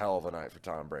to be a hell of a night for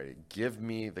Tom Brady. Give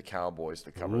me the Cowboys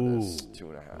to cover this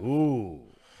 2.5. Ooh.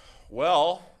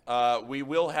 Well, we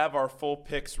will have our full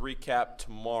picks recap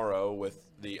tomorrow with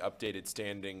the updated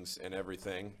standings and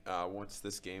everything once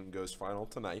this game goes final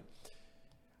tonight.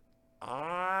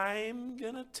 I'm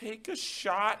going to take a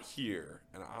shot here,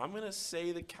 and I'm going to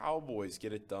say the Cowboys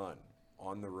get it done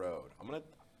on the road. I'm going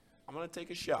to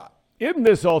take a shot. Isn't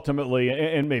this ultimately,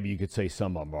 and maybe you could say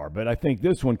some of them are, but I think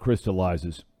this one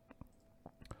crystallizes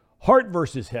heart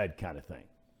versus head kind of thing,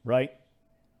 right?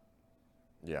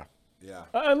 Yeah. Yeah.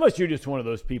 Unless you're just one of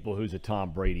those people who's a Tom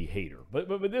Brady hater. But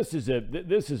this is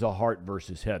a heart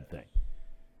versus head thing.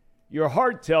 Your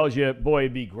heart tells you, boy,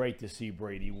 it'd be great to see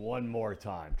Brady one more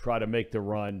time. Try to make the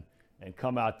run and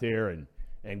come out there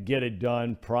and get it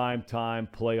done, prime time,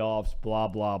 playoffs, blah,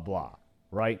 blah, blah,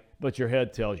 right? But your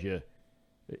head tells you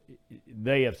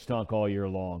they have stunk all year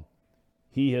long.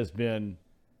 He has been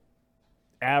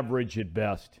average at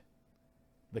best.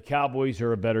 The Cowboys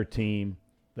are a better team.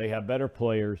 They have better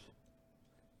players.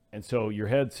 And so your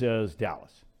head says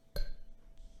Dallas.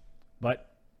 But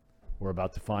we're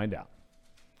about to find out.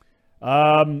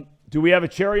 Do we have a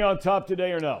cherry on top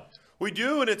today or no? We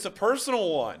do, and it's a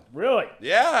personal one. Really?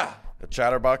 Yeah. A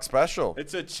Chatterbox special.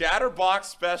 It's a Chatterbox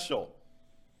special.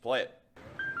 Play it.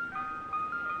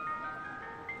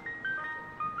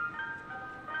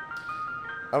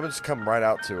 I'm going to just come right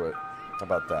out to it. How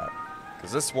about that?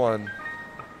 Because this one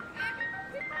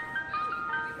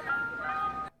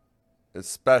is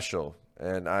special.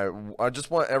 And I just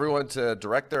want everyone to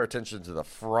direct their attention to the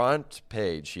front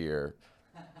page here.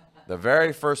 The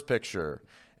very first picture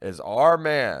is our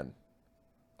man,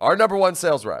 our number one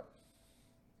sales rep,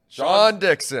 Sean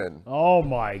Dixon. Oh,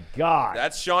 my God.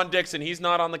 That's Sean Dixon. He's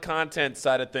not on the content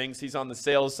side of things. He's on the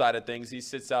sales side of things. He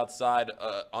sits outside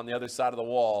on the other side of the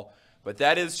wall. But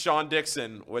that is Sean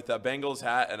Dixon with a Bengals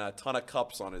hat and a ton of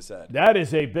cups on his head. That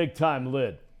is a big-time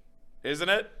lid. Isn't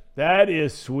it? That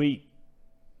is sweet.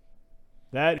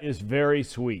 That is very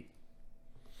sweet.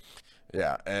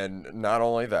 Yeah, and not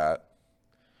only that,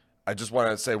 I just want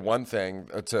to say one thing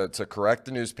to correct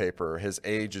the newspaper. His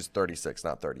age is 36,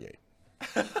 not 38.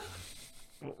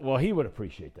 Well, he would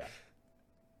appreciate that.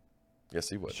 Yes,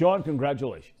 he would. Sean,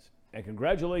 congratulations. And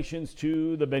congratulations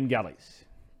to the Bengalis.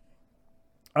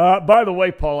 By the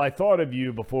way, Paul, I thought of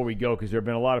you before we go because there have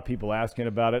been a lot of people asking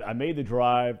about it. I made the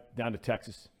drive down to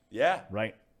Texas. Yeah.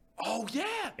 Right? Oh,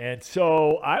 yeah. And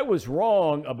so I was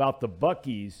wrong about the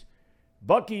Buc-ee's.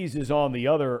 Buc-ee's is on the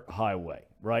other highway,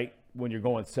 right, when you're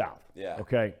going south. Yeah.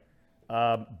 Okay?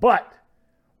 But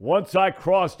once I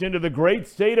crossed into the great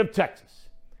state of Texas,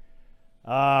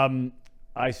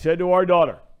 I said to our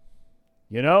daughter,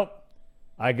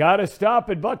 I got to stop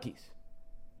at Buc-ee's.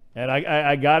 And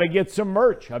I got to get some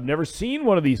merch. I've never seen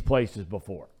one of these places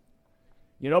before.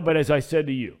 But as I said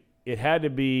to you, it had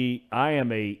to be, I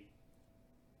am a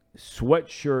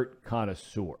sweatshirt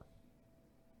connoisseur.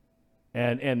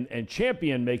 And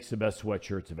Champion makes the best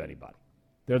sweatshirts of anybody.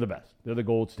 They're the best. They're the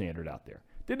gold standard out there.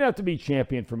 Didn't have to be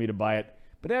Champion for me to buy it,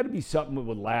 but it had to be something that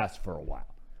would last for a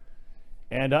while.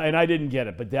 And I didn't get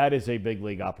it, but that is a big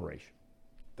league operation.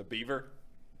 The Beaver?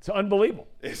 It's unbelievable.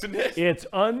 Isn't it? It's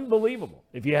unbelievable.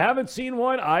 If you haven't seen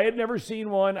one, I had never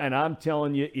seen one, and I'm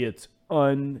telling you, it's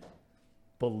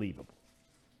unbelievable.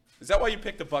 Is that why you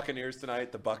picked the Buccaneers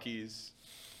tonight, the Buc-ee's?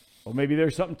 Well, maybe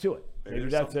there's something to it. Maybe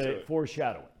that's something to a it.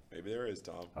 foreshadowing. Maybe there is,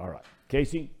 Tom. All right.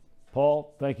 Casey,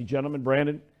 Paul, thank you, gentlemen.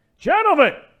 Brandon.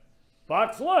 Gentlemen,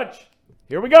 box lunch.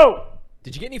 Here we go.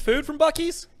 Did you get any food from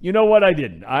Buc-ee's? You know what? I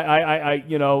didn't.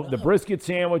 The brisket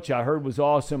sandwich I heard was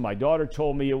awesome. My daughter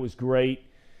told me it was great.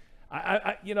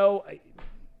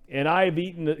 And I've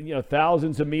eaten,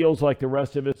 thousands of meals like the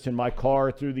rest of us in my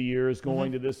car through the years,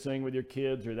 going to this thing with your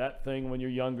kids or that thing when you're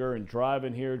younger and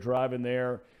driving here, driving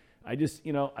there. I just,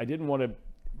 I didn't want to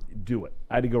do it.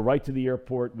 I had to go right to the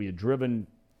airport. We had driven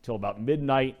till about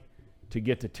midnight to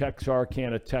get to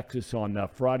Texarkana, Texas on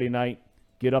Friday night,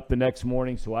 get up the next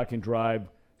morning so I can drive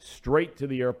straight to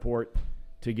the airport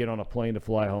to get on a plane to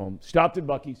fly home. Stopped at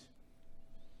Buc-ee's.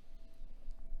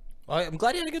 Well, I'm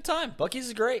glad you had a good time. Buc-ee's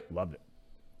is great. Loved it.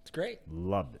 It's great.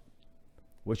 Loved it.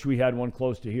 Wish we had one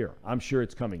close to here. I'm sure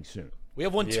it's coming soon. We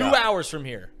have one 2 hours from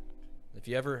here. If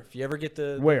you ever get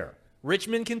the Where?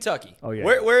 Richmond, Kentucky. Oh yeah.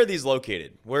 Where are these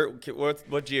located?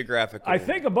 What geographical? I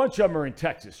think a bunch of them are in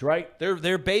Texas, right?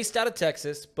 They're based out of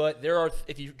Texas, but there are,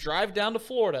 if you drive down to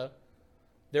Florida,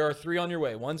 there are 3 on your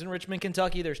way. One's in Richmond,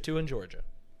 Kentucky. There's 2 in Georgia.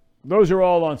 Those are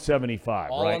all on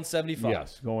 75, All right? on 75.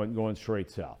 Yes, going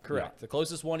straight south. Correct. The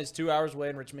closest one is 2 hours away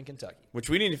in Richmond, Kentucky. Which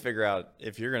we need to figure out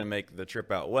if you're going to make the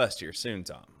trip out west here soon,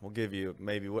 Tom. We'll give you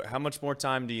maybe how much more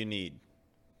time do you need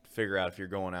to figure out if you're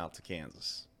going out to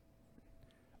Kansas?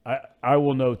 I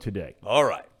will know today. All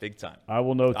right, big time. I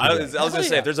will know today. I was going to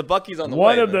say, if there's a Buc-ee's on the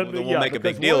way, then we'll make a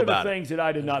big deal about it. One of the things that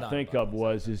I did not think of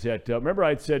was that remember I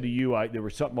had said to you there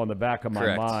was something on the back of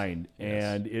my mind,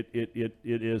 and it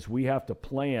is we have to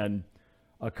plan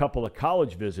a couple of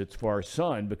college visits for our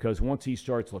son because once he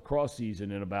starts lacrosse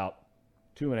season in about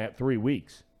 3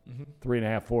 weeks,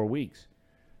 3.5, 4 weeks,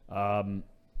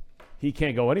 he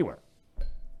can't go anywhere.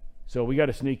 So we got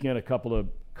to sneak in a couple of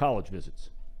college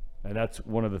visits. And that's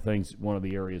one of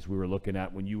the areas we were looking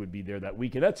at when you would be there that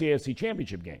weekend. That's the AFC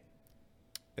Championship game.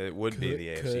 It would be the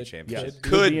AFC Championship. Yes.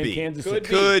 Could be in Kansas City.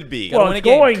 Could be. Well, it's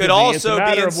going to be. Could also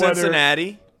be in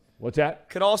Cincinnati. What's that?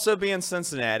 Could also be in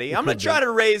Cincinnati. I'm going to try to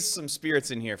raise some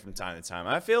spirits in here from time to time.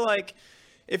 I feel like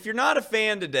if you're not a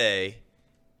fan today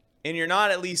and you're not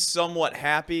at least somewhat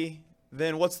happy,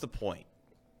 then what's the point?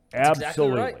 Absolutely. Exactly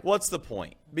right. What's the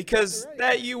point? Because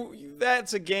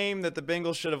that's a game that the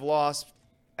Bengals should have lost.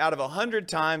 Out of 100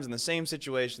 times in the same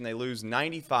situation, they lose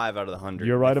 95 out of the 100.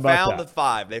 You're right about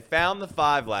that. They found the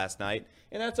 5 last night,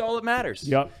 and that's all that matters.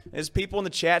 Yep. There's people in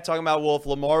the chat talking about, well, if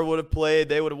Lamar would have played,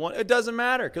 they would have won. It doesn't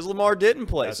matter because Lamar didn't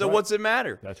play. That's so right. what's it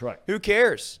matter? That's right. Who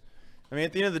cares? I mean,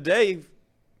 at the end of the day,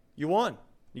 you won.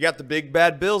 You got the big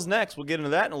bad Bills next. We'll get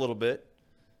into that in a little bit.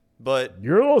 But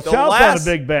you're a little south on the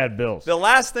big bad Bills. The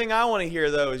last thing I want to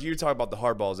hear, though, is you talk about the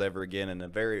hardballs ever again in a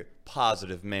very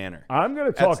positive manner. I'm going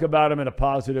to talk about them in a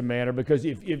positive manner because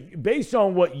if based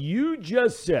on what you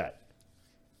just said,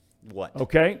 what?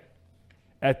 Okay,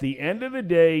 at the end of the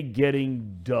day,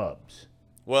 getting dubs.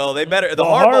 Well, they better the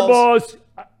Hardballs.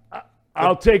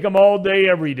 I'll take them all day,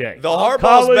 every day. The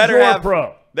Hardballs better have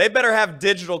pro. They better have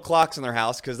digital clocks in their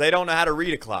house because they don't know how to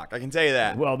read a clock. I can tell you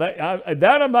that. Well,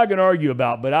 that I'm not going to argue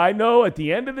about, but I know at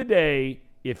the end of the day,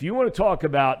 if you want to talk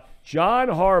about John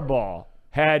Harbaugh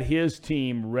had his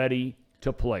team ready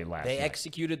to play last night. They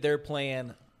executed their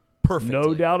plan perfectly.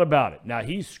 No doubt about it. Now,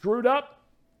 he screwed up.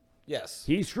 Yes.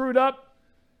 He screwed up.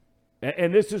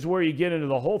 And this is where you get into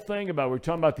the whole thing about, we're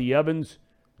talking about the Evans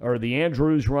or the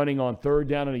Andrews running on third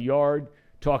down in a yard,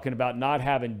 talking about not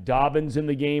having Dobbins in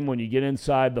the game when you get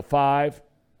inside the 5.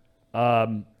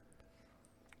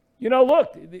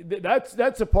 Look,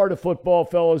 that's a part of football,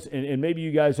 fellas, and maybe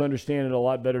you guys understand it a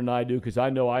lot better than I do because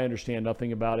I know I understand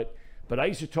nothing about it. But I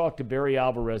used to talk to Barry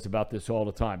Alvarez about this all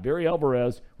the time. Barry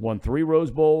Alvarez won 3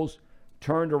 Rose Bowls,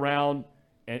 turned around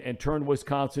and turned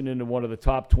Wisconsin into one of the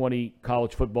top 20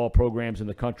 college football programs in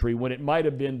the country when it might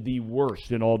have been the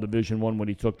worst in all Division I when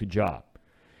he took the job.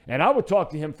 And I would talk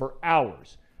to him for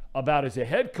hours about as a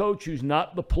head coach who's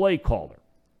not the play caller,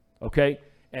 okay?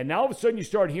 And now all of a sudden you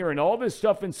start hearing all this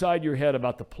stuff inside your head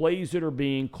about the plays that are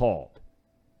being called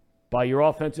by your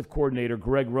offensive coordinator,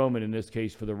 Greg Roman, in this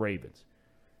case for the Ravens.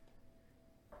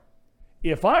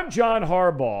 If I'm John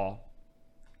Harbaugh,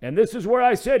 and this is where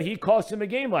I said he cost him a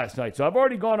game last night, so I've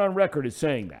already gone on record as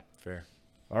saying that. Fair.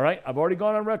 All right? I've already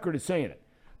gone on record as saying it.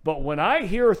 But when I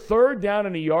hear third down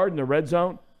in a yard in the red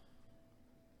zone,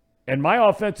 and my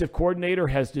offensive coordinator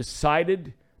has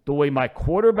decided the way my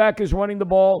quarterback is running the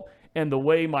ball and the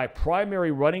way my primary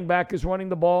running back is running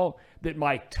the ball, that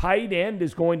my tight end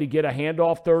is going to get a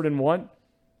handoff 3rd and 1,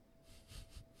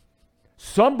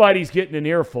 somebody's getting an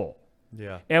earful.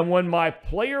 Yeah. And when my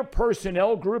player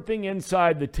personnel grouping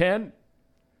inside the 10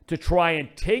 to try and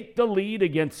take the lead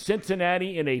against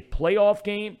Cincinnati in a playoff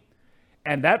game,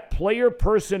 and that player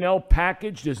personnel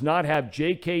package does not have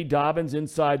J.K. Dobbins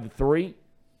inside the 3,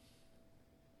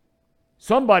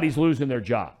 somebody's losing their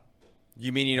job.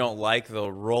 You mean you don't like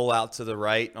the roll out to the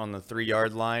right on the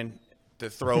 3-yard line to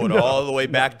throw it all the way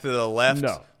back to the left?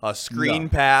 No. A screen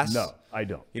pass? No, I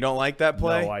don't. You don't like that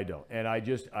play? No, I don't. And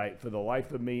I for the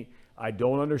life of me, I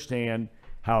don't understand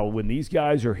how when these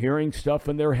guys are hearing stuff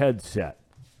in their headset,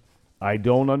 I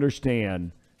don't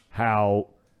understand how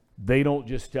they don't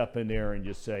just step in there and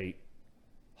just say,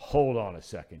 hold on a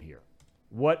second here.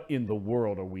 What in the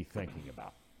world are we thinking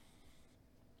about?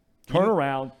 Turn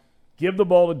around, give the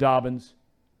ball to Dobbins.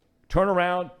 Turn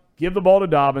around, give the ball to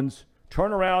Dobbins.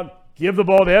 Turn around, give the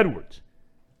ball to Edwards.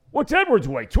 What's Edwards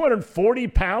weigh? 240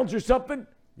 pounds or something?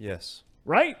 Yes.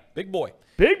 Right? Big boy.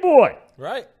 Big boy.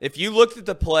 Right. If you looked at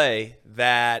the play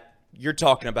that you're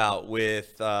talking about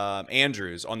with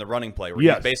Andrews on the running play, where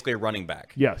he's basically a running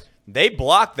back. Yes. They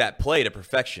blocked that play to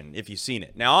perfection, if you've seen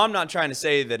it. Now, I'm not trying to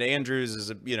say that Andrews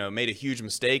is made a huge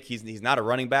mistake. He's not a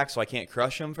running back, so I can't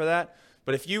crush him for that.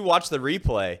 But if you watch the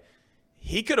replay,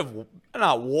 he could have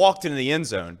not walked into the end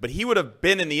zone, but he would have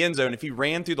been in the end zone if he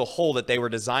ran through the hole that they were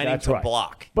designing to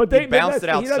block. But he bounced it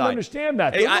outside. He doesn't understand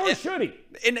that. Nor should he.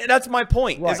 And that's my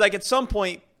point. Right. Is like at some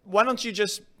point, why don't you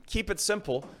just keep it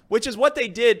simple, which is what they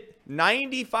did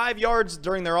 95 yards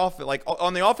during their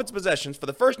on the offense possessions for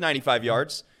the first 95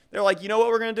 yards. They're like, you know what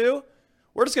we're going to do?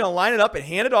 We're just going to line it up and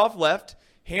hand it off left,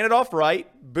 hand it off right,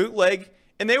 bootleg.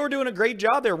 And they were doing a great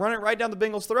job. They were running it right down the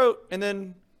Bengals' throat. And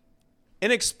then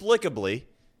inexplicably,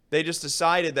 they just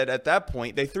decided that at that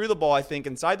point, they threw the ball, I think,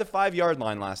 inside the 5-yard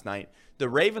line last night. The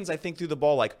Ravens, I think, threw the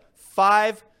ball like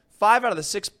five out of the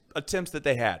 6 attempts that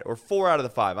they had, or 4 out of the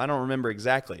 5. I don't remember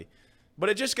exactly. But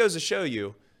it just goes to show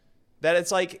you that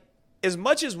it's like, as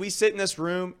much as we sit in this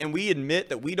room and we admit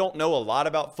that we don't know a lot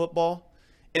about football,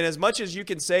 and as much as you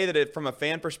can say that from a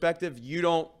fan perspective, you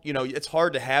don't, it's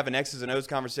hard to have an X's and O's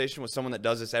conversation with someone that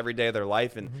does this every day of their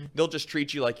life, and they'll just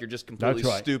treat you like you're just completely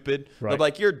stupid. Right. They're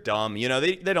like, you're dumb. They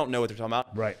don't know what they're talking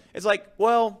about. Right. It's like,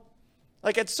 well,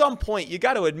 like at some point, you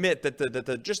got to admit that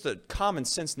the just the common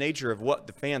sense nature of what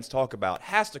the fans talk about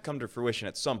has to come to fruition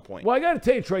at some point. Well, I got to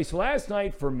tell you, Trace, last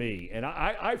night for me, and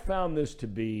I found this to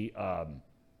be, I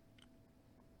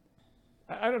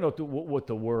don't know what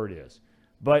the word is,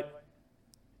 but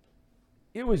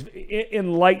it was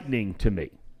enlightening to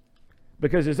me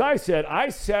because, as I said, I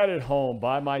sat at home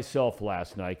by myself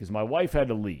last night because my wife had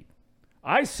to leave.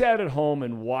 I sat at home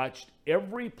and watched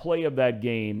every play of that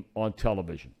game on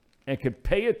television and could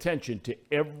pay attention to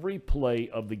every play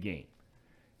of the game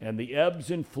and the ebbs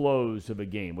and flows of a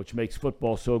game, which makes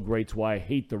football so great. It's why I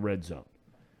hate the red zone.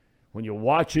 When you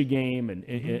watch a game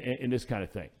and this kind of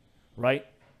thing, right?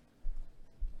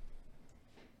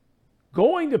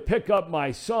 Going to pick up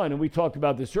my son, and we talked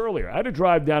about this earlier, I had to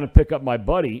drive down and pick up my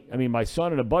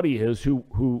son and a buddy of his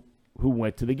who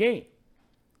went to the game.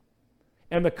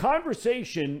 And the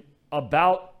conversation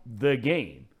about the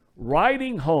game,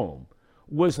 riding home,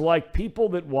 was like people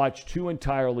that watch two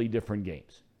entirely different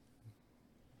games.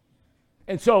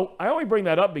 And so I only bring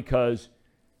that up because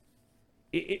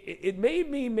it made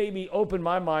me maybe open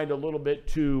my mind a little bit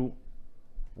to,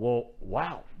 well,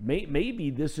 wow, maybe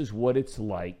this is what it's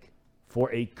like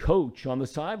for a coach on the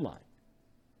sideline.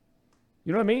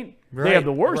 You know what I mean? Right, they have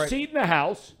the worst seat in the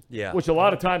house, which a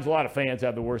lot of times a lot of fans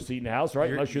have the worst seat in the house,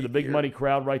 right? Unless you're the big money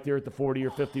crowd right there at the 40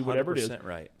 or 50, whatever it is.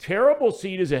 Right. Terrible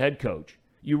seat as a head coach.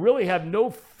 You really have no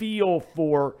feel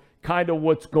for kind of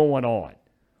what's going on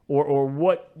or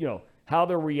what, how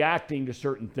they're reacting to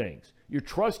certain things. You're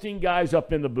trusting guys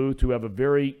up in the booth who have a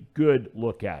very good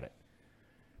look at it.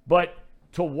 But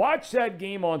to watch that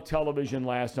game on television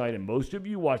last night, and most of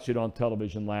you watched it on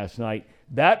television last night,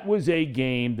 that was a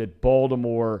game that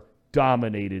Baltimore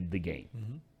dominated the game.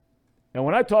 Mm-hmm. And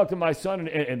when I talk to my son,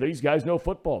 and these guys know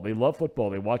football. They love football.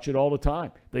 They watch it all the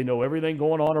time. They know everything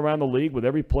going on around the league with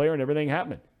every player and everything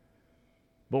happening.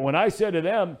 But when I said to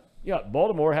them,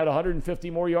 Baltimore had 150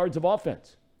 more yards of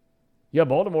offense. Yeah,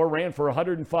 Baltimore ran for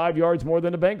 105 yards more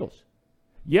than the Bengals.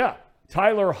 Yeah,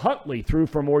 Tyler Huntley threw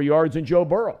for more yards than Joe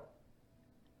Burrow.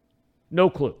 No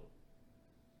clue.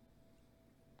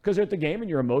 Because they're at the game and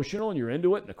you're emotional and you're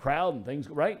into it and the crowd and things,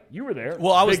 right? You were there.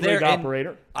 Well, I was Big there. league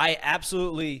operator. I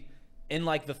absolutely, in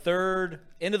like the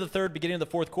end of the third, beginning of the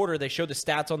fourth quarter, they showed the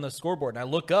stats on the scoreboard. And I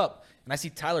look up and I see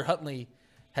Tyler Huntley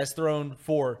has thrown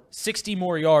for 60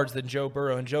 more yards than Joe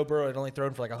Burrow. And Joe Burrow had only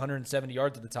thrown for like 170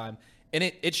 yards at the time. And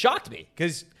it shocked me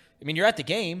because, you're at the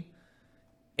game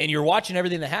and you're watching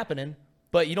everything that's happening,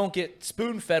 but you don't get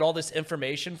spoon-fed all this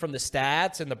information from the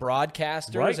stats and the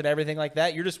broadcasters and everything like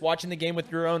that. You're just watching the game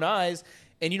with your own eyes,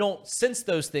 and you don't sense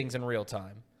those things in real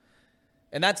time.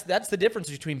 And that's the difference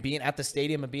between being at the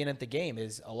stadium and being at the game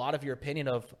is a lot of your opinion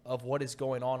of what is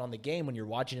going on the game when you're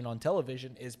watching it on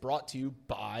television is brought to you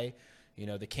by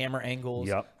the camera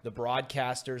angles, the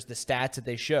broadcasters, the stats that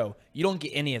they show. You don't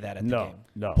get any of that at the game.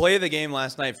 No. Play of the game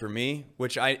last night for me,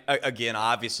 which again,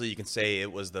 obviously you can say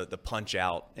it was the punch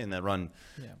out in the run,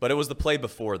 but it was the play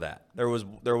before that. There was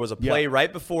a play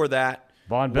right before that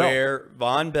where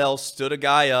Von Bell stood a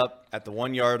guy up at the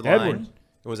 1 yard line. Edwards.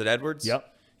 Was it Edwards? Yep.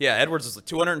 Yeah, Edwards is like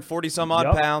 240 some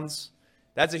odd pounds.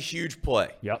 That's a huge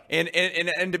play. Yep.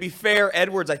 And to be fair,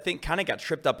 Edwards, I think, kind of got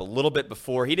tripped up a little bit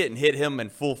before. He didn't hit him in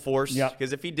full force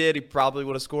because if he did, he probably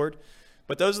would have scored.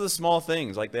 But those are the small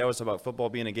things. Like they always talk about football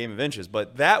being a game of inches.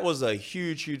 But that was a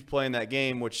huge, huge play in that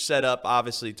game, which set up,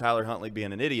 obviously, Tyler Huntley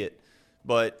being an idiot.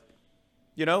 But,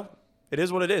 it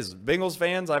is what it is. Bengals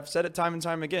fans, I've said it time and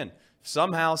time again.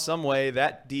 Somehow, some way,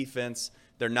 that defense,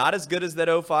 they're not as good as that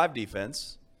 05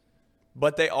 defense.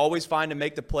 But they always find to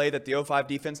make the play that the 05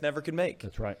 defense never could make.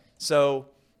 That's right. So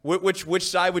which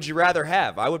side would you rather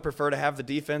have? I would prefer to have the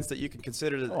defense that you can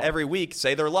consider every week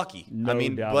say they're lucky. No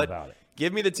doubt about it.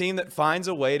 Give me the team that finds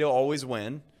a way to always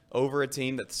win over a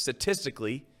team that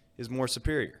statistically is more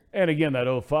superior. And again,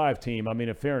 that 05 team,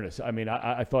 in fairness,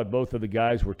 I thought both of the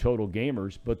guys were total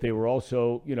gamers, but they were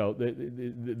also,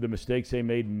 the mistakes they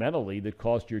made mentally that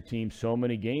cost your team so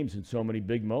many games and so many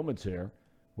big moments there.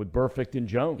 With Burfict and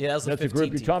Jones. Yeah, that's the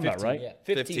group you're talking about, right? Yeah.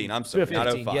 15. I'm sorry, 15,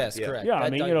 not 05. Yes, correct.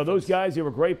 Yeah, those guys, they were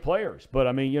great players.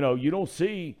 But, you don't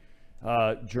see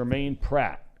Jermaine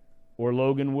Pratt or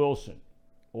Logan Wilson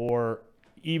or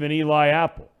even Eli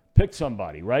Apple. Pick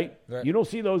somebody, right? You don't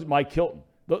see those, Mike Hilton.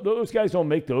 Those guys don't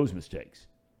make those mistakes.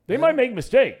 They might make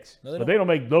mistakes, but they don't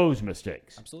make those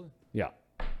mistakes. Absolutely. Yeah.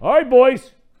 All right,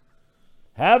 boys.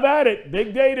 Have at it.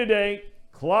 Big day today.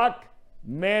 Clock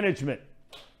management.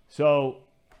 So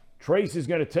Trace is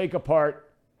going to take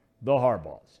apart the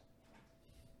Harbaughs.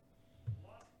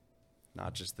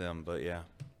 Not just them, but yeah.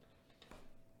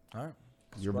 All right.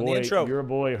 Your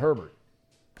boy Herbert.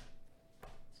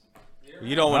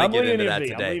 You don't want to get into that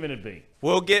today. I'm leaving it be.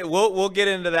 We'll get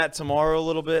into that tomorrow a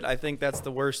little bit. I think that's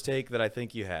the worst take that I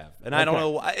think you have, and I don't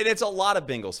know. And it's a lot of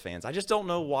Bengals fans. I just don't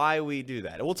know why we do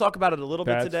that. We'll talk about it a little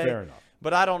bit today. Fair enough.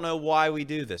 But I don't know why we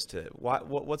do this.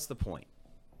 What's the point?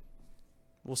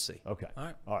 We'll see. Okay.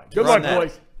 All right. Good luck,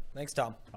 boys. Thanks, Tom.